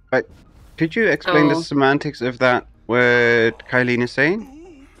 But could you explain the semantics of that? What Kylene is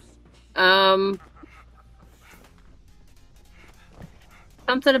saying?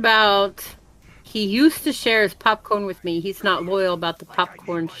 Something about he used to share his popcorn with me. He's not loyal about the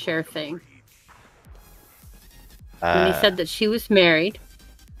popcorn share thing. And he said that she was married.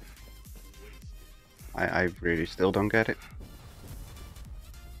 I really still don't get it.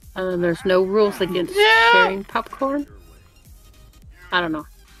 There's no rules against sharing popcorn. I don't know.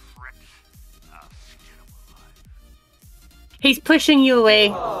 He's pushing you away.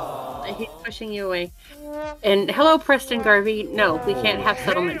 He's pushing you away. And hello, Preston Garvey. No, we can't have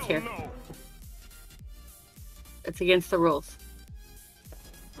settlements here. It's against the rules.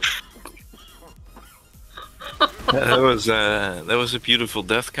 That was a beautiful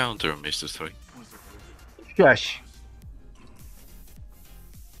death counter, Mr. Stoy. Shush.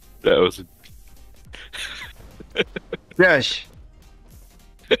 That was a... Shush.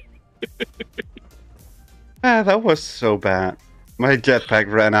 That was so bad. My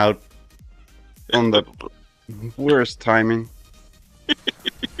jetpack ran out on the worst timing.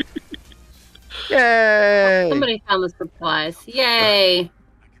 Yay! Somebody found the supplies. Yay!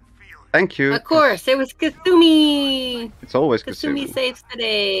 Thank you. Of course, it was Kasumi. It's always Kasumi. Kasumi saves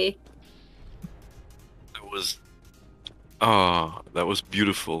today. That was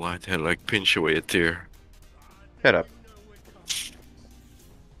beautiful. I had to like pinch away a tear. Shut up.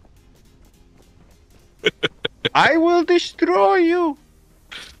 I will destroy you.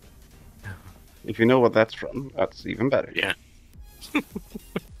 If you know what that's from, that's even better. Yeah.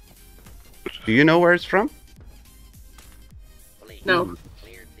 Do you know where it's from? No.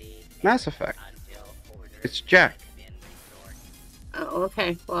 Mass Effect. It's Jack. Oh,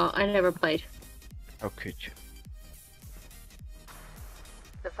 okay. Well, I never played. How could you?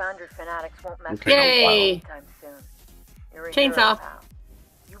 The Foundry fanatics won't mess Yay! with us anytime soon. You're a Chainsaw. hero, pal.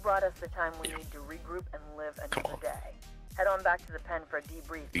 You brought us the time we need to regroup and live another day. Head on back to the pen for a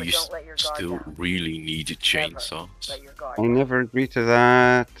debrief, but You don't let your guard still down. really need chainsaws. Let your guard I never agreed to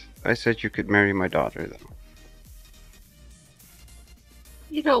that. I said you could marry my daughter, though.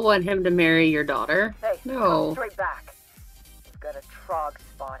 You don't want him to marry your daughter. Hey, no. come straight back. We've got a Trog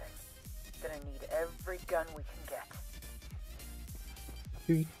spotted. Gonna need every gun we can get.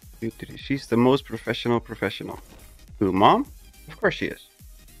 She's the most professional. Who, Mom? Of course she is.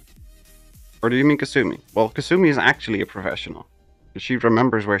 Or do you mean Kasumi? Well, Kasumi is actually a professional. She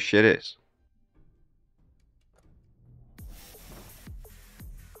remembers where shit is.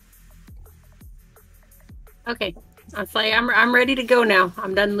 Okay. I'm ready to go now.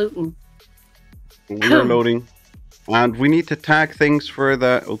 I'm done looting. We're loading. And we need to tag things for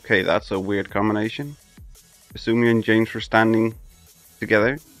the... Okay, that's a weird combination. Kasumi and James were standing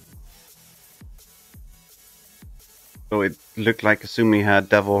together. So it looked like Kasumi had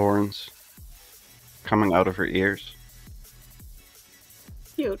devil horns coming out of her ears.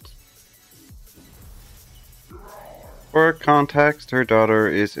 Cute. For context, her daughter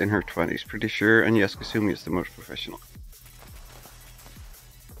is in her 20s, pretty sure, and yes, Kasumi is the most professional.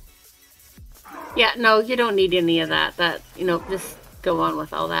 Yeah, no, you don't need any of that. Just go on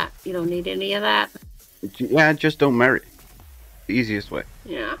with all that. You don't need any of that. Yeah, just don't marry. The easiest way.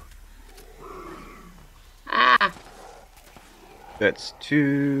 Yeah. Ah! That's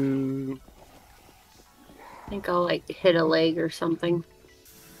 2... I think I'll, hit a leg or something.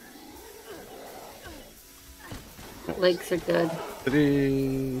 Legs are good.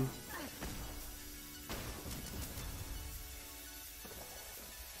 3...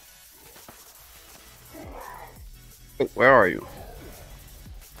 Where are you?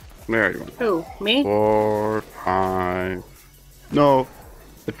 Where are you? Who? Me? 4, 5... No,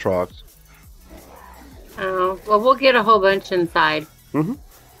 the trucks. Oh, well, we'll get a whole bunch inside. Mm-hmm.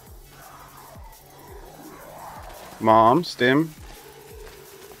 Mom, stim.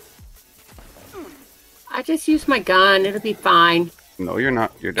 I just used my gun. It'll be fine. No, you're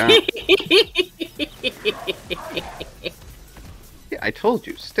not. You're down. Yeah, I told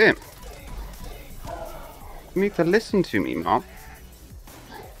you, stim. You need to listen to me, Mom.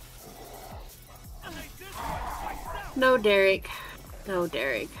 No, Derek. No,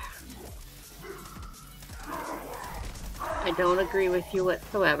 Derek. I don't agree with you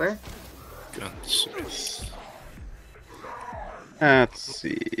whatsoever. Gunsmith. Let's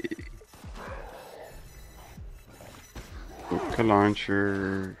see. Hookah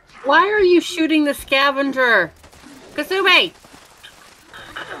launcher. Why are you shooting the scavenger? Kasumi!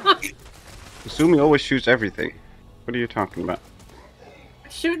 Kasumi always shoots everything. What are you talking about?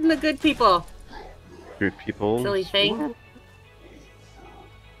 Shooting the good people. Good people. Silly thing.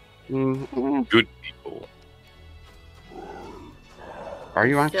 Good people. Are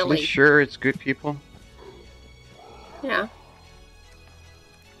you actually Silly. sure it's good people? Yeah.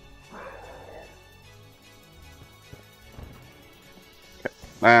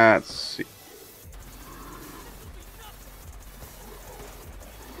 Let's see.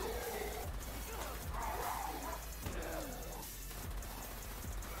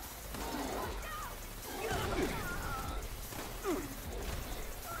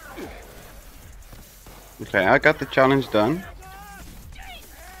 Okay, I got the challenge done.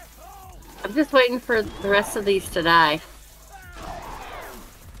 I'm just waiting for the rest of these to die.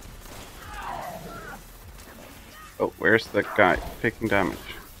 Oh, where's the guy taking damage?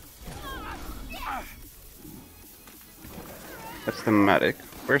 That's the medic.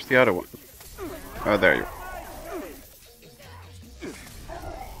 Where's the other one? Oh, there you are.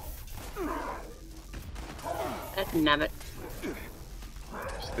 That's nabbit.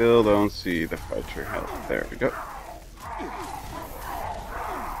 Still don't see the fighter health. There we go.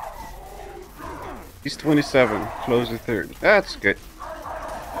 He's 27, close to 30. That's good.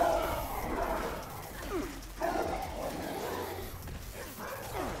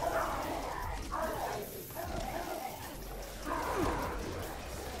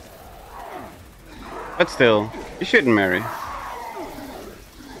 But still, you shouldn't marry.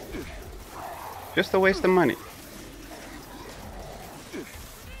 Just a waste of money.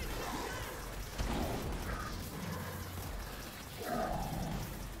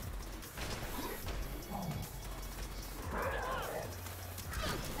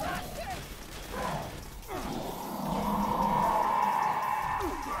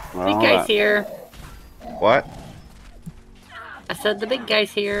 Big guy's here. What? I said the big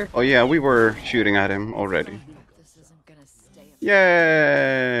guy's here. Oh yeah, we were shooting at him already.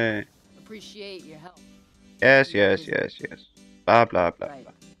 Yay! Appreciate your help. Yes, yes, yes, yes. Blah, blah, blah,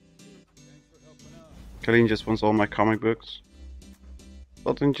 blah. Colleen just wants all my comic books.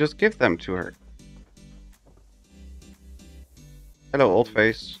 Well, then just give them to her. Hello, old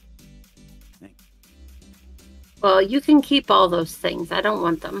face. Well, you can keep all those things. I don't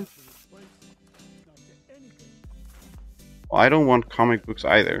want them. Well, I don't want comic books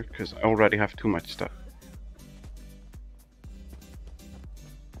either, because I already have too much stuff.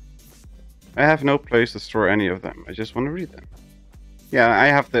 I have no place to store any of them. I just want to read them. Yeah, I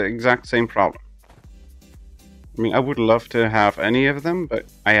have the exact same problem. I mean, I would love to have any of them, but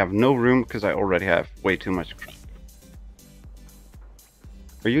I have no room because I already have way too much crap.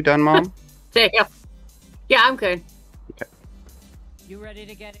 Are you done, Mom? Damn. Yeah, I'm good. Okay. You ready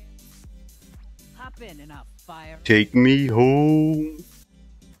to get in? Hop in and I'll fire. Take me home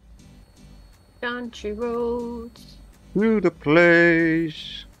Country roads. to the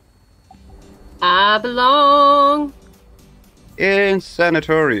place I belong. in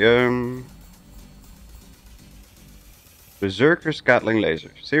sanatorium. Berserker's Gatling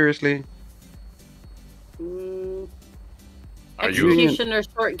laser. Seriously? Are you? Executioner's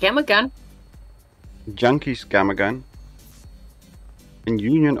short gamma gun. Junkie's Gamma Gun. And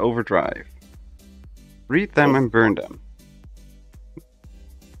Union Overdrive. Read them and burn them.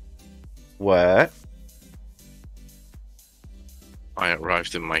 What? I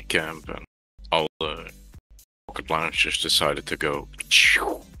arrived in my camp and all the rocket launchers decided to go.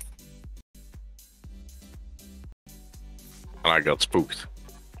 And I got spooked.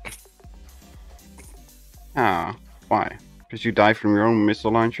 Ah, why? Because you die from your own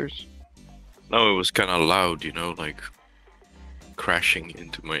missile launchers? No, it was kind of loud, you know, like crashing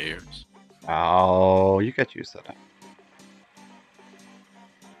into my ears. Oh, you get used to that.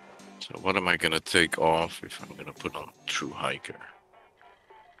 So what am I gonna take off if I'm gonna put on True Hiker?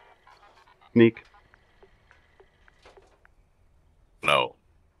 Sneak. No.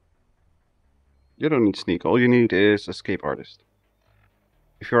 You don't need sneak. All you need is escape artist.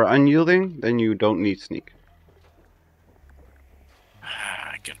 If you're unyielding, then you don't need sneak.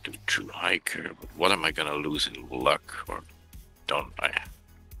 I can do true hiker, but what am I gonna lose in luck, or don't I?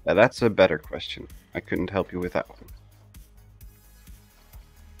 That's a better question. I couldn't help you with that one.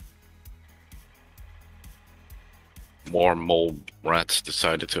 More mole rats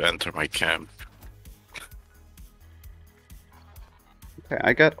decided to enter my camp. Okay,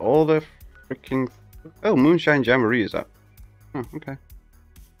 I got all the freaking... Oh, Moonshine Jamboree is up. Oh, okay.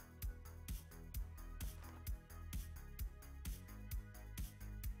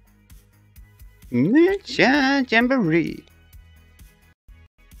 Moonshine Jamboree.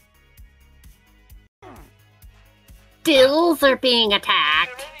 Stills are being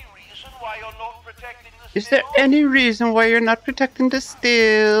attacked. Is there any reason why you're not protecting the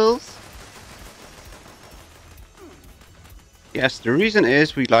stills? Yes, the reason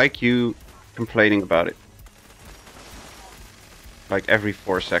is we like you complaining about it. Like every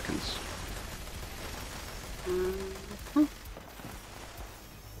 4 seconds.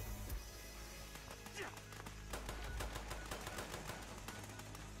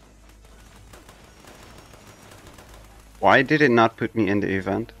 Why did it not put me in the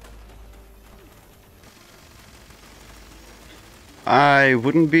event? I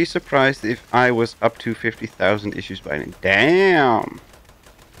wouldn't be surprised if I was up to 50,000 issues by now. Damn!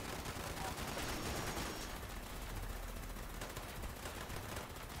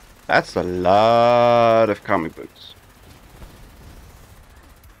 That's a lot of comic books.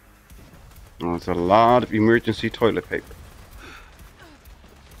 Oh, it's a lot of emergency toilet paper.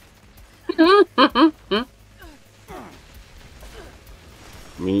 I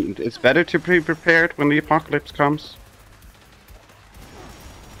mean, it's better to be prepared when the apocalypse comes.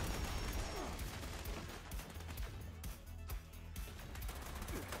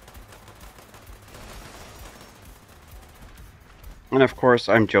 And of course,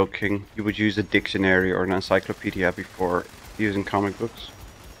 I'm joking. You would use a dictionary or an encyclopedia before using comic books.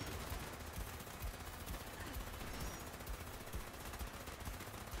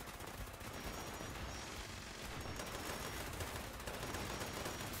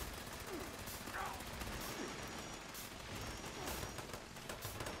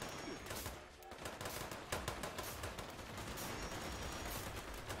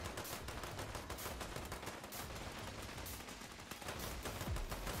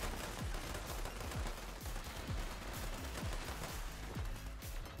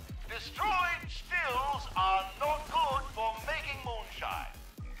 Destroyed stills are not good for making moonshine.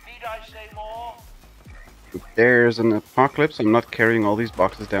 Need I say more? If there's an apocalypse, I'm not carrying all these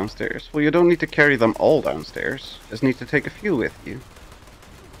boxes downstairs. Well, you don't need to carry them all downstairs. Just need to take a few with you.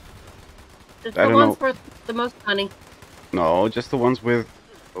 Just the ones worth the most money. No, just the ones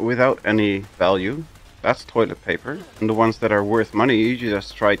without any value. That's toilet paper. And the ones that are worth money, you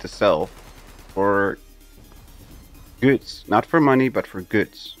just try to sell for goods. Not for money, but for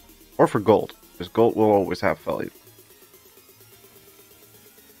goods. Or for gold. Because gold will always have value.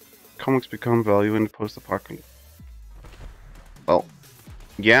 Comics become value in the post-apocalypse. Well,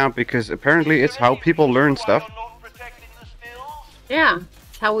 yeah, because apparently it's how people learn stuff. Yeah,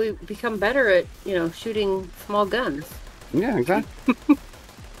 it's how we become better at, shooting small guns. Yeah, exactly.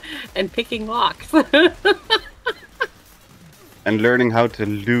 And picking locks. And learning how to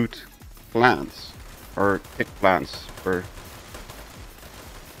loot plants. Or pick plants for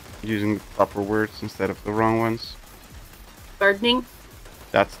using the proper words instead of the wrong ones. Gardening?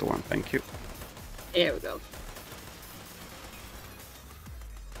 That's the one, thank you. There we go.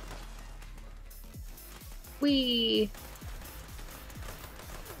 Whee!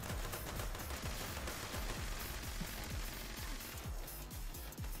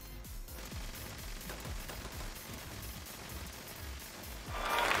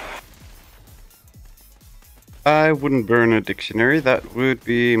 I wouldn't burn a dictionary. That would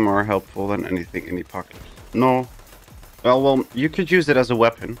be more helpful than anything in the apocalypse. No. Well, you could use it as a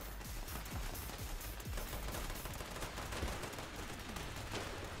weapon.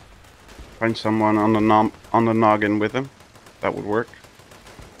 Find someone on the noggin with him. That would work.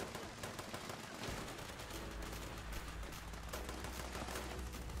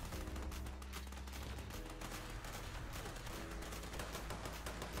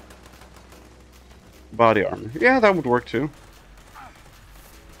 Body armor. Yeah, that would work too.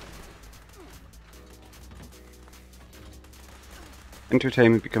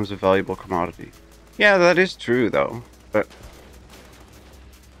 Entertainment becomes a valuable commodity. Yeah, that is true though. But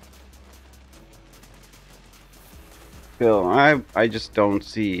still, I just don't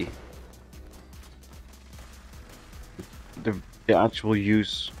see the the actual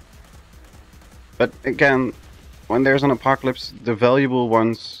use. But again, when there's an apocalypse, the valuable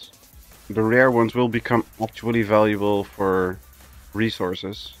ones, the rare ones, will become actually valuable for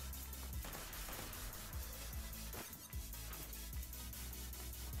resources.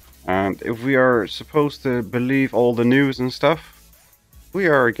 And if we are supposed to believe all the news and stuff, we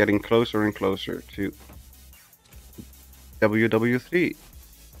are getting closer and closer to WW3.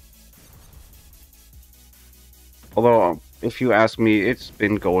 Although, if you ask me, it's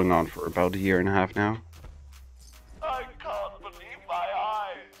been going on for about 1.5 years now. I can't believe my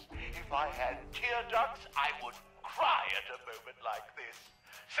eyes. If I had tear ducts, I would cry at a moment like this.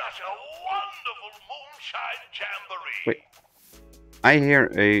 Such a wonderful moonshine jamboree. Wait. I hear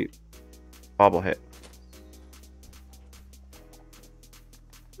a bobblehead.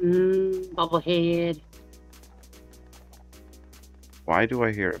 Bobblehead. Why do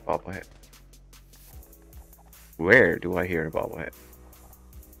I hear a bobblehead? Where do I hear a bobblehead?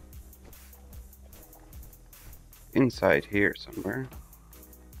 Inside here somewhere.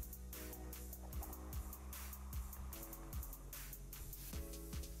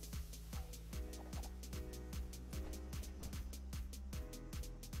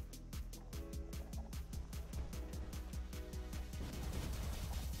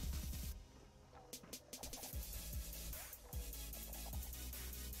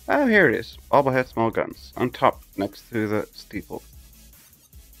 Oh, here it is. Bobblehead small guns. On top, next to the steeple.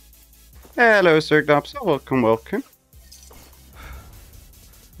 Hello, Sir Dobson. Welcome, welcome.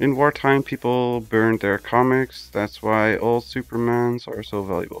 In wartime, people burned their comics. That's why all Supermans are so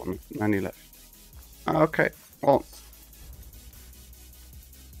valuable. 90 left. Okay, well.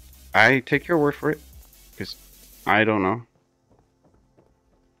 I take your word for it. Because I don't know.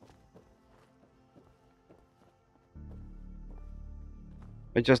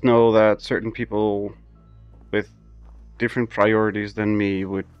 I just know that certain people with different priorities than me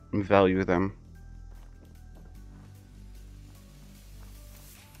would value them.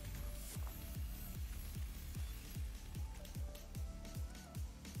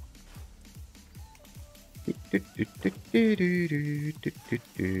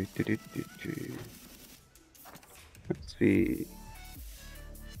 Let's see.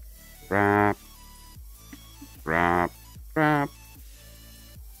 Wrap.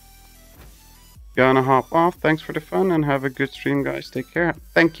 Gonna hop off. Thanks for the fun and have a good stream, guys. Take care.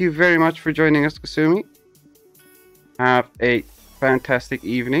 Thank you very much for joining us, Kasumi. Have a fantastic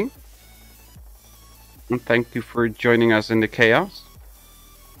evening. And thank you for joining us in the chaos.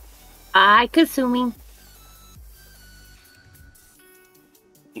 Bye, Kasumi.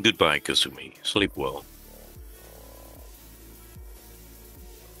 Goodbye, Kasumi. Sleep well.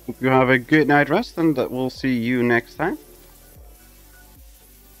 Hope you have a good night rest and we'll see you next time.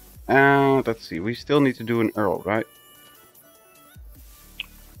 Let's see. We still need to do an Earl, right?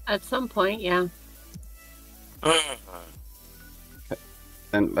 At some point, yeah. Okay.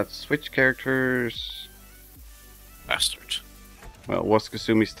 Then let's switch characters. Bastard. Well, what's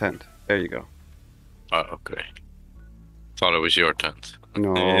Kasumi's tent? There you go. Oh, okay. Thought it was your tent.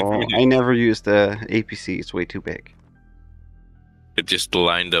 No, I never used the APC. It's way too big. It just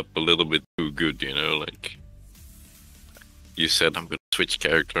lined up a little bit too good, you know, like... You said I'm gonna switch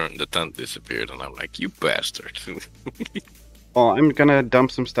character and the tent disappeared, and I'm like, you bastard. Well, I'm gonna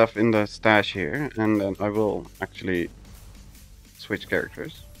dump some stuff in the stash here, and then I will actually switch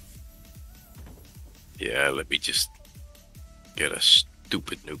characters. Yeah, let me just get a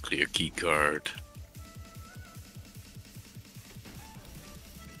stupid nuclear key card.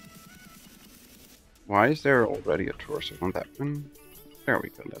 Why is there already a torso on that one? There we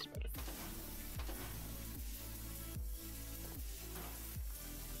go, that's better.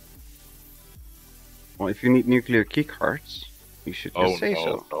 Well, if you need nuclear key cards, you should just say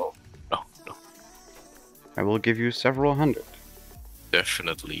so. No. I will give you several hundred.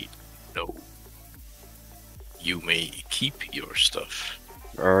 Definitely no. You may keep your stuff.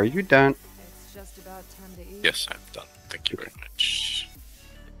 Are you done? It's just about time to eat. Yes, I'm done. Thank you very much.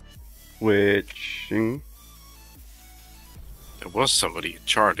 Switching. There was somebody in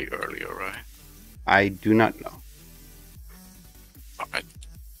Charlie earlier, right? I do not know. I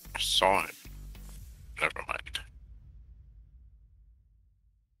saw him. Never mind.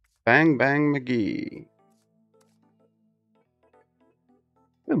 Bang Bang McGee.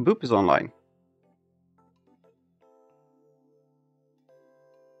 Oh, Boop is online.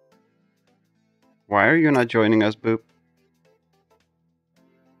 Why are you not joining us, Boop?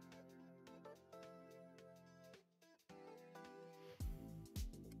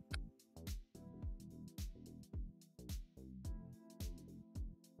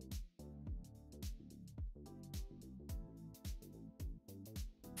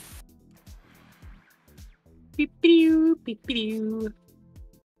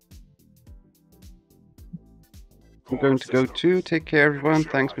 I'm going to go too. Take care, everyone.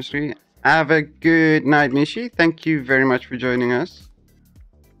 Thanks, Mystery. Have a good night, Mishi. Thank you very much for joining us.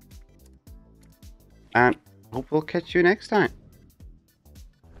 And hope we'll catch you next time.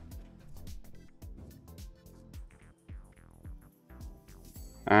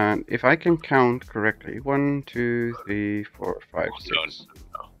 And if I can count correctly, 1, 2, 3, 4, 5, 6.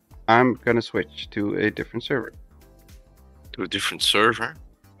 No. I'm gonna switch to a different server. To a different server?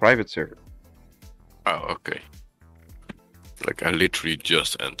 Private server. Oh, okay. Like, I literally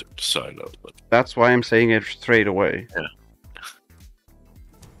just entered the silo. But... That's why I'm saying it straight away. Yeah.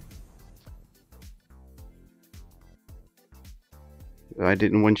 I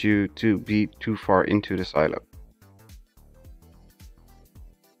didn't want you to be too far into the silo.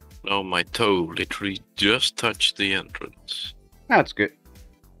 No, my toe literally just touched the entrance. That's good.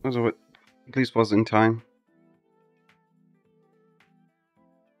 At least was in time.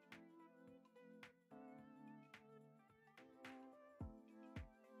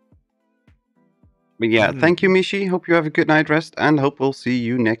 But yeah, thank you, Mishi. Hope you have a good night rest, and hope we'll see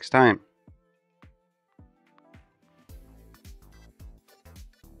you next time.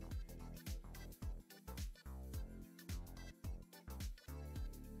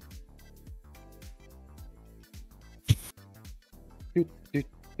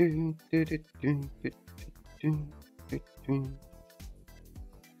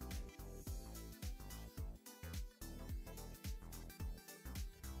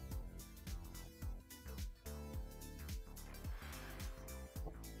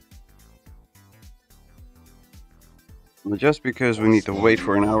 Just because we need to wait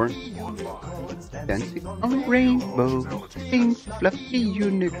for an hour. Dancing on rainbows, pink fluffy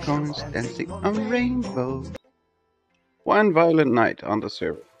unicorns dancing on rainbows. One violent night on the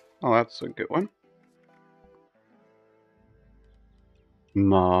server. Oh, that's a good one.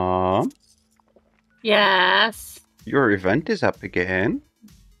 Mom? Yes? Your event is up again.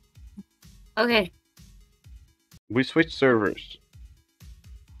 Okay. We switched servers.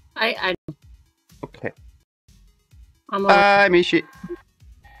 I Okay. Bye, Mishi.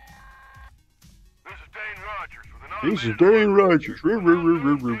 This is Dane Rogers.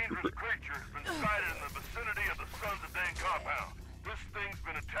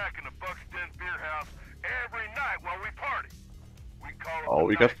 Oh,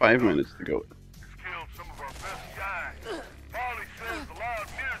 we got 5 minutes to go.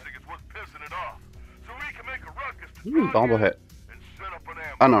 Bobblehead.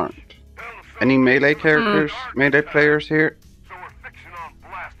 Unarmed. Any melee characters, melee players here?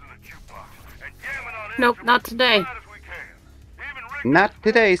 Nope, not today. Not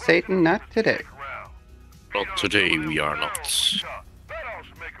today, Satan, not today. Not today, we are not.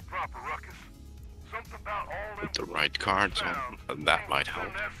 With the right cards on, that might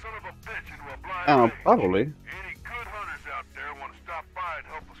help. Oh, probably.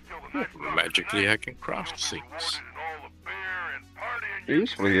 Magically, I can craft things.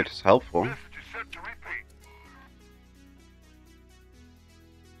 Usually it is helpful.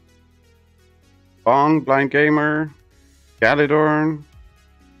 Bong, Blind Gamer, Galidorn,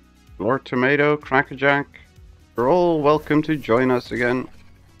 Lord Tomato, Crackerjack. You're all welcome to join us again.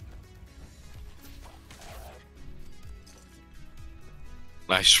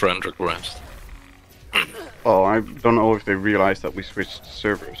 Nice friend request. Oh, I don't know if they realized that we switched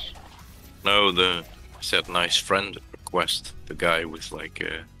servers. No, the said nice friend request. The guy with like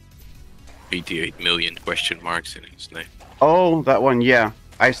 88 million question marks in his name. Oh, that one, yeah.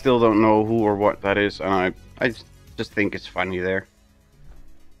 I still don't know who or what that is, and I just think it's funny there.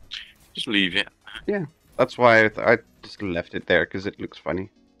 Just leave it. Yeah, that's why I just left it there, because it looks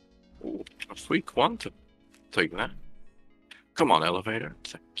funny. Ooh, a free quantum. Take that. Come on, elevator.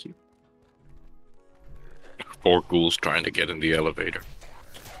 Thank you. Poor ghouls trying to get in the elevator.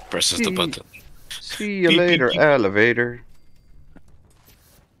 Presses the button. See you later, elevator.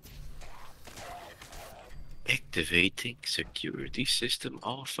 Activating security system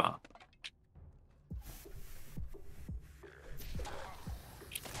alpha.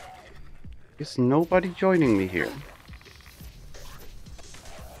 Is nobody joining me here?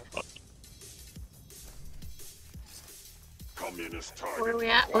 Where are we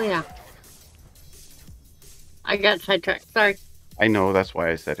at? Oh yeah. I got sidetracked. Sorry. I know, that's why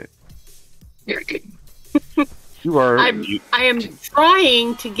I said it. You're good. You are. I am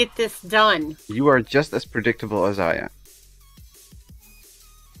trying to get this done. You are just as predictable as I am.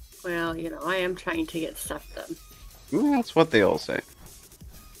 Well, you know, I am trying to get stuff done. Well, that's what they all say.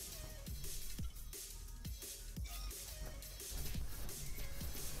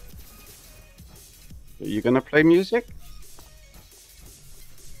 You gonna play music?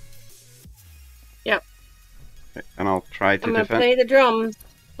 Yep. Okay, and I'll try to I'm gonna defend. play the drums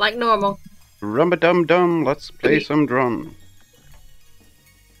like normal. Rum-a-dum-dum, let's play some drum.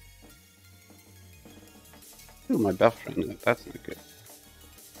 Ooh, my buff ran out. That's not good.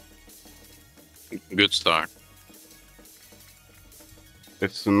 Good start.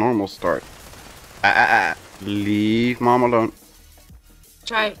 It's a normal start. Leave Mom alone.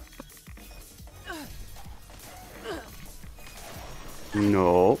 Try.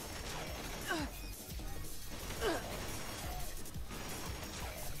 No.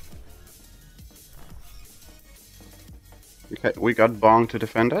 Okay, we got Bong to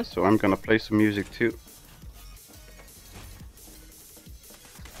defend us, so I'm gonna play some music too.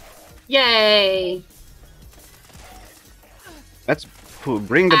 Yay! Let's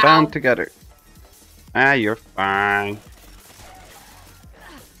bring the band together. Ah, you're fine.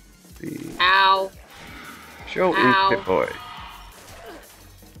 Ow. Show Pip Boy.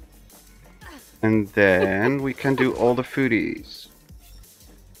 And then we can do all the foodies.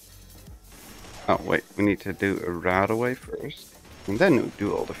 Oh wait, we need to do a route away first. And then we'll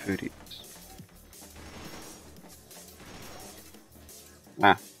do all the foodies.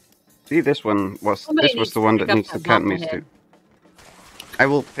 Ah. See, this was the one that needs the cat meat too. I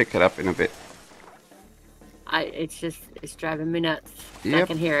will pick it up in a bit. It's driving me nuts. Yep. I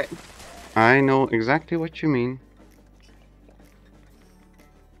can hear it. I know exactly what you mean.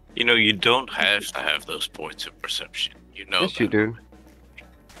 You know, you don't have to have those points of perception. You know Yes, that. you do.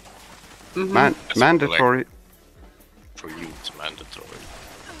 Mm-hmm. Mandatory. For you, it's mandatory.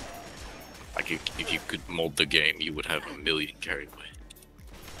 Like, if you could mod the game, you would have 1 million carry weight.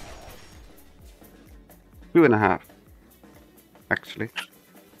 2.5. Actually.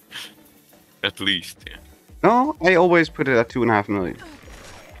 At least, yeah. No, I always put it at 2.5 million.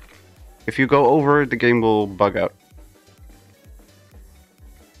 If you go over, the game will bug out.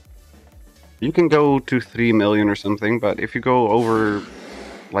 You can go to 3 million or something, but if you go over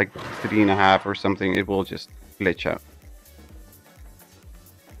like 3.5 or something, it will just glitch out.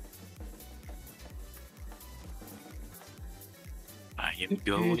 I am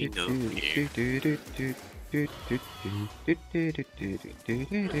going over here.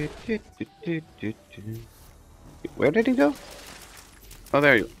 Where did he go? Oh,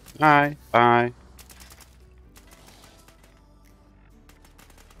 there you go. Hi, bye.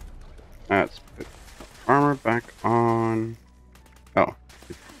 Let's put armor back on. Oh,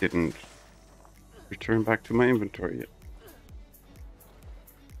 it didn't return back to my inventory yet.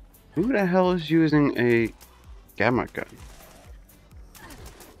 Who the hell is using a gamma gun?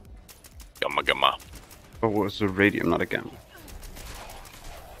 Gamma gamma. Oh, it was a radium, not a gamma.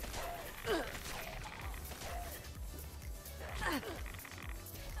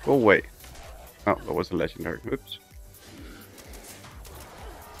 Go away. Oh, that was a legendary. Oops.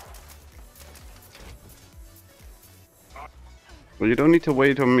 Well, you don't need to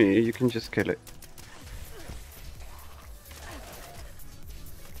wait on me, you can just kill it.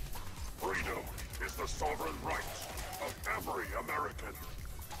 Freedom is the sovereign right of every American.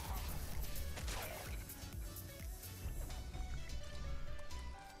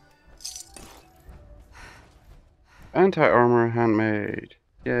 Anti-armor handmade.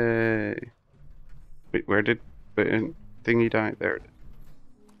 Yay. Wait, where did the thingy die? There it is.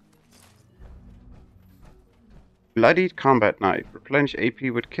 Bloodied combat knife. Replenish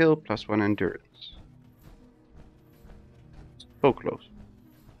AP with kill plus 1 endurance. So close.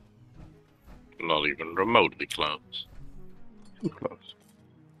 Not even remotely close. Too close.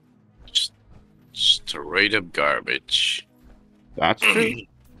 Just straight up garbage. That's true.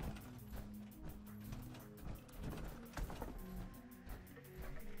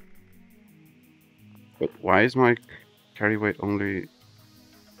 But why is my carry weight only...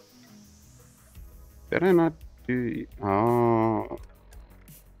 Did I not do... Oh...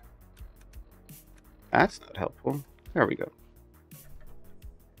 That's not helpful. There we go.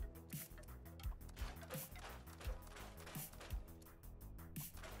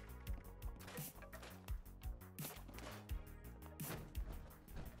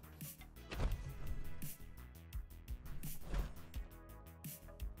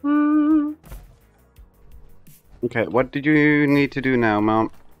 Okay, what did you need to do now,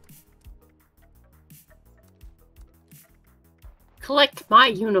 Mom? Collect my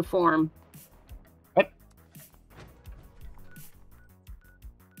uniform. What?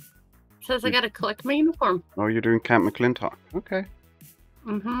 Says I gotta collect my uniform. Oh, you're doing Camp McClintock. Okay.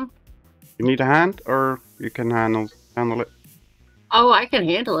 Mm-hmm. You need a hand, or you can handle it? Oh, I can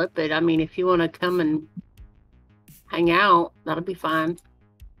handle it, but I mean, if you want to come and hang out, that'll be fine.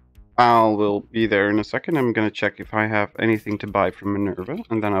 I will be there in a second. I'm gonna check if I have anything to buy from Minerva,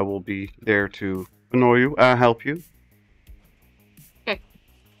 and then I will be there to annoy you, help you.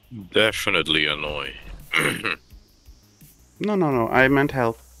 Definitely annoy. No. I meant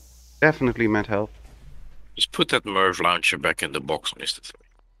help. Definitely meant help. Just put that Merv launcher back in the box, Mr. 3.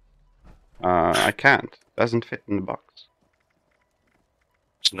 I can't. Doesn't fit in the box.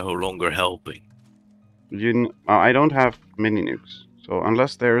 It's no longer helping. I don't have mini nukes, so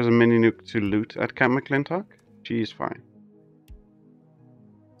unless there is a mini nuke to loot at Camp McClintock, she is fine.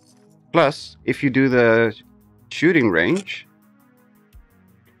 Plus, if you do the shooting range,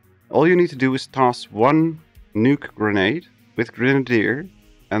 all you need to do is toss one nuke grenade with Grenadier,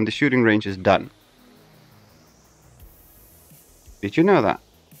 and the shooting range is done. Did you know that?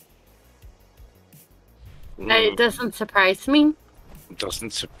 It doesn't surprise me. It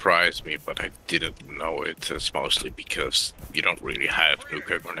doesn't surprise me, but I didn't know it. It's mostly because you don't really have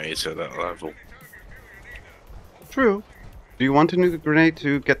nuclear grenades at that level. True. Do you want a nuke grenade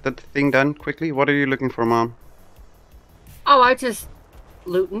to get that thing done quickly? What are you looking for, Mom? Oh, I just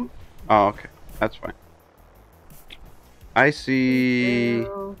looting. Oh, okay. That's fine. I see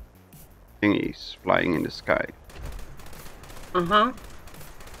thingies flying in the sky. Uh-huh.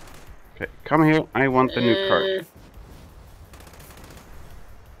 Okay, come here. I want the nuke card.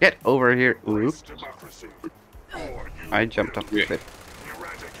 Get over here. Oops. I jumped off the cliff.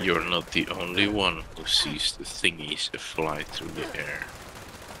 You're not the only one who sees the thingies fly through the air.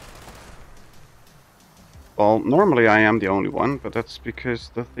 Well, normally I am the only one, but that's because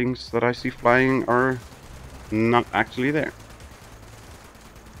the things that I see flying are not actually there.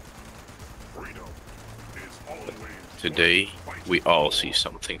 Today, we all see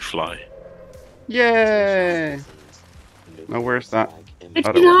something fly. Yay! Now where's that? It's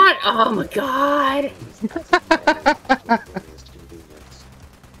other not. Oh my god.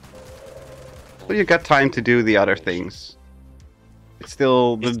 Well, you got time to do the other things. It's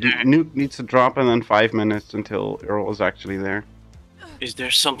still the nuke needs to drop, and then 5 minutes until Earl is actually there. Is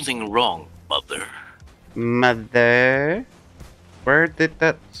there something wrong, Mother? Mother? Where did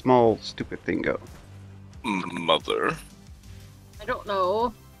that small stupid thing go? Mother? I don't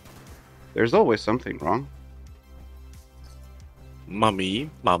know. There's always something wrong. Mummy,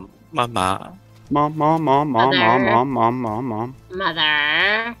 mama. Mom.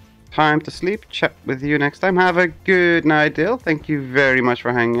 Mother. Time to sleep. Chat with you next time. Have a good night, Dale. Thank you very much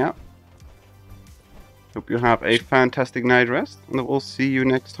for hanging out. Hope you have a fantastic night rest, and we'll see you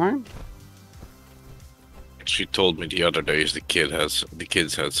next time. She told me the other days the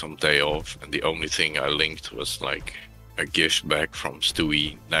kids had some day off, and the only thing I linked was like a gift back from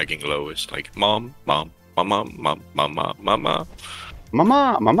Stewie nagging Lois, like mom, mama.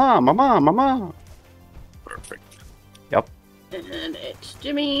 Perfect. Yep. And it's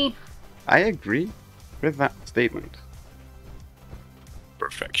Jimmy. I agree with that statement.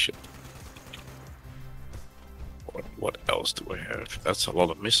 Perfection. What else do I have? That's a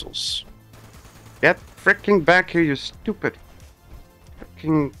lot of missiles. Get freaking back here, you stupid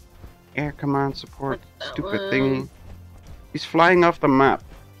freaking air command support stupid thingy. He's flying off the map.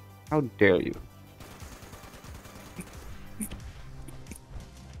 How dare you?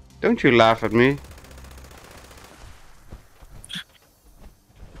 Don't you laugh at me.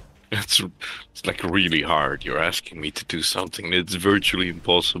 It's like really hard. You're asking me to do something that's virtually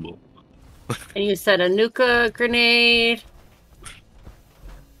impossible. And you said a nuka grenade.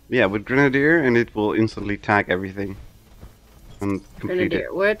 Yeah, with Grenadier, and it will instantly tag everything. And complete Grenadier.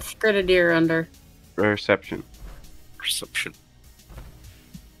 it. What's Grenadier under? Reception. Reception.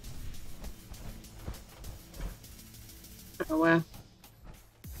 Oh wow.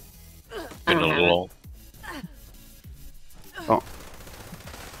 Been a long. Oh.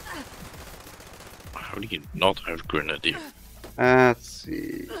 How do you not have Grenadier? Let's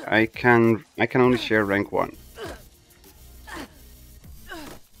see. I can only share rank 1.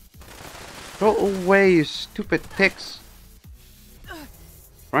 Go away, you stupid ticks!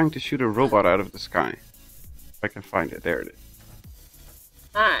 Trying to shoot a robot out of the sky. If I can find it, there it is.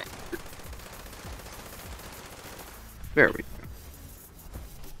 Alright. There we go.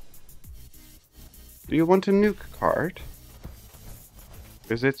 Do you want a nuke card?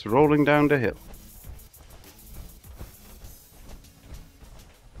 Because it's rolling down the hill.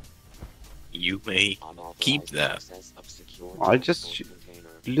 You may keep that. I just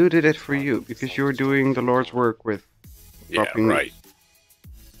looted it for you because you were doing the Lord's work with dropping. Yeah, right.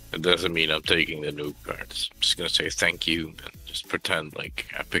 It doesn't mean I'm taking the nuke cards. I'm just gonna say thank you and just pretend like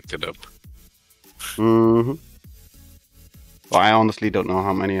I picked it up. Mm-hmm. Well, I honestly don't know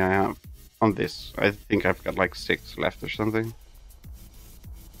how many I have on this. I think I've got like 6 left or something.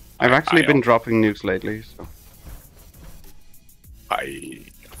 I've actually been dropping nukes lately, so.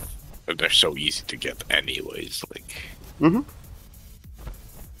 They're so easy to get anyways, like... Mm-hmm.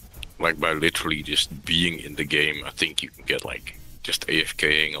 Like, by literally just being in the game, I think you can get, like, just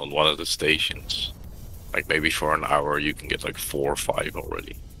AFKing on one of the stations. Like, maybe for an hour you can get, like, 4 or 5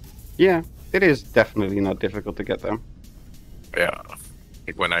 already. Yeah, it is definitely not difficult to get them. Yeah.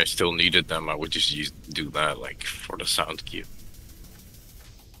 Like, when I still needed them, I would just do that, like, for the sound cue.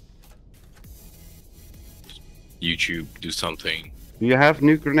 YouTube, do something. Do you have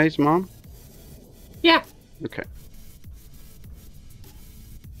nuke grenades, Mom? Yeah. Okay.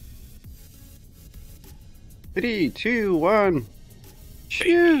 3, 2, 1.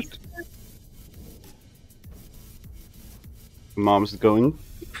 Shoot! Mom's going.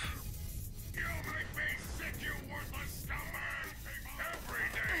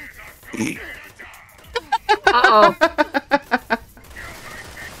 Uh-oh.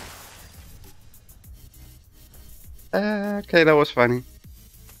 Okay, that was funny.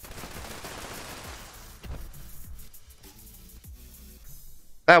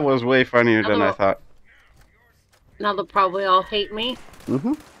 That was way funnier than I thought. Now they'll probably all hate me.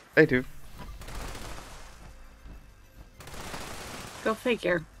 Mm-hmm. They do. Go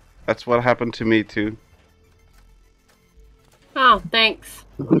figure. That's what happened to me too. Oh, thanks.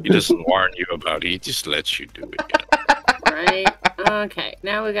 He doesn't warn you about it, he just lets you do it. Right. Okay,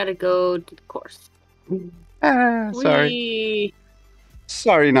 now we gotta go to the course. Sorry. Whee!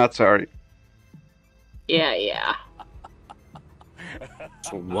 Sorry, not sorry. Yeah.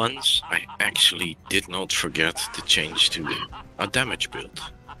 For once, I actually did not forget to change to a damage build.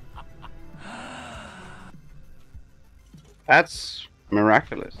 That's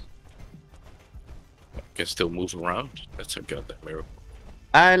miraculous. I can still move around. That's a goddamn miracle.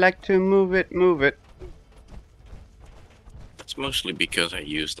 I like to move it, move it. That's mostly because I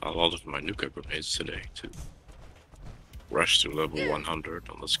used a lot of my nuka grenades today to rush to level 100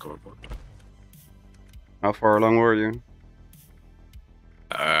 on the scoreboard. How far along were you?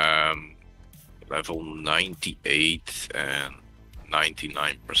 Level 98 and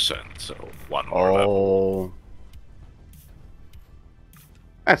 99%, so one more level.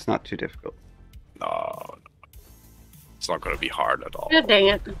 That's not too difficult. No. It's not gonna be hard at all. God dang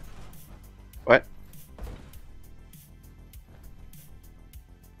it. What?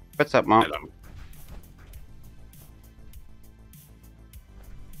 What's up, Mom?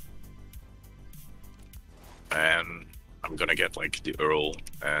 And I'm gonna get like the Earl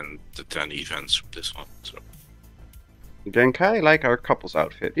and the 10 events from this one. So Genkai, I like our couples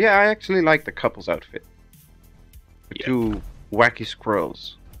outfit. Yeah, I actually like the couples outfit. The two wacky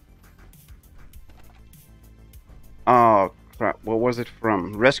squirrels. Oh crap! What was it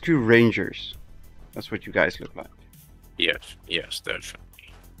from? Rescue Rangers. That's what you guys look like. yes, definitely.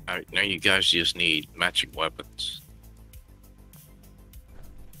 Alright, now you guys just need matching weapons.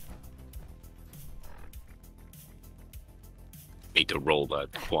 Need to roll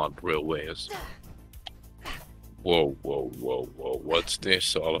that quad railways. Whoa, what's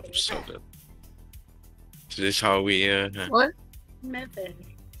this all of a sudden? Is this how we, What? Method.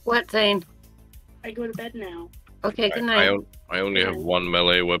 What, Zane? I go to bed now. Okay, good night. I only have one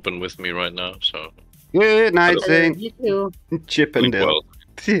melee weapon with me right now, so... Good night, Zane. You too. Chippendale.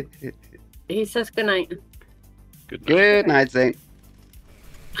 He says good night. Good night, Zane.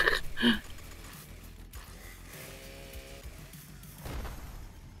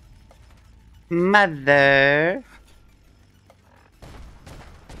 Mother.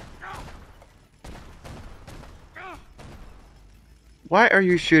 Why are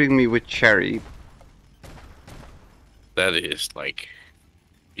you shooting me with cherry? That is like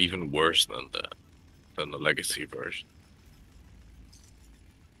even worse than the legacy version.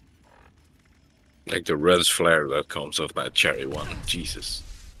 Like the red flare that comes off that cherry one. Jesus.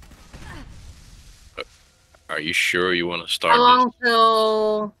 Are you sure you want to start How long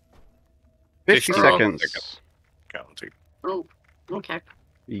till 50 seconds. Counting. Oh, okay.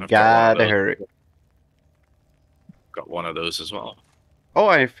 You gotta hurry. Got one of those as well. Oh,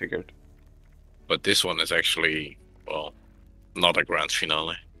 I figured. But this one is actually, well, not a grand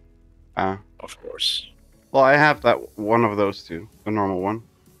finale. Of course. Well, I have that one of those two, the normal one.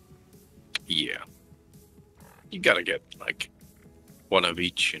 Yeah. You gotta get, like, one of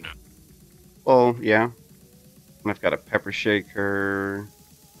each, you know. Well, yeah. And I've got a pepper shaker.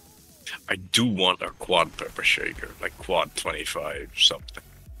 I do want a quad pepper shaker, like quad 25 something.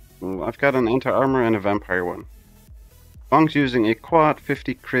 Well, I've got an anti-armor and a vampire one. Bong's using a quad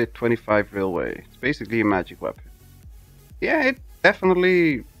 50 crit 25 railway. It's basically a magic weapon. Yeah, it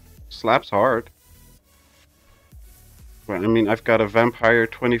definitely slaps hard. Well, I mean, I've got a vampire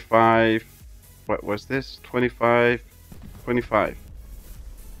 25. What was this? 25, 25.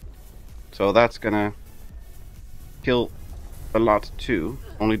 So that's gonna kill a lot too.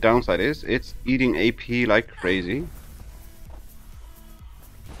 Only downside is it's eating AP like crazy.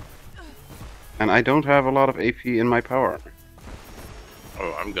 And I don't have a lot of AP in my power armor.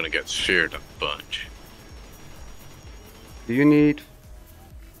 Oh, I'm gonna get feared a bunch. Do you need?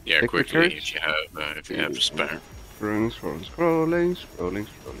 Yeah, quickly if you have a spare. Scrolling.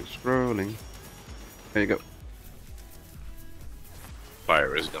 There you go.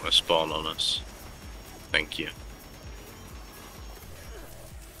 Fire is gonna spawn on us. Thank you.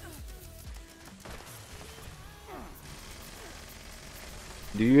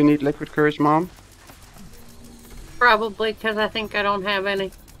 Do you need liquid courage, Mom? Probably, because I think I don't have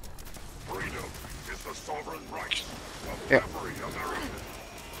any. Freedom is the sovereign right of Yeah. every American.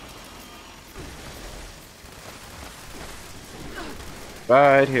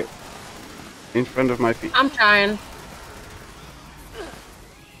 Right here. In front of my feet. I'm trying.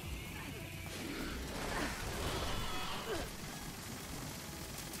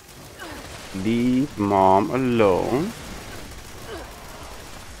 Leave Mom alone.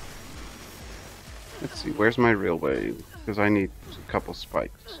 Let's see, where's my railway? Because I need a couple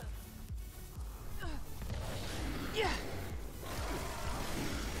spikes.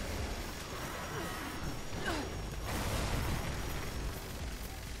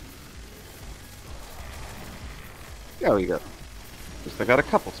 There we go. Just I got a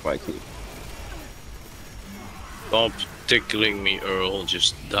couple spikes. Stop tickling me, Earl.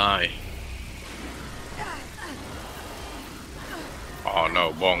 Just die. Oh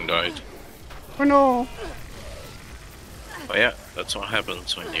no, Bong died. Oh no! Oh yeah, that's what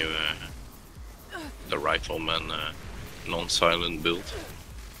happens when you the rifleman non-silent build.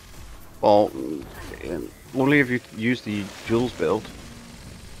 Well, only if you use the Jules build.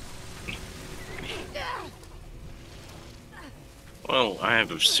 Well, I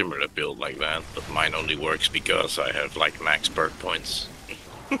have a similar build like that, but mine only works because I have like max perk points.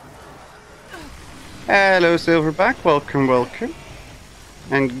 Hello, Silverback. Welcome.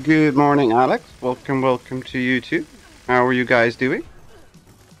 And good morning, Alex. Welcome to you too. How are you guys doing?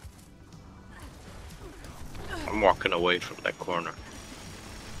 I'm walking away from that corner.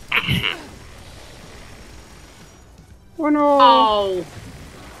 Oh no! Oh!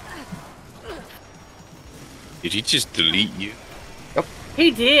 Did he just delete you? Yep.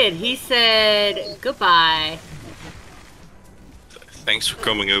 He did. He said goodbye. Thanks for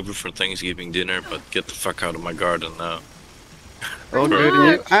coming over for Thanksgiving dinner, but get the fuck out of my garden now. All good,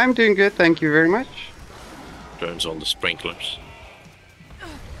 and you? I'm doing good, thank you very much. Turns on the sprinklers.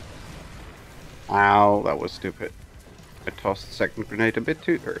 Ow, that was stupid. I tossed the second grenade a bit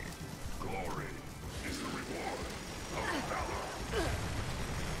too early. Glory is the reward of valor.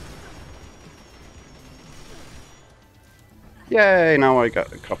 Yay, now I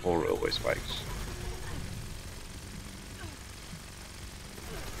got a couple railway spikes.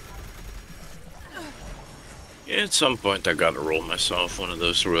 Yeah, at some point I gotta roll myself one of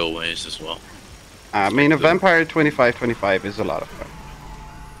those railways as well. I mean, a Vampire 25/25 is a lot of fun.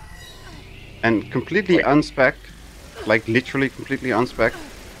 And completely unspec'd, like literally completely unspec'd.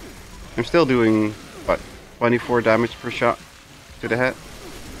 I'm still doing, what, 24 damage per shot to the head.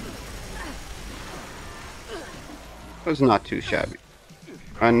 That's not too shabby.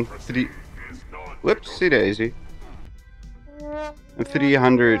 And whoopsie daisy. And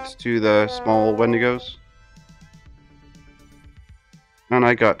 300 to the small Wendigos. And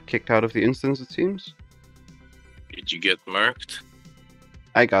I got kicked out of the instance, it seems. Did you get murked?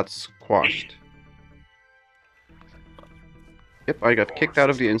 I got squashed. Yep, I got kicked out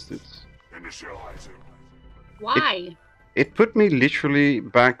of the instance. Why? It put me literally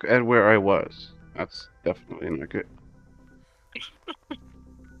back at where I was. That's definitely not good.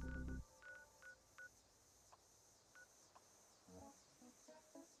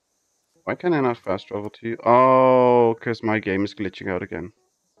 Why can I not fast travel to you? Oh, because my game is glitching out again.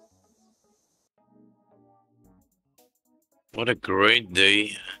 What a great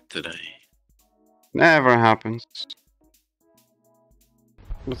day today. Never happens.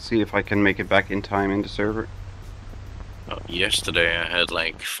 Let's see if I can make it back in time in the server. Oh, yesterday I had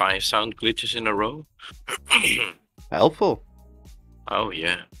like 5 sound glitches in a row. Helpful. Oh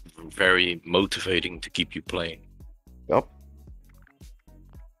yeah, very motivating to keep you playing. Yup.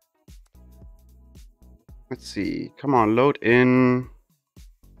 Let's see. Come on, load in.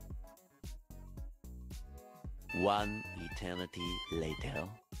 One eternity later.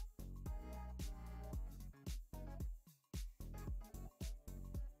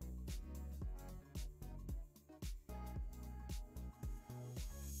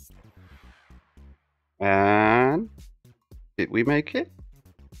 And did we make it?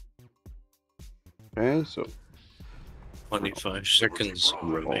 Okay, so 25 seconds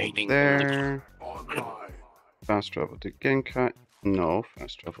remaining. there. Fast travel to Genkai. No,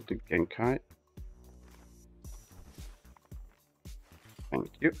 fast travel to Genkai. Thank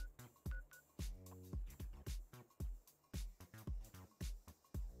you.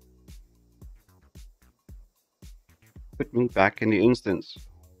 Put me back in the instance.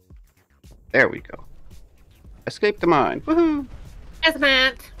 There we go. Escape the mine. Woohoo! Yes,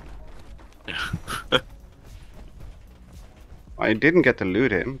 Matt. I didn't get to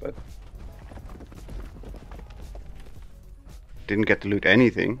loot him, but didn't get to loot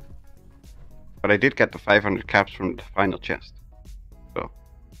anything. But I did get the 500 caps from the final chest. So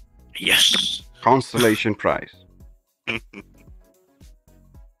yes, constellation prize. And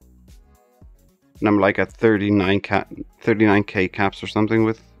I'm like at 39k caps or something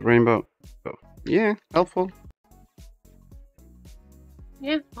with Rainbow. So yeah, helpful.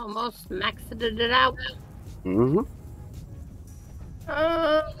 Yeah, almost maxed it out. Mm-hmm.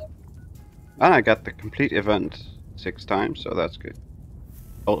 And I got the complete event 6 times, so that's good.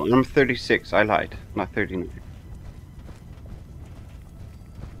 Oh, I'm 36. I lied. Not 39.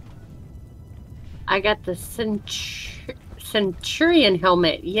 I got the Centurion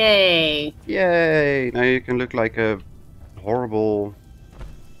helmet. Yay! Yay! Now you can look like a horrible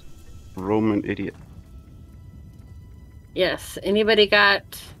Roman idiot. Yes. Anybody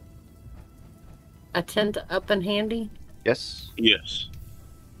got a tent up and handy? Yes. Yes.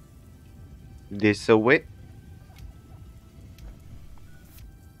 This away.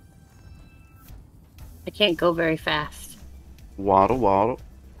 I can't go very fast. Waddle, waddle.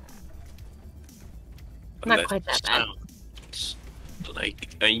 Not quite that bad. Sounds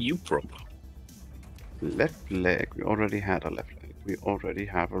like a you problem. Left leg. We already had a left leg. We already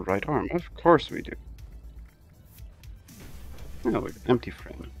have a right arm. Of course we do. Oh, empty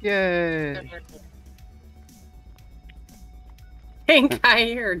frame. Yay! Pink eye,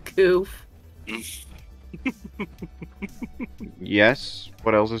 you're a goof. Yes.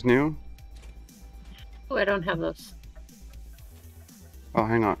 What else is new? Oh, I don't have those. Oh,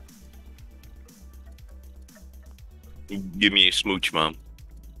 hang on. Give me a smooch, Mom.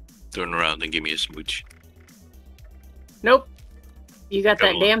 Turn around and give me a smooch. Nope. You got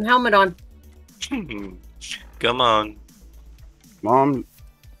that damn helmet on. Come on. Mom,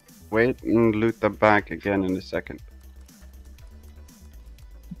 wait and loot the bag again in a second.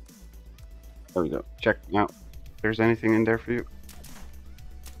 There we go. Check now. If there's anything in there for you.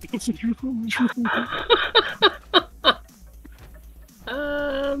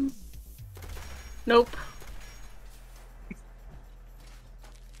 Nope.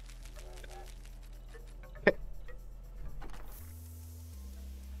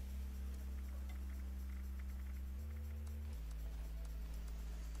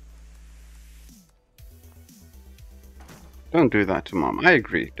 Don't do that to Mom. I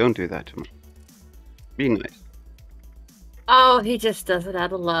agree. Don't do that to Mom. Be nice. Oh, he just does it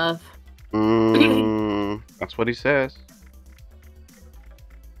out of love. That's what he says.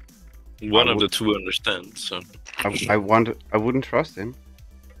 One of the two understands, so. I wouldn't trust him.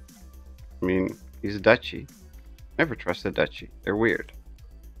 I mean, he's a Dutchie. Never trust a Dutchie. They're weird.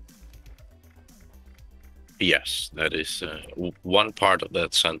 Yes, that is one part of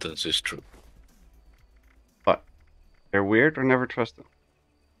that sentence is true. But they're weird or never trust them?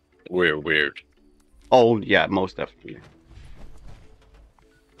 We're weird. Oh, yeah, most definitely.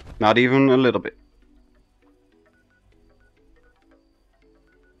 Not even a little bit.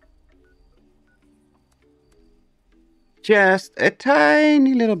 Just a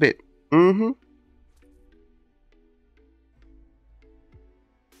tiny little bit. Mm-hmm.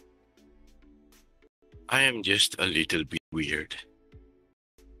 I am just a little bit weird.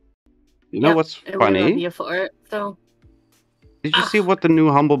 You know what's and funny? we love you for it, so. Did you see what the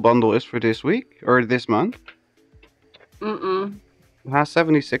new Humble Bundle is for this week? Or this month? Mm-mm. It has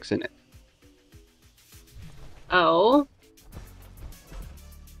 76 in it. Oh.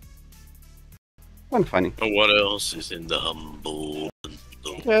 Wasn't funny. What else is in the Humble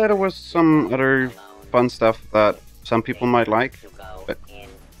Bundle? Yeah, there was some other fun stuff that some people might like. But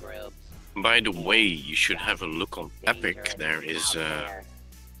By the way, you should have a look on Epic. There is, I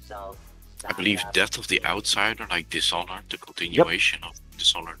believe, Death of the Outsider, like Dishonored. The continuation of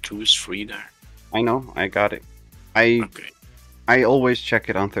Dishonored 2 is free there. I know, I got it. I always check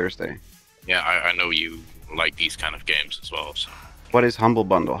it on Thursday. Yeah, I know you like these kind of games as well. So. What is Humble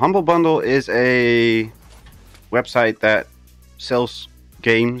Bundle? Humble Bundle is a website that sells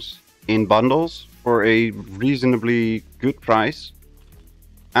games in bundles for a reasonably good price.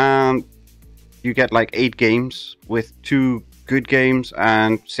 And you get like 8 games with 2 good games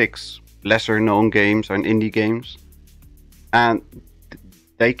and 6 lesser known games and indie games. And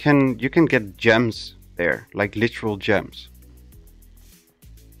you can get gems there, like literal gems.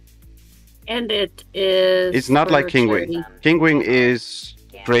 And it is. It's not like Kingwing. Kingwing is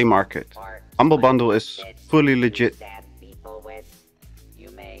grey market. Humble Bundle is fully legit.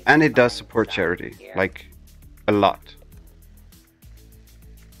 And it does support charity, like a lot.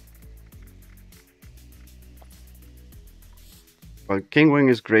 But Kingwing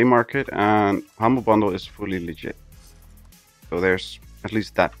is grey market and Humble Bundle is fully legit. So there's at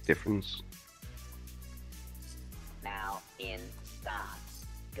least that difference. Now in stock.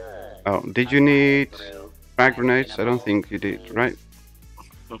 Good. Oh, did you need frag grenades? I don't think you did, right?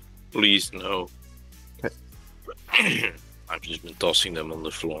 Please, no. Okay. I've just been tossing them on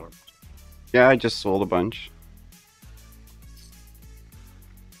the floor. Yeah, I just sold a bunch.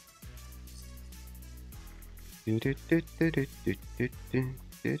 Do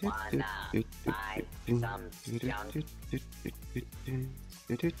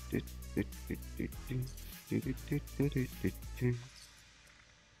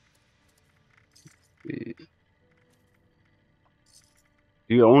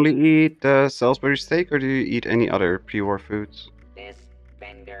you only eat Salisbury steak, or do you eat any other pre-war foods? This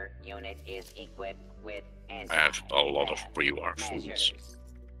vendor unit is equipped with I have a lot of pre-war foods.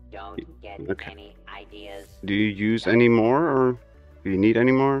 Don't get Okay. any ideas. Do you use any more, or do you need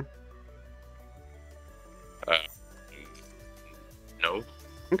any more? No.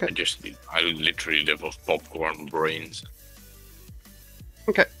 Okay. I literally live off popcorn brains.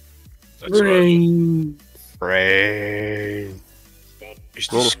 Okay. That's Brain. Is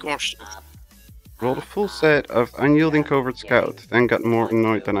this scorched? Rolled a full set of Unyielding Covert Scout, then got more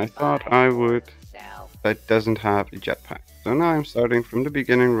annoyed than I thought I would that doesn't have a jetpack. So now I'm starting from the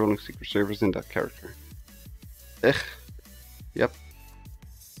beginning, rolling Secret Service in that character. Ugh. Yep.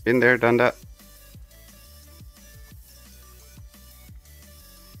 Been there, done that.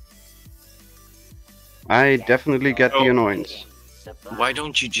 I definitely get the annoyance. Why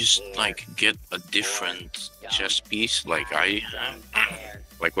don't you just like get a different chest piece like I have?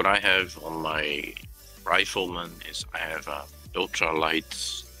 Like what I have on my rifleman is I have a ultra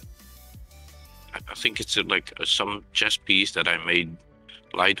light. I think it's some chest piece that I made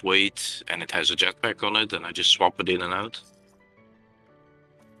lightweight and it has a jetpack on it, and I just swap it in and out.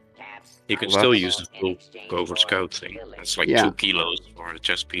 You can still use the full Covert Scout thing. It's like 2 kilos for a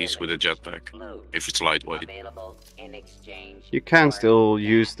chest piece with a jetpack, if it's lightweight. You can still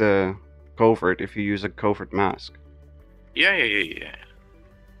use the covert if you use a covert mask. Yeah.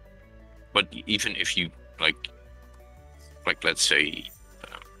 But even if you like let's say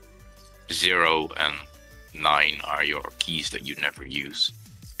 0 and 9 are your keys that you never use,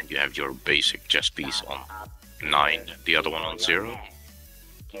 and you have your basic chest piece on 9 and the other one on 0.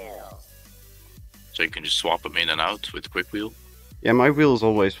 So you can just swap them in and out with quick wheel. Yeah, my wheel is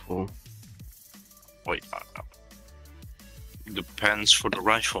always full. Wait, depends for the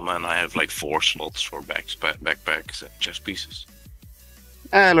rifleman. I have like 4 slots for backpacks and chest pieces.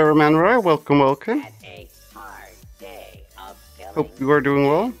 Hello, Manroy. Welcome. Hope you are doing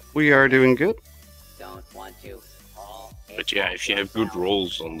well. We are doing good. But yeah, if you have good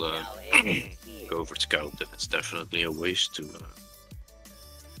rolls on the Covert Scout, then it's definitely a waste to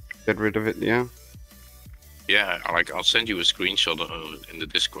get rid of it. Yeah. Yeah, I'll send you a screenshot in the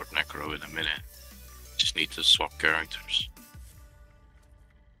Discord Necro in a minute. Just need to swap characters.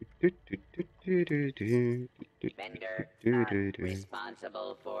 I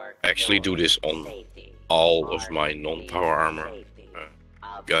actually do this on all of my non-power armor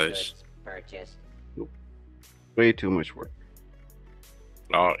guys. Way too much work.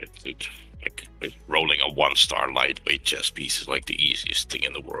 No, like rolling a 1-star lightweight chest piece is like the easiest thing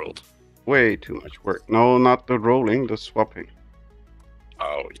in the world. Way too much work. No, not the rolling, the swapping.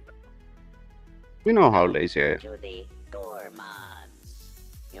 Oh, yeah. You know how lazy I am. To the gourmands.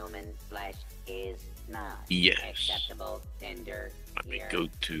 Human flesh is not acceptable tender. Let me go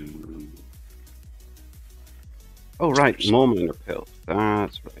to... Oh, right, Moment Pill.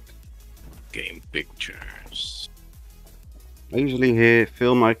 That's right. Game pictures. I usually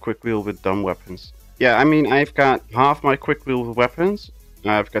fill my quick wheel with dumb weapons. Yeah, I mean, I've got half my quick wheel with weapons.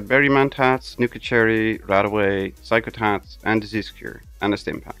 I've got Berryman Tats, Nuka Cherry, Radaway, Psycho Tats, and Disease Cure, and a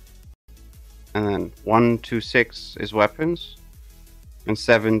Stim Pack. And then 1 to 6 is weapons, and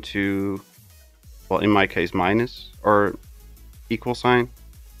 7 to, well, in my case, minus, or equal sign.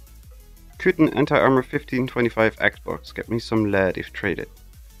 Could an anti-armor 1525 Xbox get me some lead if traded?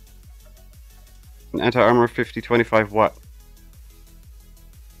 An anti-armor 5025 what?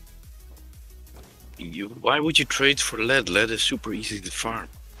 Why would you trade for lead? Lead is super easy to farm.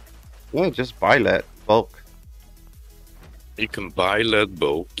 Yeah, just buy lead, bulk. You can buy lead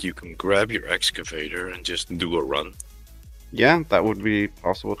bulk, you can grab your excavator and just do a run. Yeah, that would be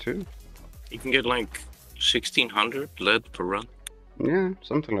possible too. You can get like 1600 lead per run. Yeah,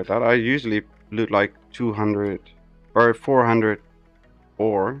 something like that. I usually loot like 200 or 400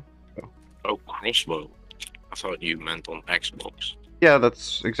 ore. So. Oh, crossbow. I thought you meant on Xbox. Yeah,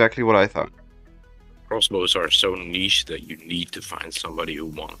 that's exactly what I thought. Crossbows are so niche that you need to find somebody who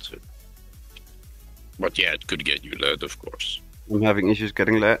wants it. But yeah, it could get you lead, of course. I'm having issues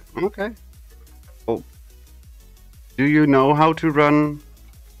getting lead. Okay. Well, do you know how to run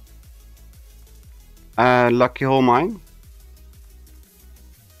a Lucky Hole mine?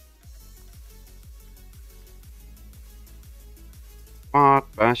 Spot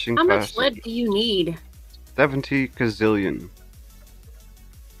bashing. How much lead do you need? 70 gazillion.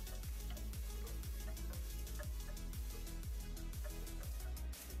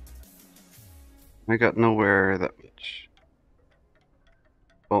 I got nowhere that much.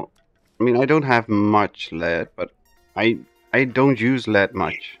 Well, I mean, I don't have much lead, but I don't use lead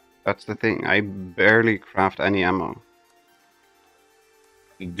much. That's the thing. I barely craft any ammo.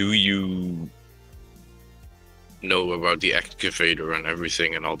 Do you know about the excavator and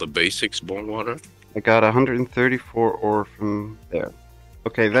everything and all the basics, Bornwater? I got 134 ore from there.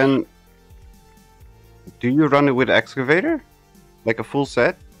 Okay, then do you run it with excavator? Like a full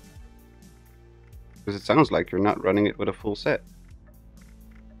set? Because it sounds like you're not running it with a full set.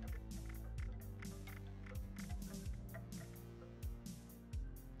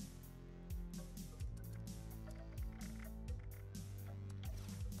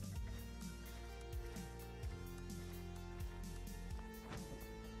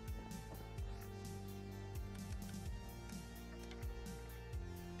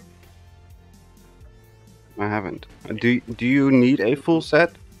 I haven't. Do you need a full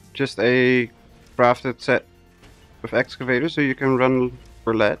set? Just a crafted set of excavators so you can run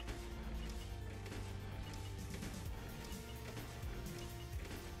for lead?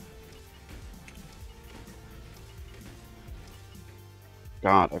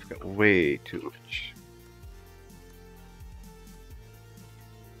 God, I've got way too much.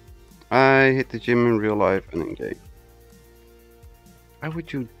 I hit the gym in real life and in game. Why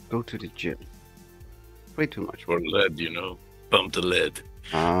would you go to the gym? Way too much. For lead, you know. Pump the lead.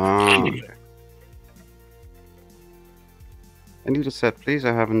 Ah. I need a set, please.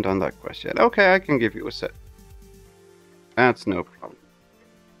 I haven't done that quest yet. Okay, I can give you a set. That's no problem.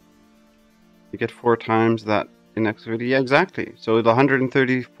 You get 4 times that in excavator. Yeah, exactly. So the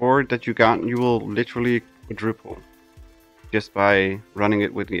 134 that you got, you will literally quadruple just by running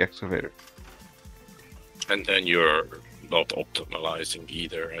it with the excavator. And then you're not optimizing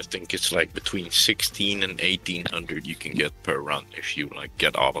either. I think it's like between 16 and 1800 you can get per run if you like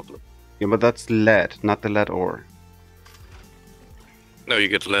get all of them. Yeah, but that's lead, not the lead ore. No, you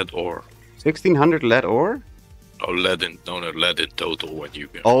get lead ore. 1600 lead ore? Oh, lead in total when you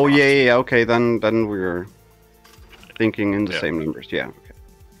get. Oh yeah. Okay, then we're thinking in the same numbers. Yeah. Okay.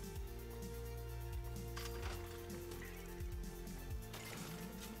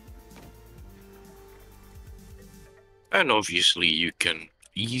 And obviously you can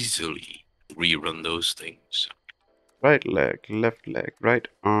easily rerun those things. Right leg, left leg, right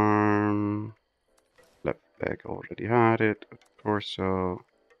arm, left leg, already had it, torso.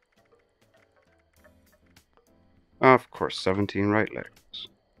 Of course, 17 right legs.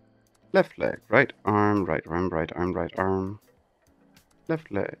 Left leg, right arm, right arm, right arm, right arm.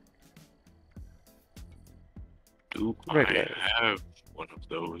 Left leg. Do right I leg. have one of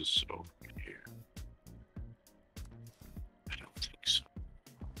those over here? I don't think so.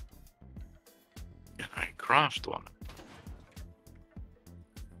 Can I craft one?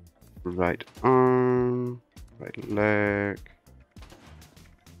 Right arm, right leg.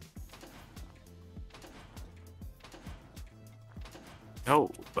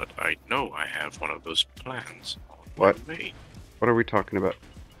 No, but I know I have one of those plans. What? Made. What are we talking about?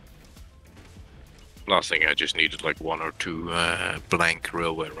 Nothing, I just needed like 1 or 2 blank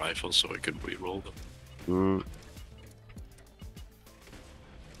railway rifles so I could re-roll them.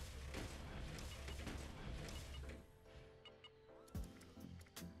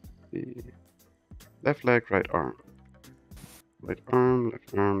 The left leg, right arm. Right arm,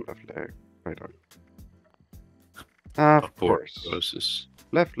 left arm, left leg, right arm. Of course. Necrosis.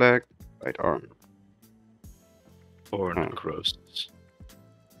 Left leg, right arm. Or necrosis.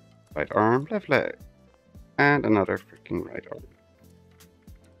 Right arm, left leg. And another freaking right arm.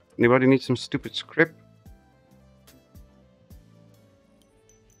 Anybody need some stupid script?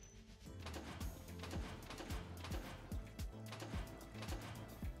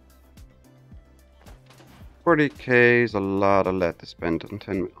 40k is a lot of lead to spend on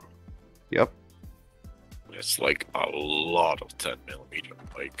 10 mil. Yep. It's like a lot of 10mm.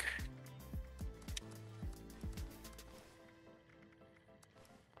 Like,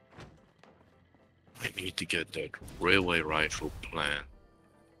 I need to get that railway rifle plan.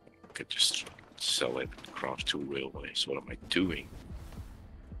 I could just sell it and craft 2 railways. What am I doing?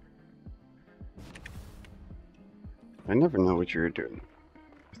 I never know what you're doing.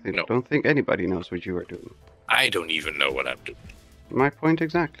 I don't think anybody knows what you are doing. I don't even know what I'm doing. My point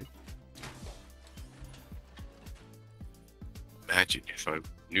exactly. Imagine if I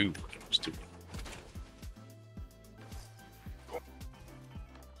knew what I was doing.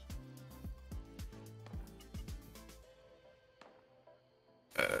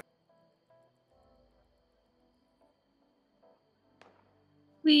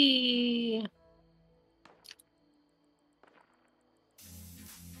 Whee!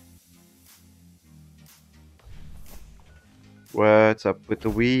 What's up with the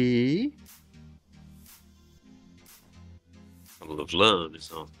Wii? A lot of love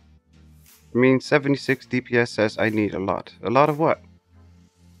is on. I mean, 76 DPS says I need a lot. A lot of what?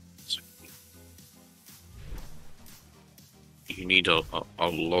 You need a lot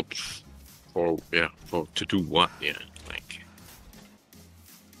for to do what? Yeah, like.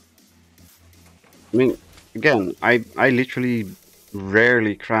 I mean, again, I literally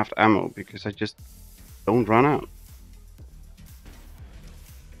rarely craft ammo because I just don't run out.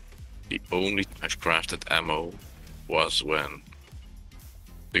 The only time I've crafted ammo was when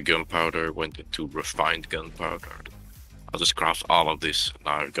the gunpowder went into refined gunpowder. I'll just craft all of this.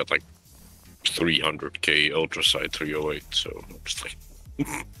 Now I've got like 300k ultracite 308, so I'm just like,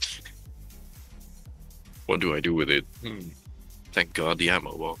 what do I do with it? Thank God the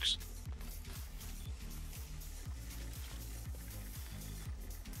ammo box.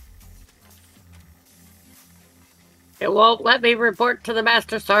 It won't let me report to the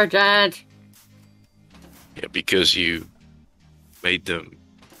Master Sergeant. Yeah, because you made them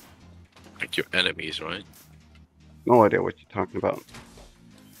like your enemies, right? No idea what you're talking about.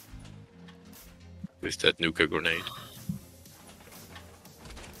 With that nuka grenade.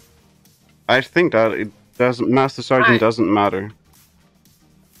 I think that it doesn't. Master Sergeant doesn't matter.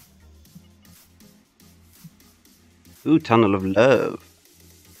 Ooh, Tunnel of Love.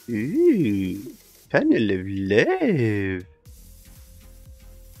 Ooh, Tunnel of Love.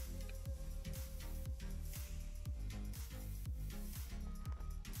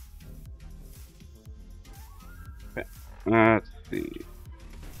 Okay, let's see.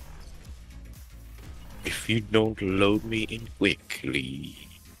 If you don't load me in quickly,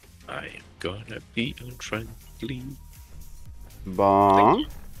 I am gonna be unfriendly. Bong.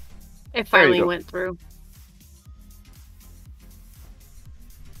 It finally went through.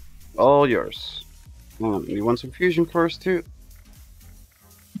 All yours. You want some fusion cores too?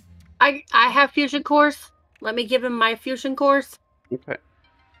 I have fusion cores. Let me give him my fusion cores. Okay.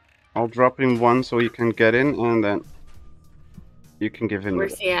 I'll drop him one so he can get in, and then you can give him.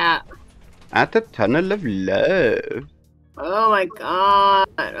 Where's he at? At the Tunnel of Love. Oh my god.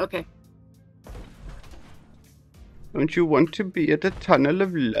 Okay. Don't you want to be at the Tunnel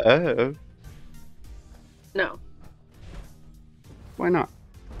of Love? No. Why not?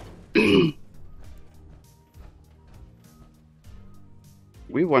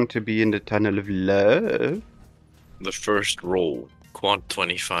 We want to be in the Tunnel of Love. The first roll, quad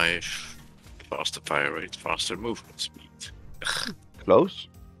 25, faster fire rate, faster movement speed. Close.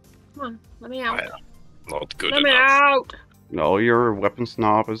 Come on, let me out. Not good Let enough. me out. No, your weapon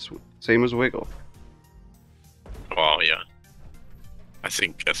snob is same as Wiggle. Oh yeah. I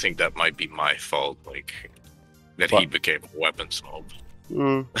think that might be my fault, like that he became a weapon snob.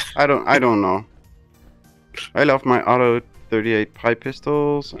 I don't know. I love my auto 38 pipe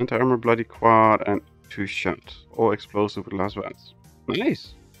pistols, anti-armor bloody quad, and 2 shunt. All explosive with last rounds.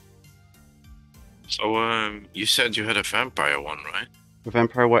 Nice. So you said you had a vampire one, right? The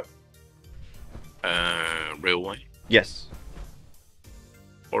vampire what? Railway. Yes.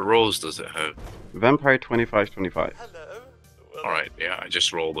 What rolls does it have? Vampire 25-25. Alright, yeah, I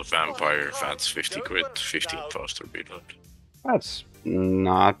just rolled a vampire, that's 50 crit, 15 faster reload. That's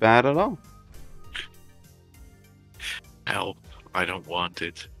not bad at all. Help, I don't want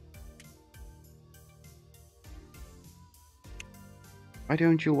it. Why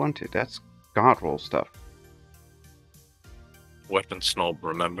don't you want it? That's god roll stuff. Weapon snob,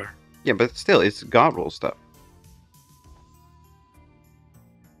 remember? Yeah, but still, it's god roll stuff.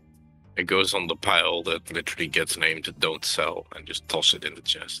 It goes on the pile that literally gets named "Don't Sell" and just toss it in the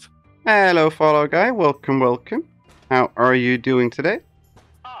chest. Hello, follow guy. Welcome, welcome. How are you doing today?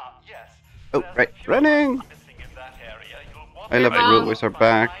 Yes. Oh, right, running! I love that railways are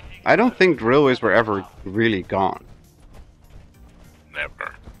back. I don't think railways were ever really gone.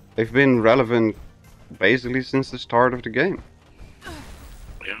 Never. They've been relevant basically since the start of the game.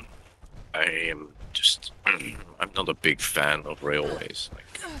 Yeah. I am just... I'm not a big fan of railways.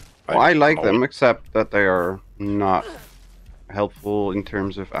 Well, I like them, except that they are not helpful in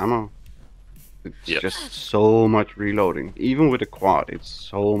terms of ammo. It's just so much reloading. Even with a quad, it's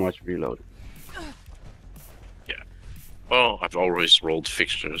so much reloading. Yeah. Well, I've always rolled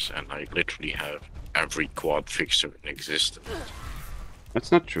fixtures, and I literally have every quad fixture in existence.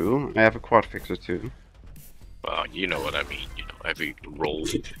 That's not true. I have a quad fixer too. Well, you know what I mean. You know, every roll.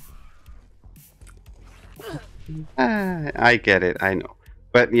 I get it. I know.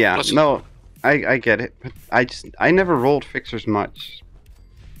 But yeah, no, I get it. But I never rolled fixers much.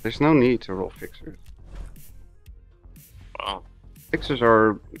 There's no need to roll fixers. Wow. Fixers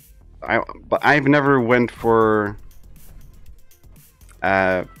are, but I've never went for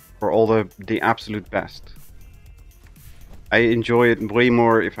all the absolute best. I enjoy it way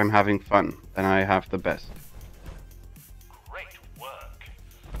more if I'm having fun than I have the best. Great work.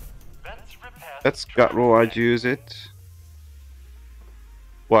 Let's repair. Let's gut roll. I'd use it.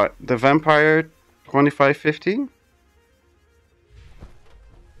 What, the vampire 2550?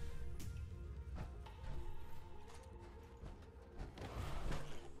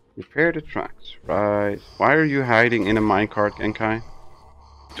 Repair the tracks, right. Why are you hiding in a minecart, Genkai?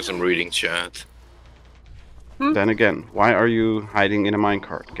 Because I'm reading chat. Then again, why are you hiding in a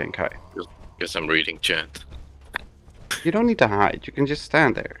minecart, Genkai? Because I'm reading chat. You don't need to hide, you can just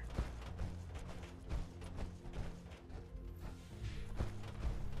stand there.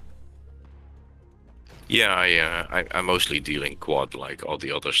 Yeah, I'm mostly dealing quad like all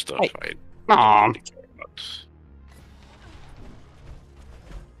the other stuff. Hey. I don't really care about.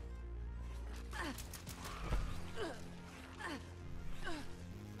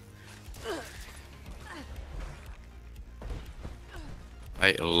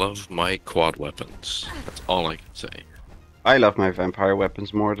 I love my quad weapons. That's all I can say. I love my vampire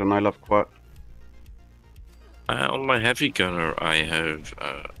weapons more than I love quad. On my heavy gunner, I have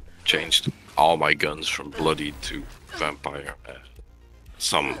changed all my guns from bloody to vampire.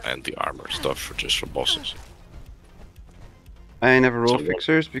 Some anti-armor stuff just for bosses. I never roll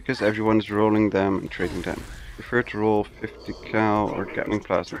fixers because everyone's rolling them and trading them. Prefer to roll 50 cal or Gatling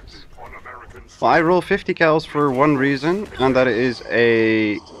plasmas. Well, I roll 50 cals for one reason, and that is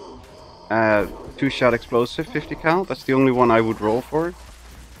a 2-shot explosive 50 cal. That's the only one I would roll for.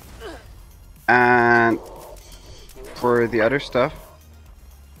 And for the other stuff,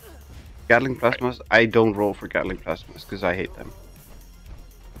 Gatling plasmas, I don't roll for Gatling plasmas because I hate them.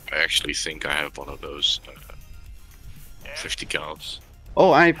 I actually think I have one of those 50 cals.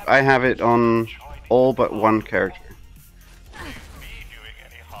 Oh, I have it on all but one character.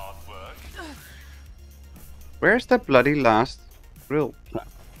 Where's the bloody last drill?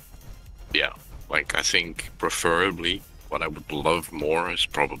 Yeah, like I think preferably what I would love more is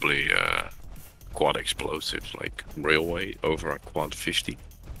probably quad explosives, like railway over a quad 50.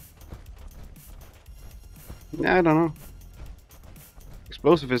 Yeah, I don't know.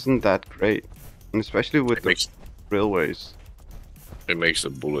 Explosive isn't that great, and especially with the railways. It makes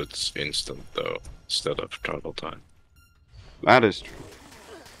the bullets instant though, instead of travel time. That is true.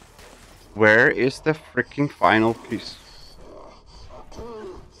 Where is the freaking final piece?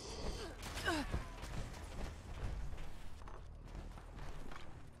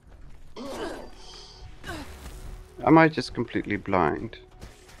 Am I just completely blind?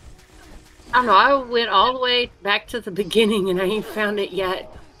 I don't know, I went all the way back to the beginning and I ain't found it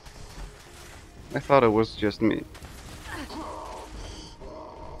yet. I thought it was just me.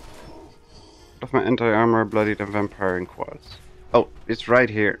 Of my anti-armor, bloodied and vampire and quads. Oh, it's right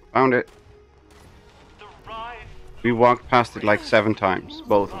here. Found it. We walked past it like 7 times,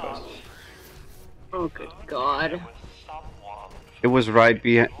 both of us. Oh, good God. It was right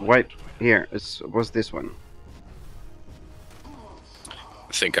here. It was this one.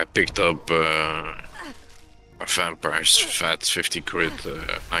 I think I picked up a Vampire's Fat 50 crit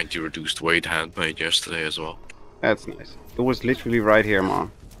 90 reduced weight handmade yesterday as well. That's nice. It was literally right here,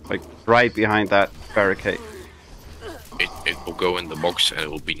 Mom. Like, right behind that barricade. It will go in the box and it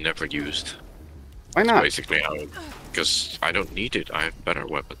will be never used. Why not? That's basically how because I don't need it, I have better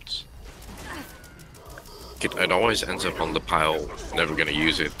weapons. It always ends up on the pile, never gonna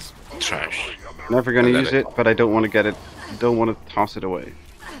use it, trash. Never gonna use it, but I don't want to get it, don't want to toss it away.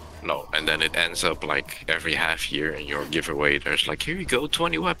 No, and then it ends up like every half year in your giveaway, there's like, here you go,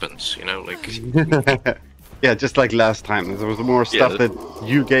 20 weapons, you know, like... Yeah, just like last time. There was more stuff that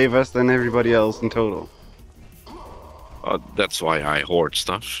you gave us than everybody else in total. That's why I hoard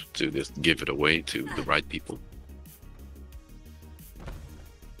stuff, to just give it away to the right people.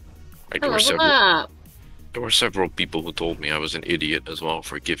 Like, there were several people who told me I was an idiot as well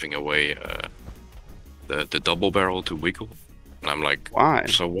for giving away the double barrel to Wiggle. And I'm like, why?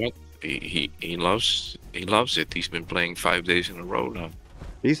 So what? He loves it. He's been playing 5 days in a row now.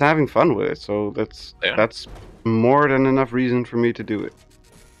 He's having fun with it, so that's more than enough reason for me to do it.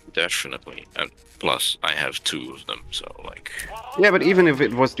 Definitely. And plus, I have 2 of them, so like... Yeah, but even if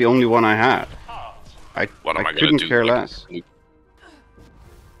it was the only one I had, I couldn't care less.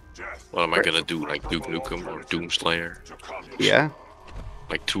 What am I gonna do? Like Duke Nukem or Doomslayer? Yeah.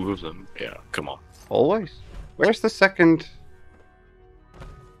 Like 2 of them? Yeah, come on. Always. Where's the second...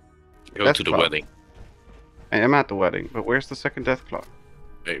 Go to the wedding. I am at the wedding, but where's the second death clock?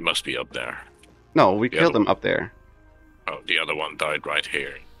 It must be up there. No, we killed him up there. Oh, the other one died right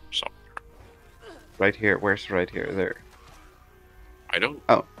here. Right here? Where's right here? There. I don't...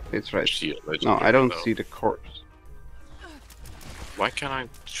 Oh, it's right. See it. No, I don't see the corpse. Why can't I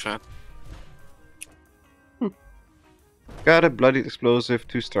chat? Got a bloody explosive,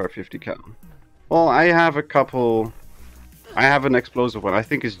 2-star 50 cal. Well, I have a couple... I have an explosive one. I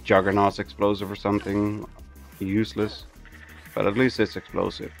think it's Juggernaut's explosive or something. Useless. But at least it's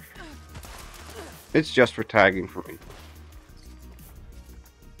explosive. It's just for tagging for me.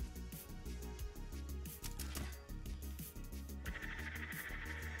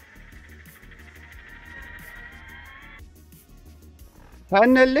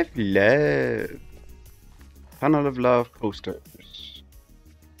 Tunnel of Love. Tunnel of Love posters.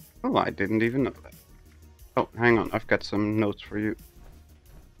 Oh, I didn't even know that. Oh, hang on. I've got some notes for you.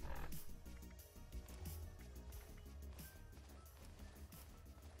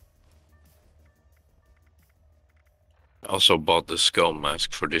 I also bought the skull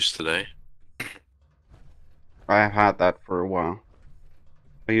mask for this today. I have had that for a while.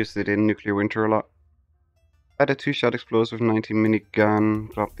 I used it in Nuclear Winter a lot. Had a 2-shot explosive 90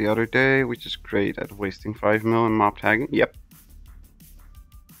 minigun dropped the other day, which is great at wasting 5mm and mob tagging. Yep.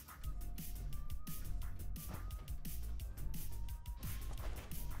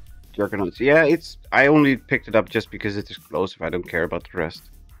 Juggernauts. Yeah, I only picked it up just because it's explosive. I don't care about the rest.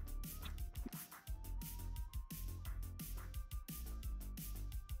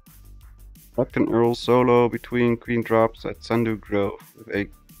 Captain Earl solo between Queen drops at Sundew Grove with a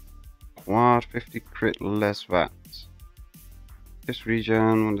quad 50 crit less VAT. This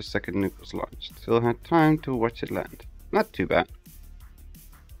region when the second nuke was launched. Still had time to watch it land. Not too bad.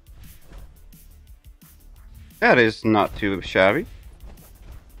 That is not too shabby.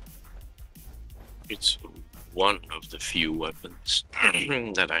 It's one of the few weapons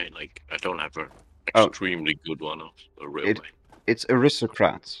that I like. I don't have an extremely good one of a railway. It's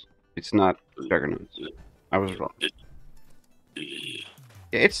aristocrats. It's not Juggernauts. I was wrong. Yeah,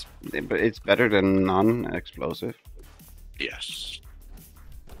 it's better than non-explosive. Yes.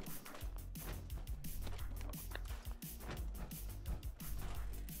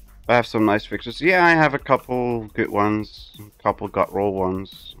 I have some nice fixtures. Yeah, I have a couple good ones, a couple gut roll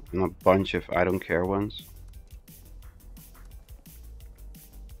ones, and a bunch of I don't care ones.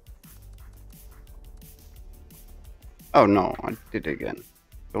 Oh no, I did it again.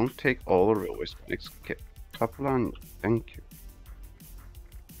 Don't take all the railway spikes. Skip a couple on. Thank you.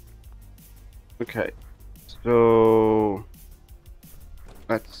 Okay, so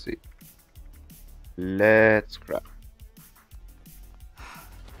let's see. Let's grab.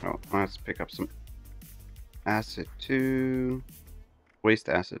 Oh, let's pick up some acid too. Waste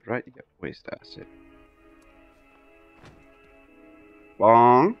acid, right? Yep, waste acid.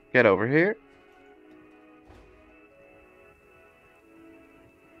 Long, get over here.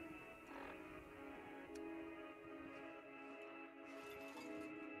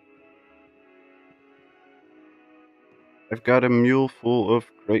 I've got a mule full of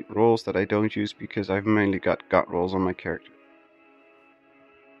great rolls that I don't use because I've mainly got gut rolls on my character.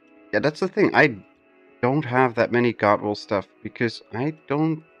 Yeah, that's the thing. I don't have that many gut roll stuff because I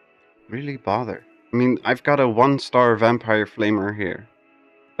don't really bother. I mean, I've got a 1-star vampire flamer here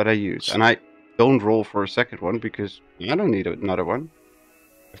that I use, and I don't roll for a second one because I don't need another one.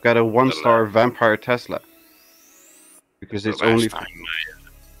 I've got a 1-star vampire Tesla because it's only. I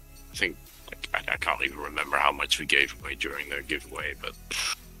think I can't even remember how much we gave away during the giveaway, but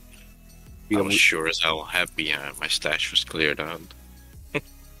I was sure as hell happy my stash was cleared out. I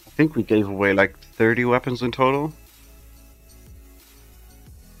think we gave away like 30 weapons in total.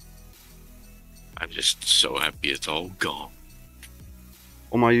 I'm just so happy it's all gone.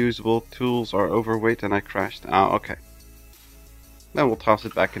 All my usable tools are overweight and I crashed. Ah, okay. Then we'll toss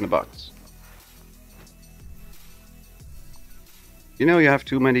it back in the box. You know you have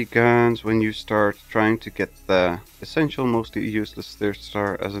too many guns when you start trying to get the essential, mostly useless third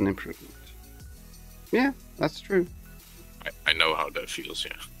star as an improvement. Yeah, that's true. I know how that feels,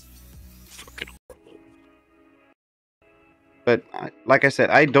 yeah. Fucking horrible. But, like I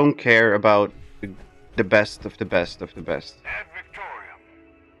said, I don't care about the best of the best of the best.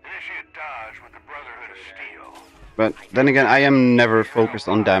 But then again, I am never focused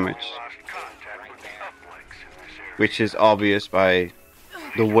on damage. Which is obvious by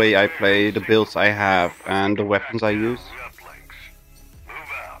the way I play, the builds I have, and the weapons I use.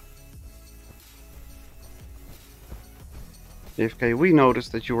 AFK, we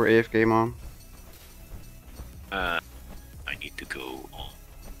noticed that you were AFK, Mom. I need to go on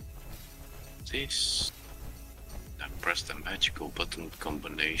this. And press the magical button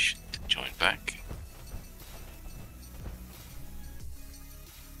combination to join back.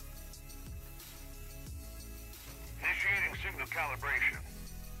 Initiating signal calibration.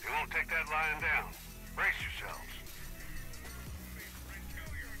 You won't take that lying down. Brace yourselves.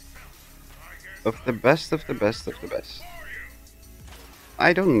 Of the best of the best of the best.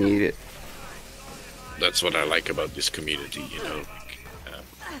 I don't need it. That's what I like about this community, you know. Like,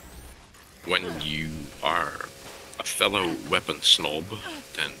 when you are a fellow weapon snob,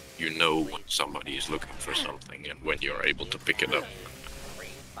 then you know when somebody is looking for something, and when you're able to pick it up.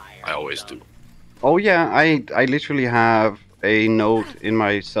 I always do. Oh yeah, I literally have a note in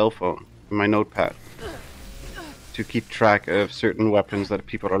my cell phone, in my notepad, to keep track of certain weapons that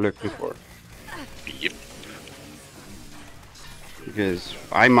people are looking for. Yep. Because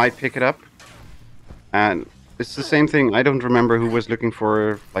I might pick it up, and it's the same thing. I don't remember who was looking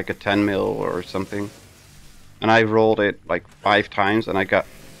for like a 10 mil or something, and I rolled it like 5 times, and I got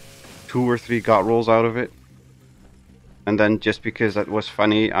 2 or 3 got rolls out of it. And then just because that was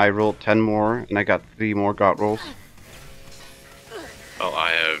funny, I rolled 10 more, and I got 3 more got rolls. Well,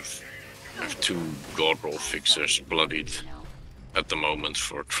 I have 2 god roll fixers bloodied at the moment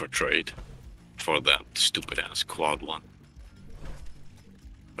for trade, for that stupid ass quad one.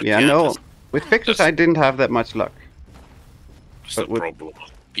 But yeah, no. With fixers, I didn't have that much luck. That's the problem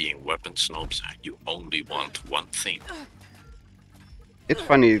of being weapon snobs. You only want one thing. It's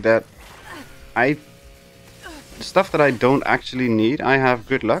funny that stuff that I don't actually need, I have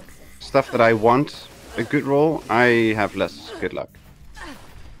good luck. Stuff that I want a good roll, I have less good luck.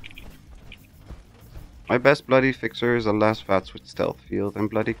 My best bloody fixer is a last VATS with stealth field and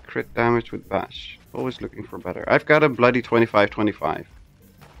bloody crit damage with bash. Always looking for better. I've got a bloody 25-25.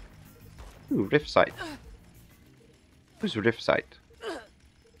 Ooh, Rift Sight. Who's Rift Sight?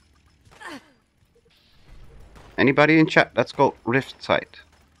 Anybody in chat? Let's go Rift Sight.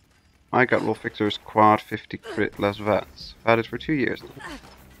 I got roll fixers quad 50 crit less VATS. I've had it for 2 years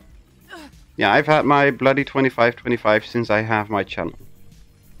now. Yeah, I've had my bloody 25-25 since I have my channel.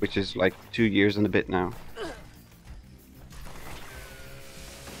 Which is like 2 years and a bit now.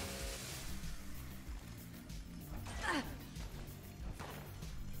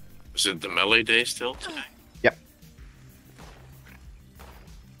 Is it the melee day still today? Yep.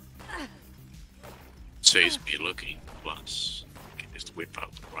 Saves me looking, plus I can just whip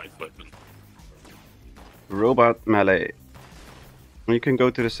out the right weapon. Robot melee. You can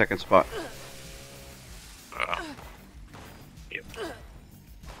go to the second spot. Yep.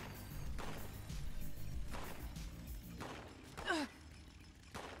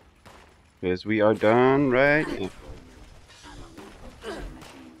 Because we are done right now.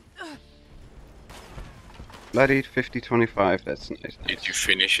 Bloody 50-25, that's nice. Did you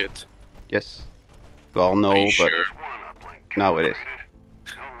finish it? Yes. Well, no, but Sure? now it is.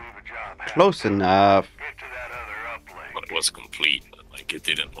 Close enough. But it was complete, but like it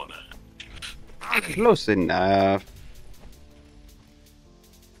didn't wanna. Close enough.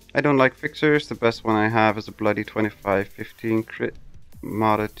 I don't like fixers. The best one I have is a bloody 25-15 crit.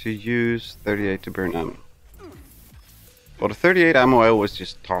 Modded to use, 38 to burn ammo. Well, the 38 ammo I always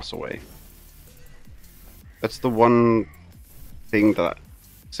just toss away. That's the one thing that...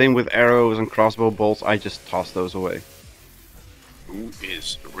 Same with arrows and crossbow bolts, I just toss those away. Who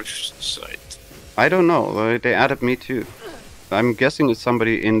is Rift Sight? I don't know, they added me too. I'm guessing it's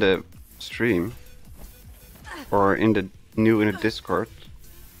somebody in the stream. Or in the new in the Discord.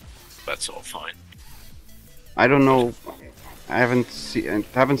 That's all fine. I don't know. I haven't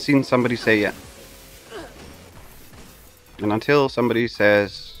seen somebody say yet. And until somebody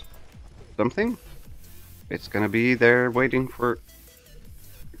says something, it's gonna be there waiting for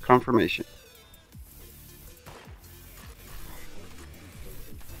confirmation.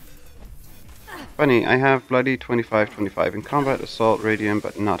 Funny, I have bloody 25-25 in combat, assault, radiant,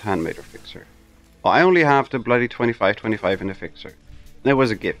 but not handmade or fixer. Well, I only have the bloody 25-25 in the fixer. It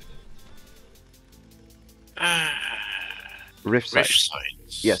was a gift. Rift sight. Rift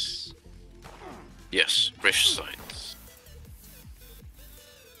sights. Yes. Yes, rift sights.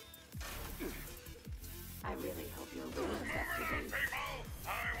 I really hope you're willing to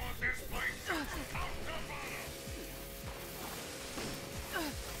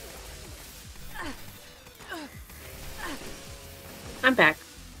I'm back.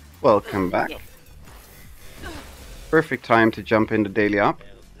 Welcome back. Perfect time to jump in the daily up.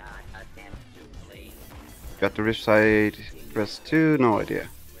 Got the rift sight. Press 2, no idea.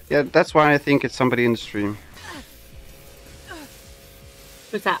 Yeah, that's why I think it's somebody in the stream.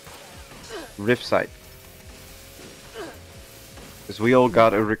 What's that? Rift sight. Because we all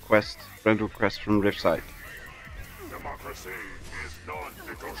got a request, friend request from rift sight. Democracy is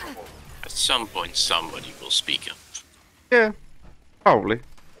non-negotiable. At some point, somebody will speak up. Yeah, probably.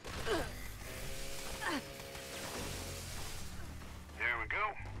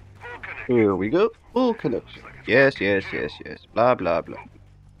 Here we go. Full connection. Yes, yes, yes, yes. Blah, blah, blah.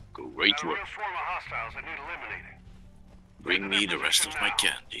 Great work. Bring me the rest of my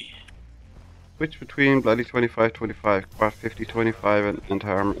candy. Switch between bloody 25-25, quad 50-25, and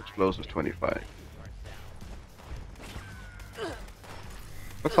anti-armor explosive 25.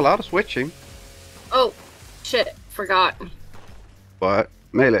 That's a lot of switching. Oh, shit. Forgot. What?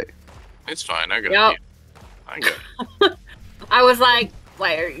 Melee. It's fine, I got Yep. you. I got I was like,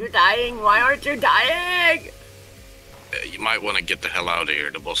 why are you dying? Why aren't you dying? you might want to get the hell out of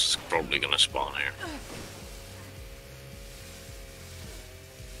here. The boss is probably gonna spawn here.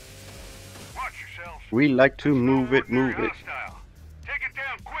 We like to move it, move it. Take it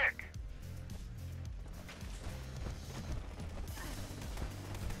down quick.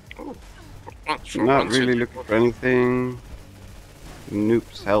 Not really looking for anything.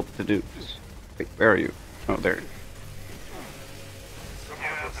 Noobs help the dupes. Wait, where are you? Oh, there.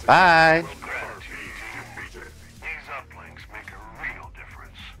 Bye.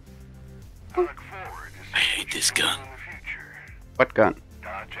 I hate this gun. What gun?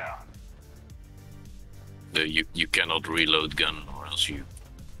 The you cannot reload gun or else you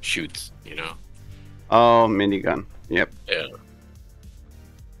shoot, you know? Oh, minigun. Yep. Yeah.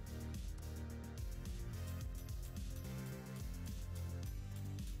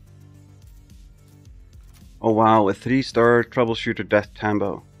 Oh wow, a 3-star troubleshooter death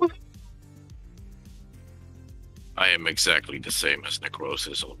tambo. I am exactly the same as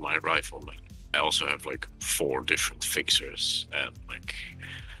Necrosis on my rifle. Like, I also have like 4 different fixers and like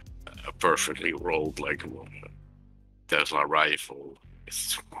a perfectly rolled like Tesla rifle.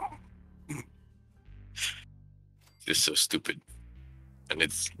 It's just so stupid, and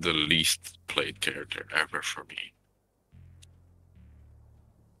it's the least played character ever for me.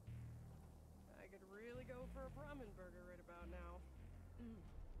 I could really go for a ramen burger right about now.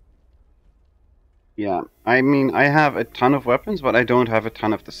 Yeah, I mean, I have a ton of weapons, but I don't have a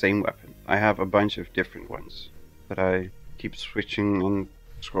ton of the same weapon. I have a bunch of different ones that I keep switching and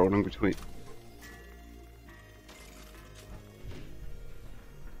scrolling between.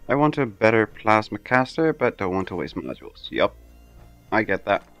 I want a better plasma caster, but don't want to waste modules. Yup, I get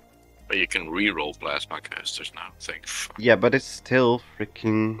that. But you can re-roll plasma casters now, thank fuck. Yeah, but it's still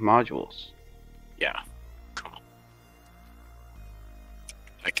freaking modules. Yeah, come on.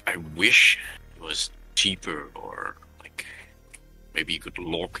 Like, I wish it was cheaper, or like maybe you could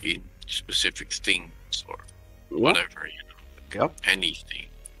lock in specific things or whatever, you know. Yep. Anything.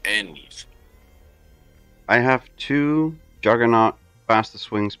 I have 2 Juggernaut faster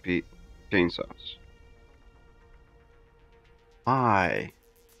swing speed chainsaws. Why?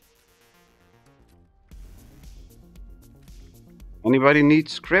 Anybody need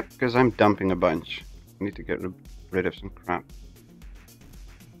script? Because I'm dumping a bunch. I need to get rid of some crap.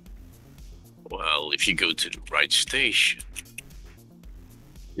 Well, if you go to the right station.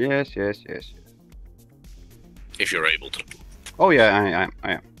 Yes. If you're able to. Oh yeah,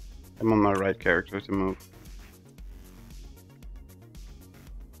 I am. I'm on my right character to move.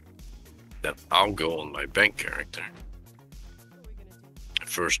 Then I'll go on my bank character.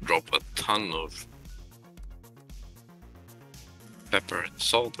 First drop a ton of pepper and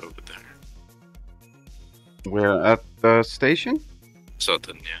salt over there. We're at the station?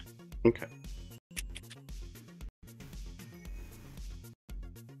 Sutton, yeah. Okay.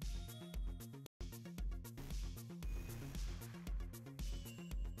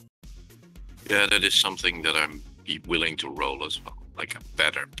 Yeah, that is something that I'm willing to roll as well. Like a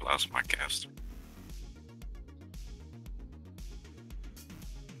better plasma caster.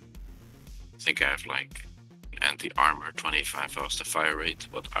 I think I have like anti-armor, 25 faster fire rate,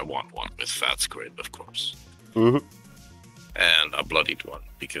 but I want one with fat squid, of course. Mm-hmm. And a bloodied one,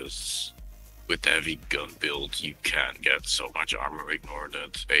 because with the heavy gun build, you can get so much armor ignore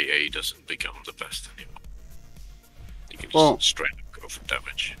that AA doesn't become the best anymore. You can just straight up go for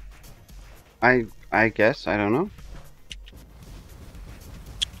damage. I guess, I don't know.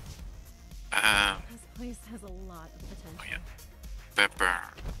 This place has a lot of potential. Oh yeah. Pepper,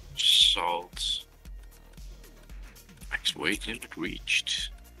 salt. Max weight limit reached.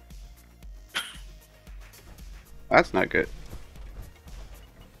 That's not good.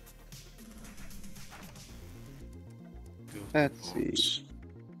 Let's see.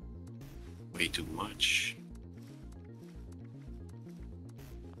 Way too much.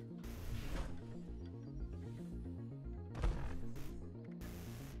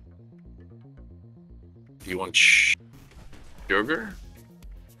 You want sugar?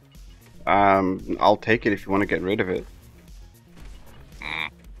 I'll take it if you want to get rid of it.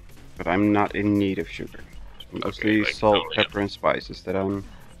 But I'm not in need of sugar. Mostly salt, pepper, and spices that I'm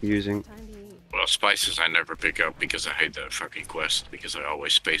using. Well, spices I never pick up because I hate that fucking quest, because I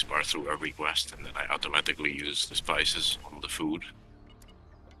always spacebar through every quest and then I automatically use the spices on the food.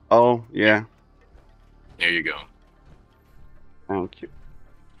 Oh, yeah. Here you go. Thank you.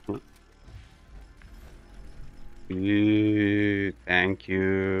 Thank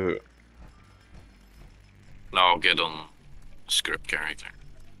you. Now I'll get on script character.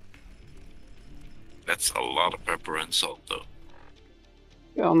 That's a lot of pepper and salt though.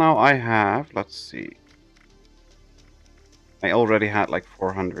 Well, now I have, let's see. I already had like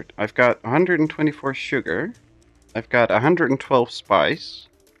 400. I've got 124 sugar. I've got 112 spice.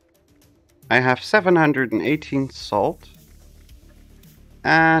 I have 718 salt.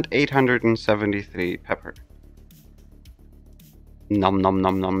 And 873 pepper. Nom nom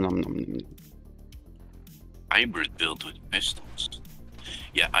nom nom nom nom nom. Hybrid build with pistols.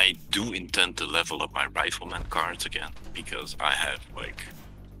 Yeah, I do intend to level up my rifleman cards again, because I have like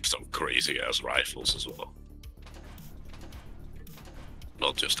some crazy ass rifles as well.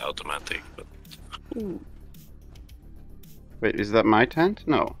 Not just automatic, but... Wait, is that my tent?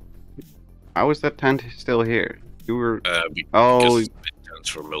 No. How is that tent still here? You were... because it tents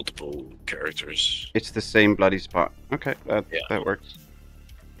for multiple characters. It's the same bloody spot. Okay, that works.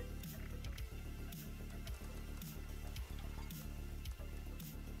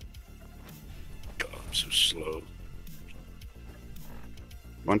 God, I'm so slow.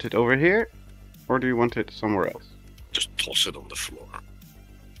 Want it over here? Or do you want it somewhere else? Just toss it on the floor.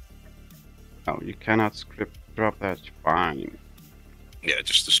 Oh, you cannot script drop that. Fine. Yeah,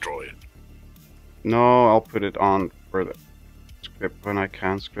 just destroy it. No, I'll put it on for the script when I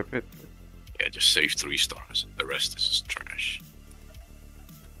can script it. Yeah, just save 3 stars. The rest is just trash.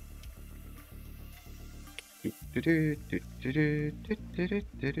 At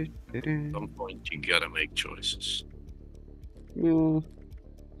some point, you gotta make choices. Yeah.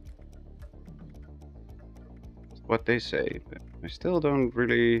 That's what they say, but I still don't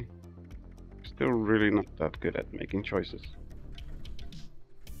really... Still really not that good at making choices.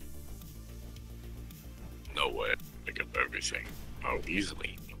 No way. Pick up everything. Oh,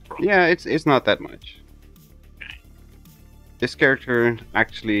 easily. No problem. Yeah, it's not that much. This character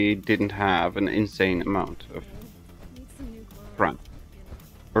actually didn't have an insane amount of crap.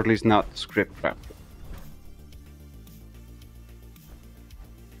 Or at least not script crap.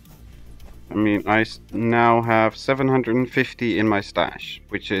 I mean, I now have 750 in my stash,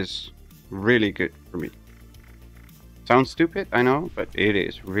 which is really good for me. Sounds stupid, I know, but it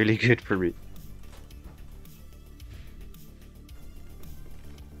is really good for me.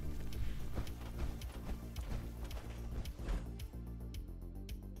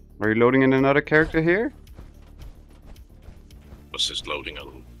 Are you loading in another character here? Was just loading a...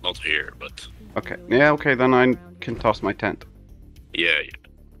 not here, but... Okay, yeah, okay, then I can toss my tent. Yeah.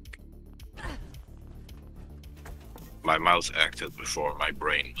 My mouse acted before my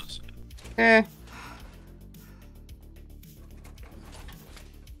brain was... That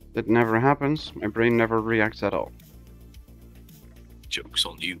never happens. My brain never reacts at all. Joke's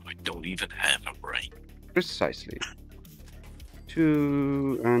on you, I don't even have a brain. Precisely.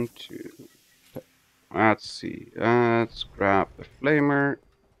 2 and 2. Let's see. Let's grab the flamer.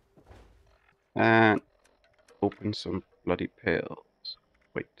 And open some bloody pills.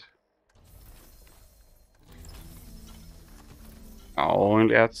 Wait. Oh,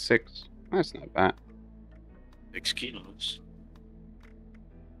 only at 6. That's not bad. 6 kilos.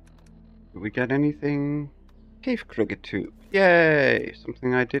 Do we get anything? Cave cricket tube. Yay!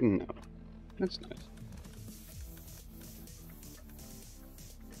 Something I didn't know. That's nice.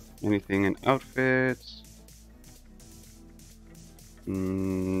 Anything in outfits?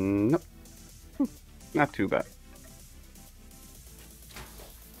 Nope. Not too bad.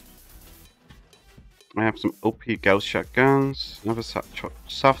 I have some OP Gauss shotguns. I have a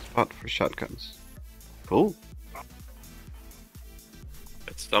soft spot for shotguns. Cool.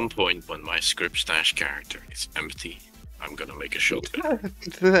 At some point when my script stash character is empty, I'm gonna make a shotgun.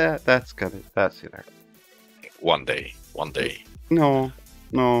 That's it. One day. No.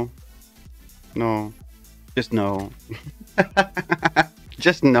 Just no.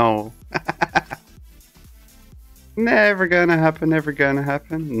 Just no. Never gonna happen.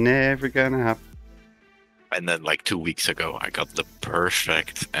 And then like 2 weeks ago, I got the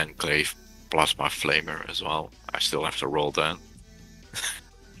perfect Enclave Plasma Flamer as well. I still have to roll that.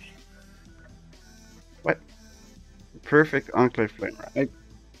 What? Perfect Enclave Flamer.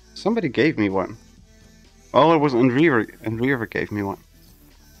 Somebody gave me one. Oh, it was Enreaver gave me one.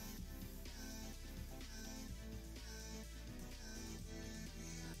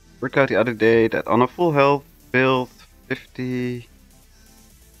 Worked out the other day that on a full health build, 50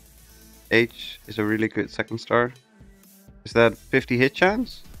 H is a really good second star. Is that 50 hit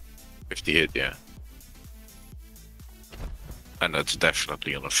chance? 50 hit, yeah. And that's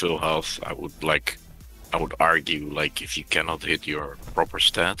definitely on a full health. I would argue, like, if you cannot hit your proper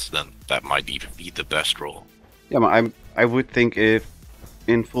stats, then that might even be the best roll. Yeah, but I would think if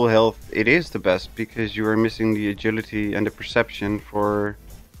in full health it is the best, because you are missing the agility and the perception for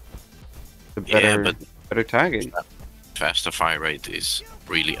the better tagging. Faster fire rate is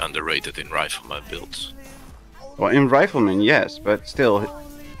really underrated in rifleman builds. Well, in rifleman, yes, but still,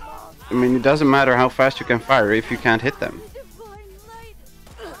 I mean, it doesn't matter how fast you can fire if you can't hit them.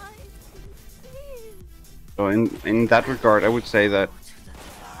 So in that regard, I would say that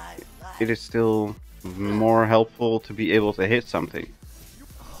it is still more helpful to be able to hit something.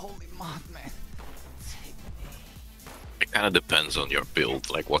 It kind of depends on your build,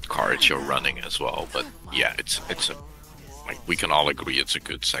 like what cards you're running as well. But yeah, it's a, like, we can all agree it's a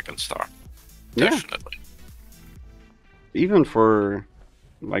good second star. Yeah. Definitely. Even for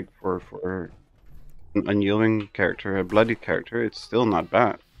like for an unyielding character, a bloody character, it's still not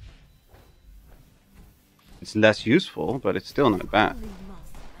bad. It's less useful, but it's still not bad.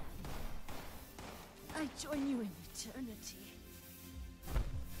 I join you in eternity.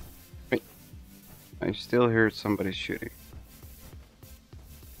 Wait, I still hear somebody shooting.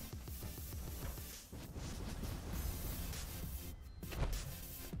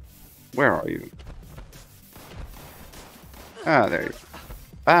 Where are you? Ah, there you go.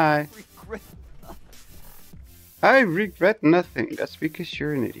 Bye. I regret nothing. That's because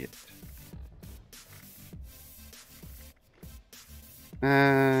you're an idiot.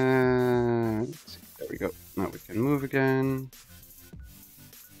 Let's see. There we go. Now we can move again.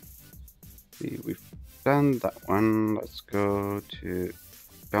 See, we've done that one. Let's go to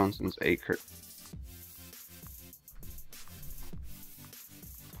Johnson's Acre.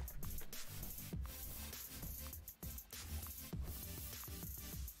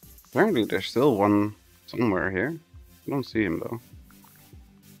 Apparently there's still one somewhere here. I don't see him though.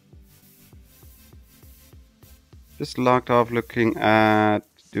 Just logged off looking at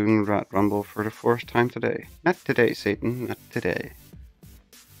doing Rat Rumble for the 4th time today. Not today, Satan. Not today.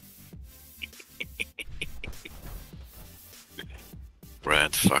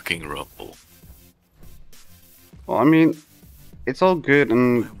 Rat fucking Rumble. Well, I mean, it's all good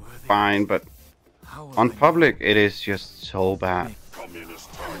and fine, but on public it is just so bad.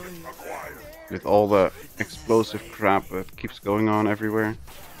 With all the explosive crap that keeps going on everywhere.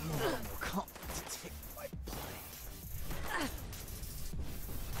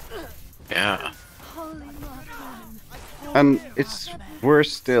 Yeah. And it's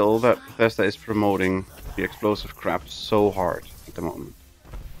worse still that Bethesda is promoting the explosive crap so hard at the moment.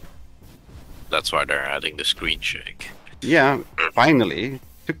 That's why they're adding the screen shake. Yeah, finally. It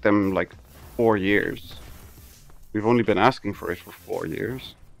took them like 4 years. We've only been asking for it for 4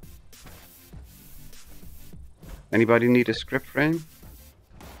 years. Anybody need a script frame?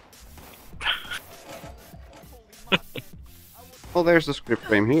 Well, there's the script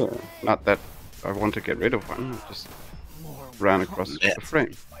frame here. Not that I want to get rid of one, I just ran across the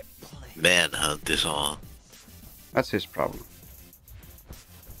frame. Manhunt is on. That's his problem.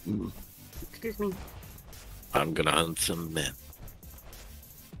 Excuse me. I'm gonna hunt some men.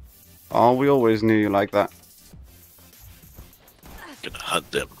 Oh, we always knew you like that. Gonna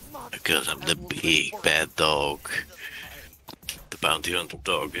hunt them because I'm the big bad dog. The bounty hunter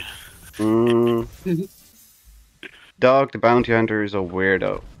dog. Dog the bounty hunter is a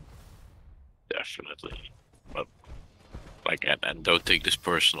weirdo. Definitely. But Like, and don't take this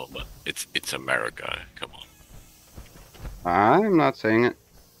personal, but it's America. Come on. I'm not saying it.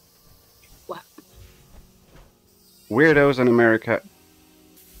 What? Weirdos in America.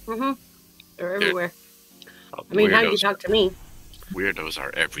 Mm-hmm. They're everywhere. I mean, how do you talk to me? Weirdos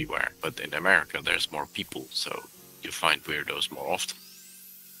are everywhere, but in America there's more people, so you find weirdos more often.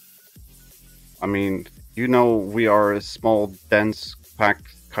 I mean, you know, we are a small, dense,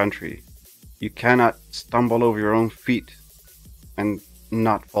 packed country. You cannot stumble over your own feet and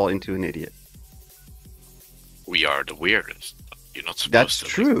not fall into an idiot. We are the weirdest. You're not supposed That's to.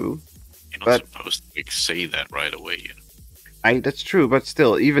 True. You're not supposed to say that right away. You know? That's true, but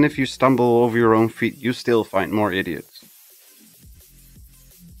still, even if you stumble over your own feet, you still find more idiots.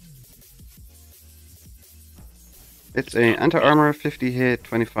 It's a anti-armor, 50 hit,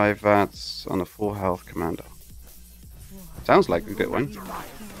 25 watts on a full health commando. Sounds like a good one.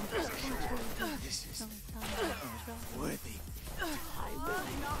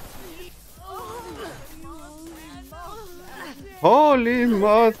 Holy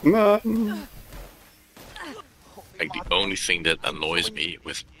Mothman! Like, the only thing that annoys me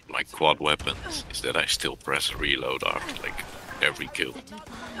with my quad weapons is that I still press reload after like every kill.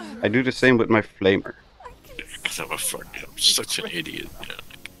 I do the same with my flamer. Because I'm such an idiot. Yeah.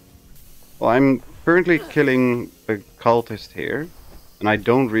 Well, I'm currently killing a cultist here, and I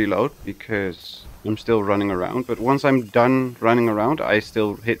don't reload because I'm still running around. But once I'm done running around, I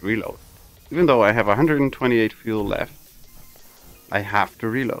still hit reload. Even though I have 128 fuel left, I have to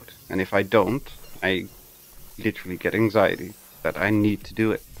reload. And if I don't, I literally get anxiety that I need to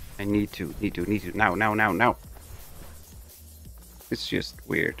do it. I need to, now. It's just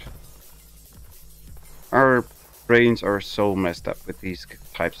weird. Our brains are so messed up with these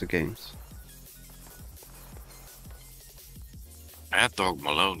types of games. Mad Dog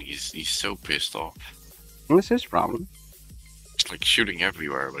Malone, he's so pissed off. What's his problem? It's like shooting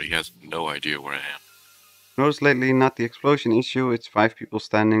everywhere, but he has no idea where I am. Most lately, not the explosion issue, it's 5 people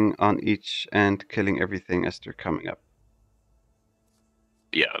standing on each and killing everything as they're coming up.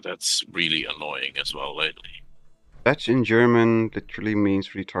 Yeah, that's really annoying as well lately. Batch in German literally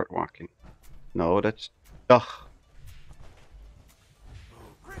means retard walking. No, that's Ugh.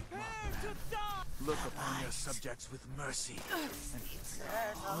 Look upon your subjects with mercy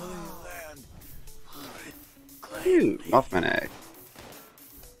and Holy Land. Ooh, Mothman egg.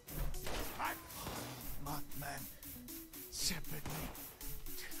 Mothman, shepherd me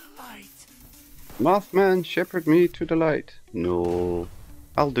to the light. Mothman, shepherd me to the light. No,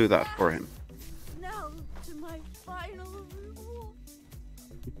 I'll do that for him. Now to my final reward.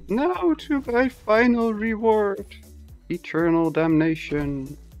 Now to my final reward. Eternal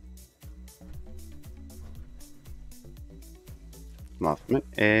damnation. Mothman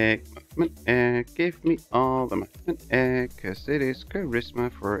egg, give me all the Mothman egg, cause it is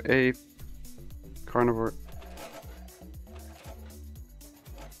charisma for a carnivore.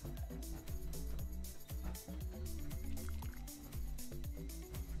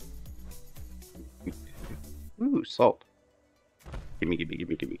 Ooh, salt. Gimme.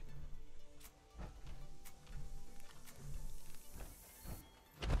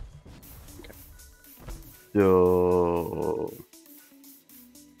 Okay. So...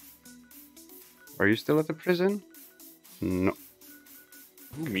 Are you still at the prison? No.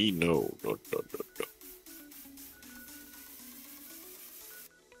 Me, no.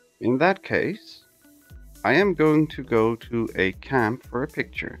 In that case, I am going to go to a camp for a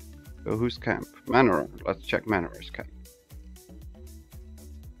picture. So whose camp? Manor. Let's check Manor's camp.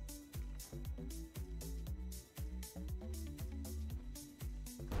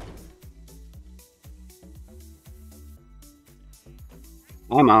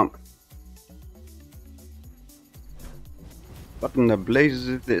 I'm out. What in the blazes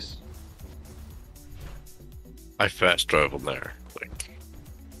is this? I fast traveled there. Like,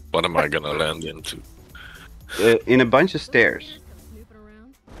 what am I gonna land into? In a bunch of stairs.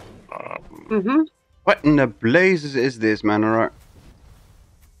 What in the blazes is this, Manor?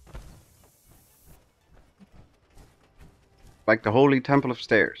 Like the Holy Temple of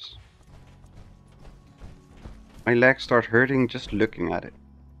Stairs. My legs start hurting just looking at it.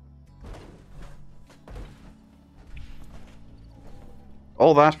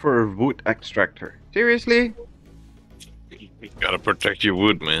 All that for a wood extractor. Seriously? You gotta protect your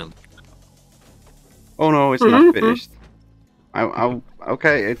wood, man. Oh no, it's not finished.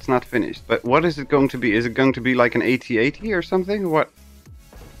 Okay, it's not finished. But what is it going to be? Is it going to be like an AT-80 or something? What?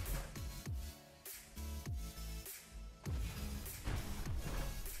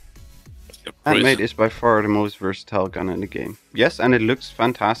 Handmade is by far the most versatile gun in the game. Yes, and it looks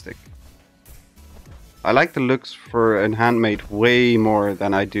fantastic. I like the looks for a handmade way more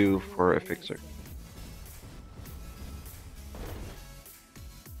than I do for a fixer.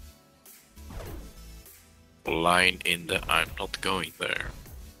 Line in the I'm not going there.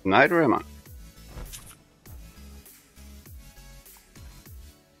 Neither am I.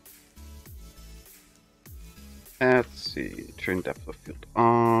 Let's see. Turn depth of field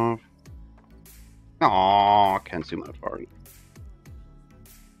off. Oh, can't zoom out far enough.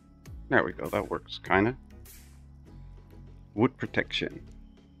 There we go. That works, kinda. Wood protection.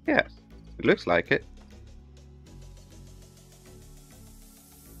 Yes, it looks like it.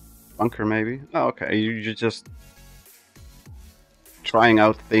 Bunker, maybe. Oh, okay. You're just trying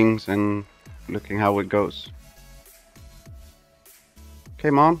out things and looking how it goes. Okay,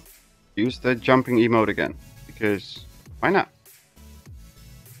 Mom. Use the jumping emote again. Because why not?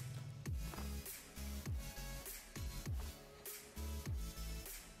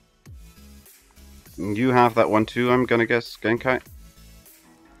 You have that one too, I'm gonna guess, Genkai.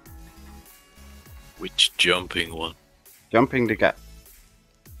 Which jumping one? Jumping the gap.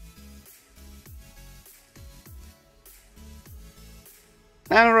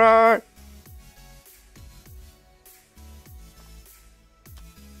 Alright.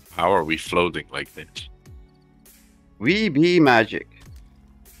 How are we floating like this? We be magic.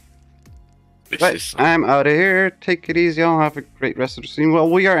 But I'm out of here. Take it easy. I'll have a great rest of the stream. Well,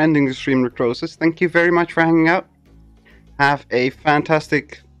 we are ending the stream, Necrosis. Thank you very much for hanging out. Have a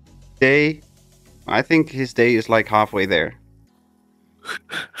fantastic day. I think his day is like halfway there.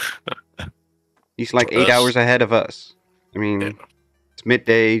 He's like 8 hours ahead of us. I mean, it's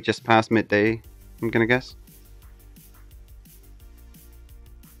midday, just past midday, I'm gonna guess.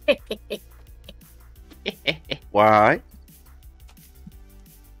 Why?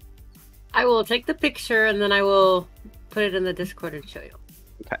 I will take the picture and then I will put it in the Discord and show you.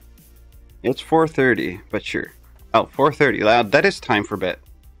 Okay. It's 4:30, but sure. Oh, 4:30. That is time for bed.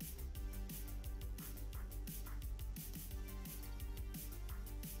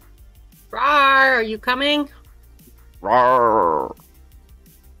 Rawr, are you coming? Rawr.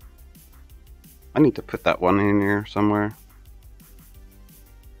 I need to put that one in here somewhere.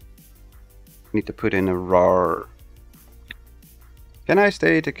 Need to put in a roar. Can I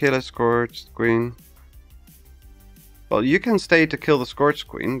stay to kill a Scorched Queen? Well, you can stay to kill the Scorched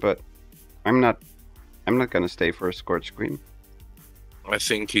Queen, but I'm not gonna stay for a Scorched Queen. I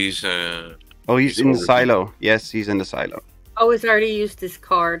think he's Oh, he's in the silo. Yes, he's in the silo. Oh, he's already used his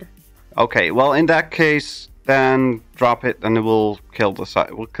card. Okay, well in that case, then drop it and it will kill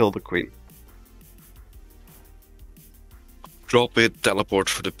the queen. Drop it, teleport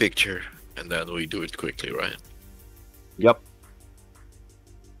for the picture, and then we do it quickly, right? Yep.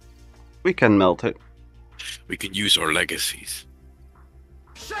 We can melt it. We can use our legacies.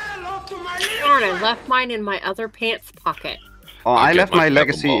 Darn, I left mine in my other pants pocket. Oh, I left my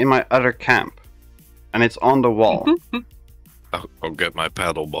legacy in my other camp. And it's on the wall. I'll get my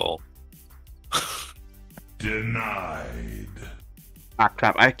paddle ball. Denied. Ah,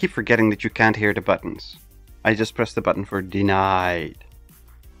 crap. I keep forgetting that you can't hear the buttons. I just pressed the button for denied.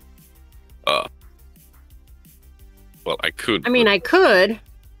 Well, I could. I mean, I could,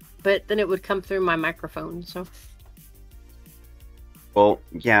 but then it would come through my microphone, so. Well,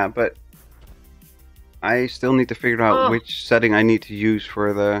 yeah, but I still need to figure out which setting I need to use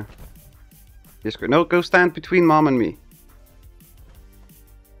for the Discord. No, go stand between Mom and me.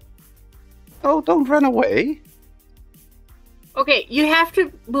 Oh, don't run away. Okay, you have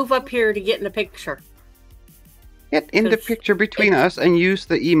to move up here to get in the picture. Get in the picture between us and use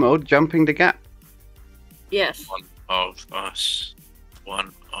the emote jumping the gap. Yes. One of us.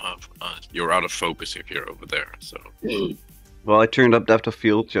 One of us. You're out of focus if you're over there, so. Well, I turned up depth of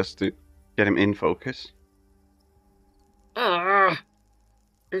field just to get him in focus. Screwed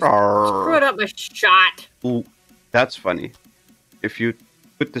up my shot. Ooh, that's funny. If you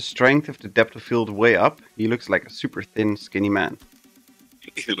put the strength of the depth of field way up, he looks like a super thin, skinny man.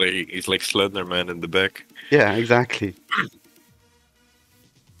 He's like Slender Man in the back. Yeah, exactly.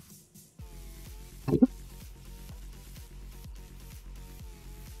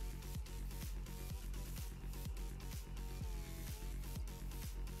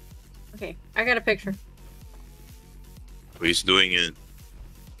 Okay, I got a picture. He's doing it.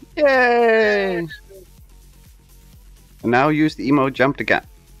 Yay! And now use the emote jump the gap.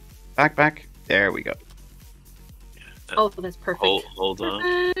 Back, back. There we go. Oh, that's perfect. Hold on.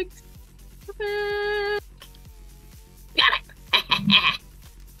 Perfect. Perfect. Got it.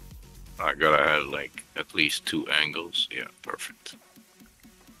 I gotta have like at least 2 angles. Yeah, perfect.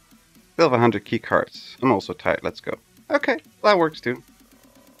 Still have 100 key cards. I'm also tight. Let's go. Okay, that works too.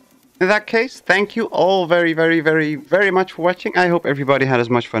 In that case, thank you all very, very, very, very much for watching. I hope everybody had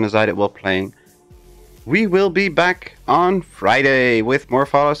as much fun as I did while playing. We will be back on Friday with more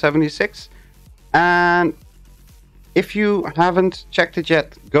Fallout 76. And if you haven't checked it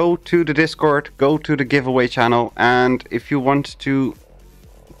yet, go to the Discord, go to the giveaway channel, and if you want to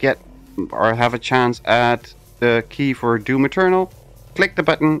get or have a chance at the key for Doom Eternal, click the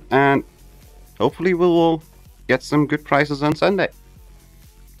button and hopefully we will get some good prizes on Sunday.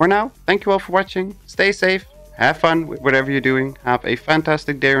 For now, thank you all for watching. Stay safe, have fun with whatever you're doing, have a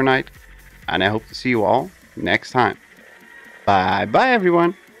fantastic day or night, and I hope to see you all next time. Bye bye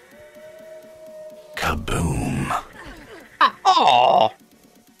everyone. Kaboom. Oh!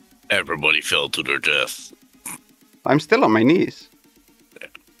 Everybody fell to their death. I'm still on my knees.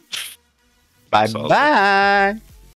 Bye bye.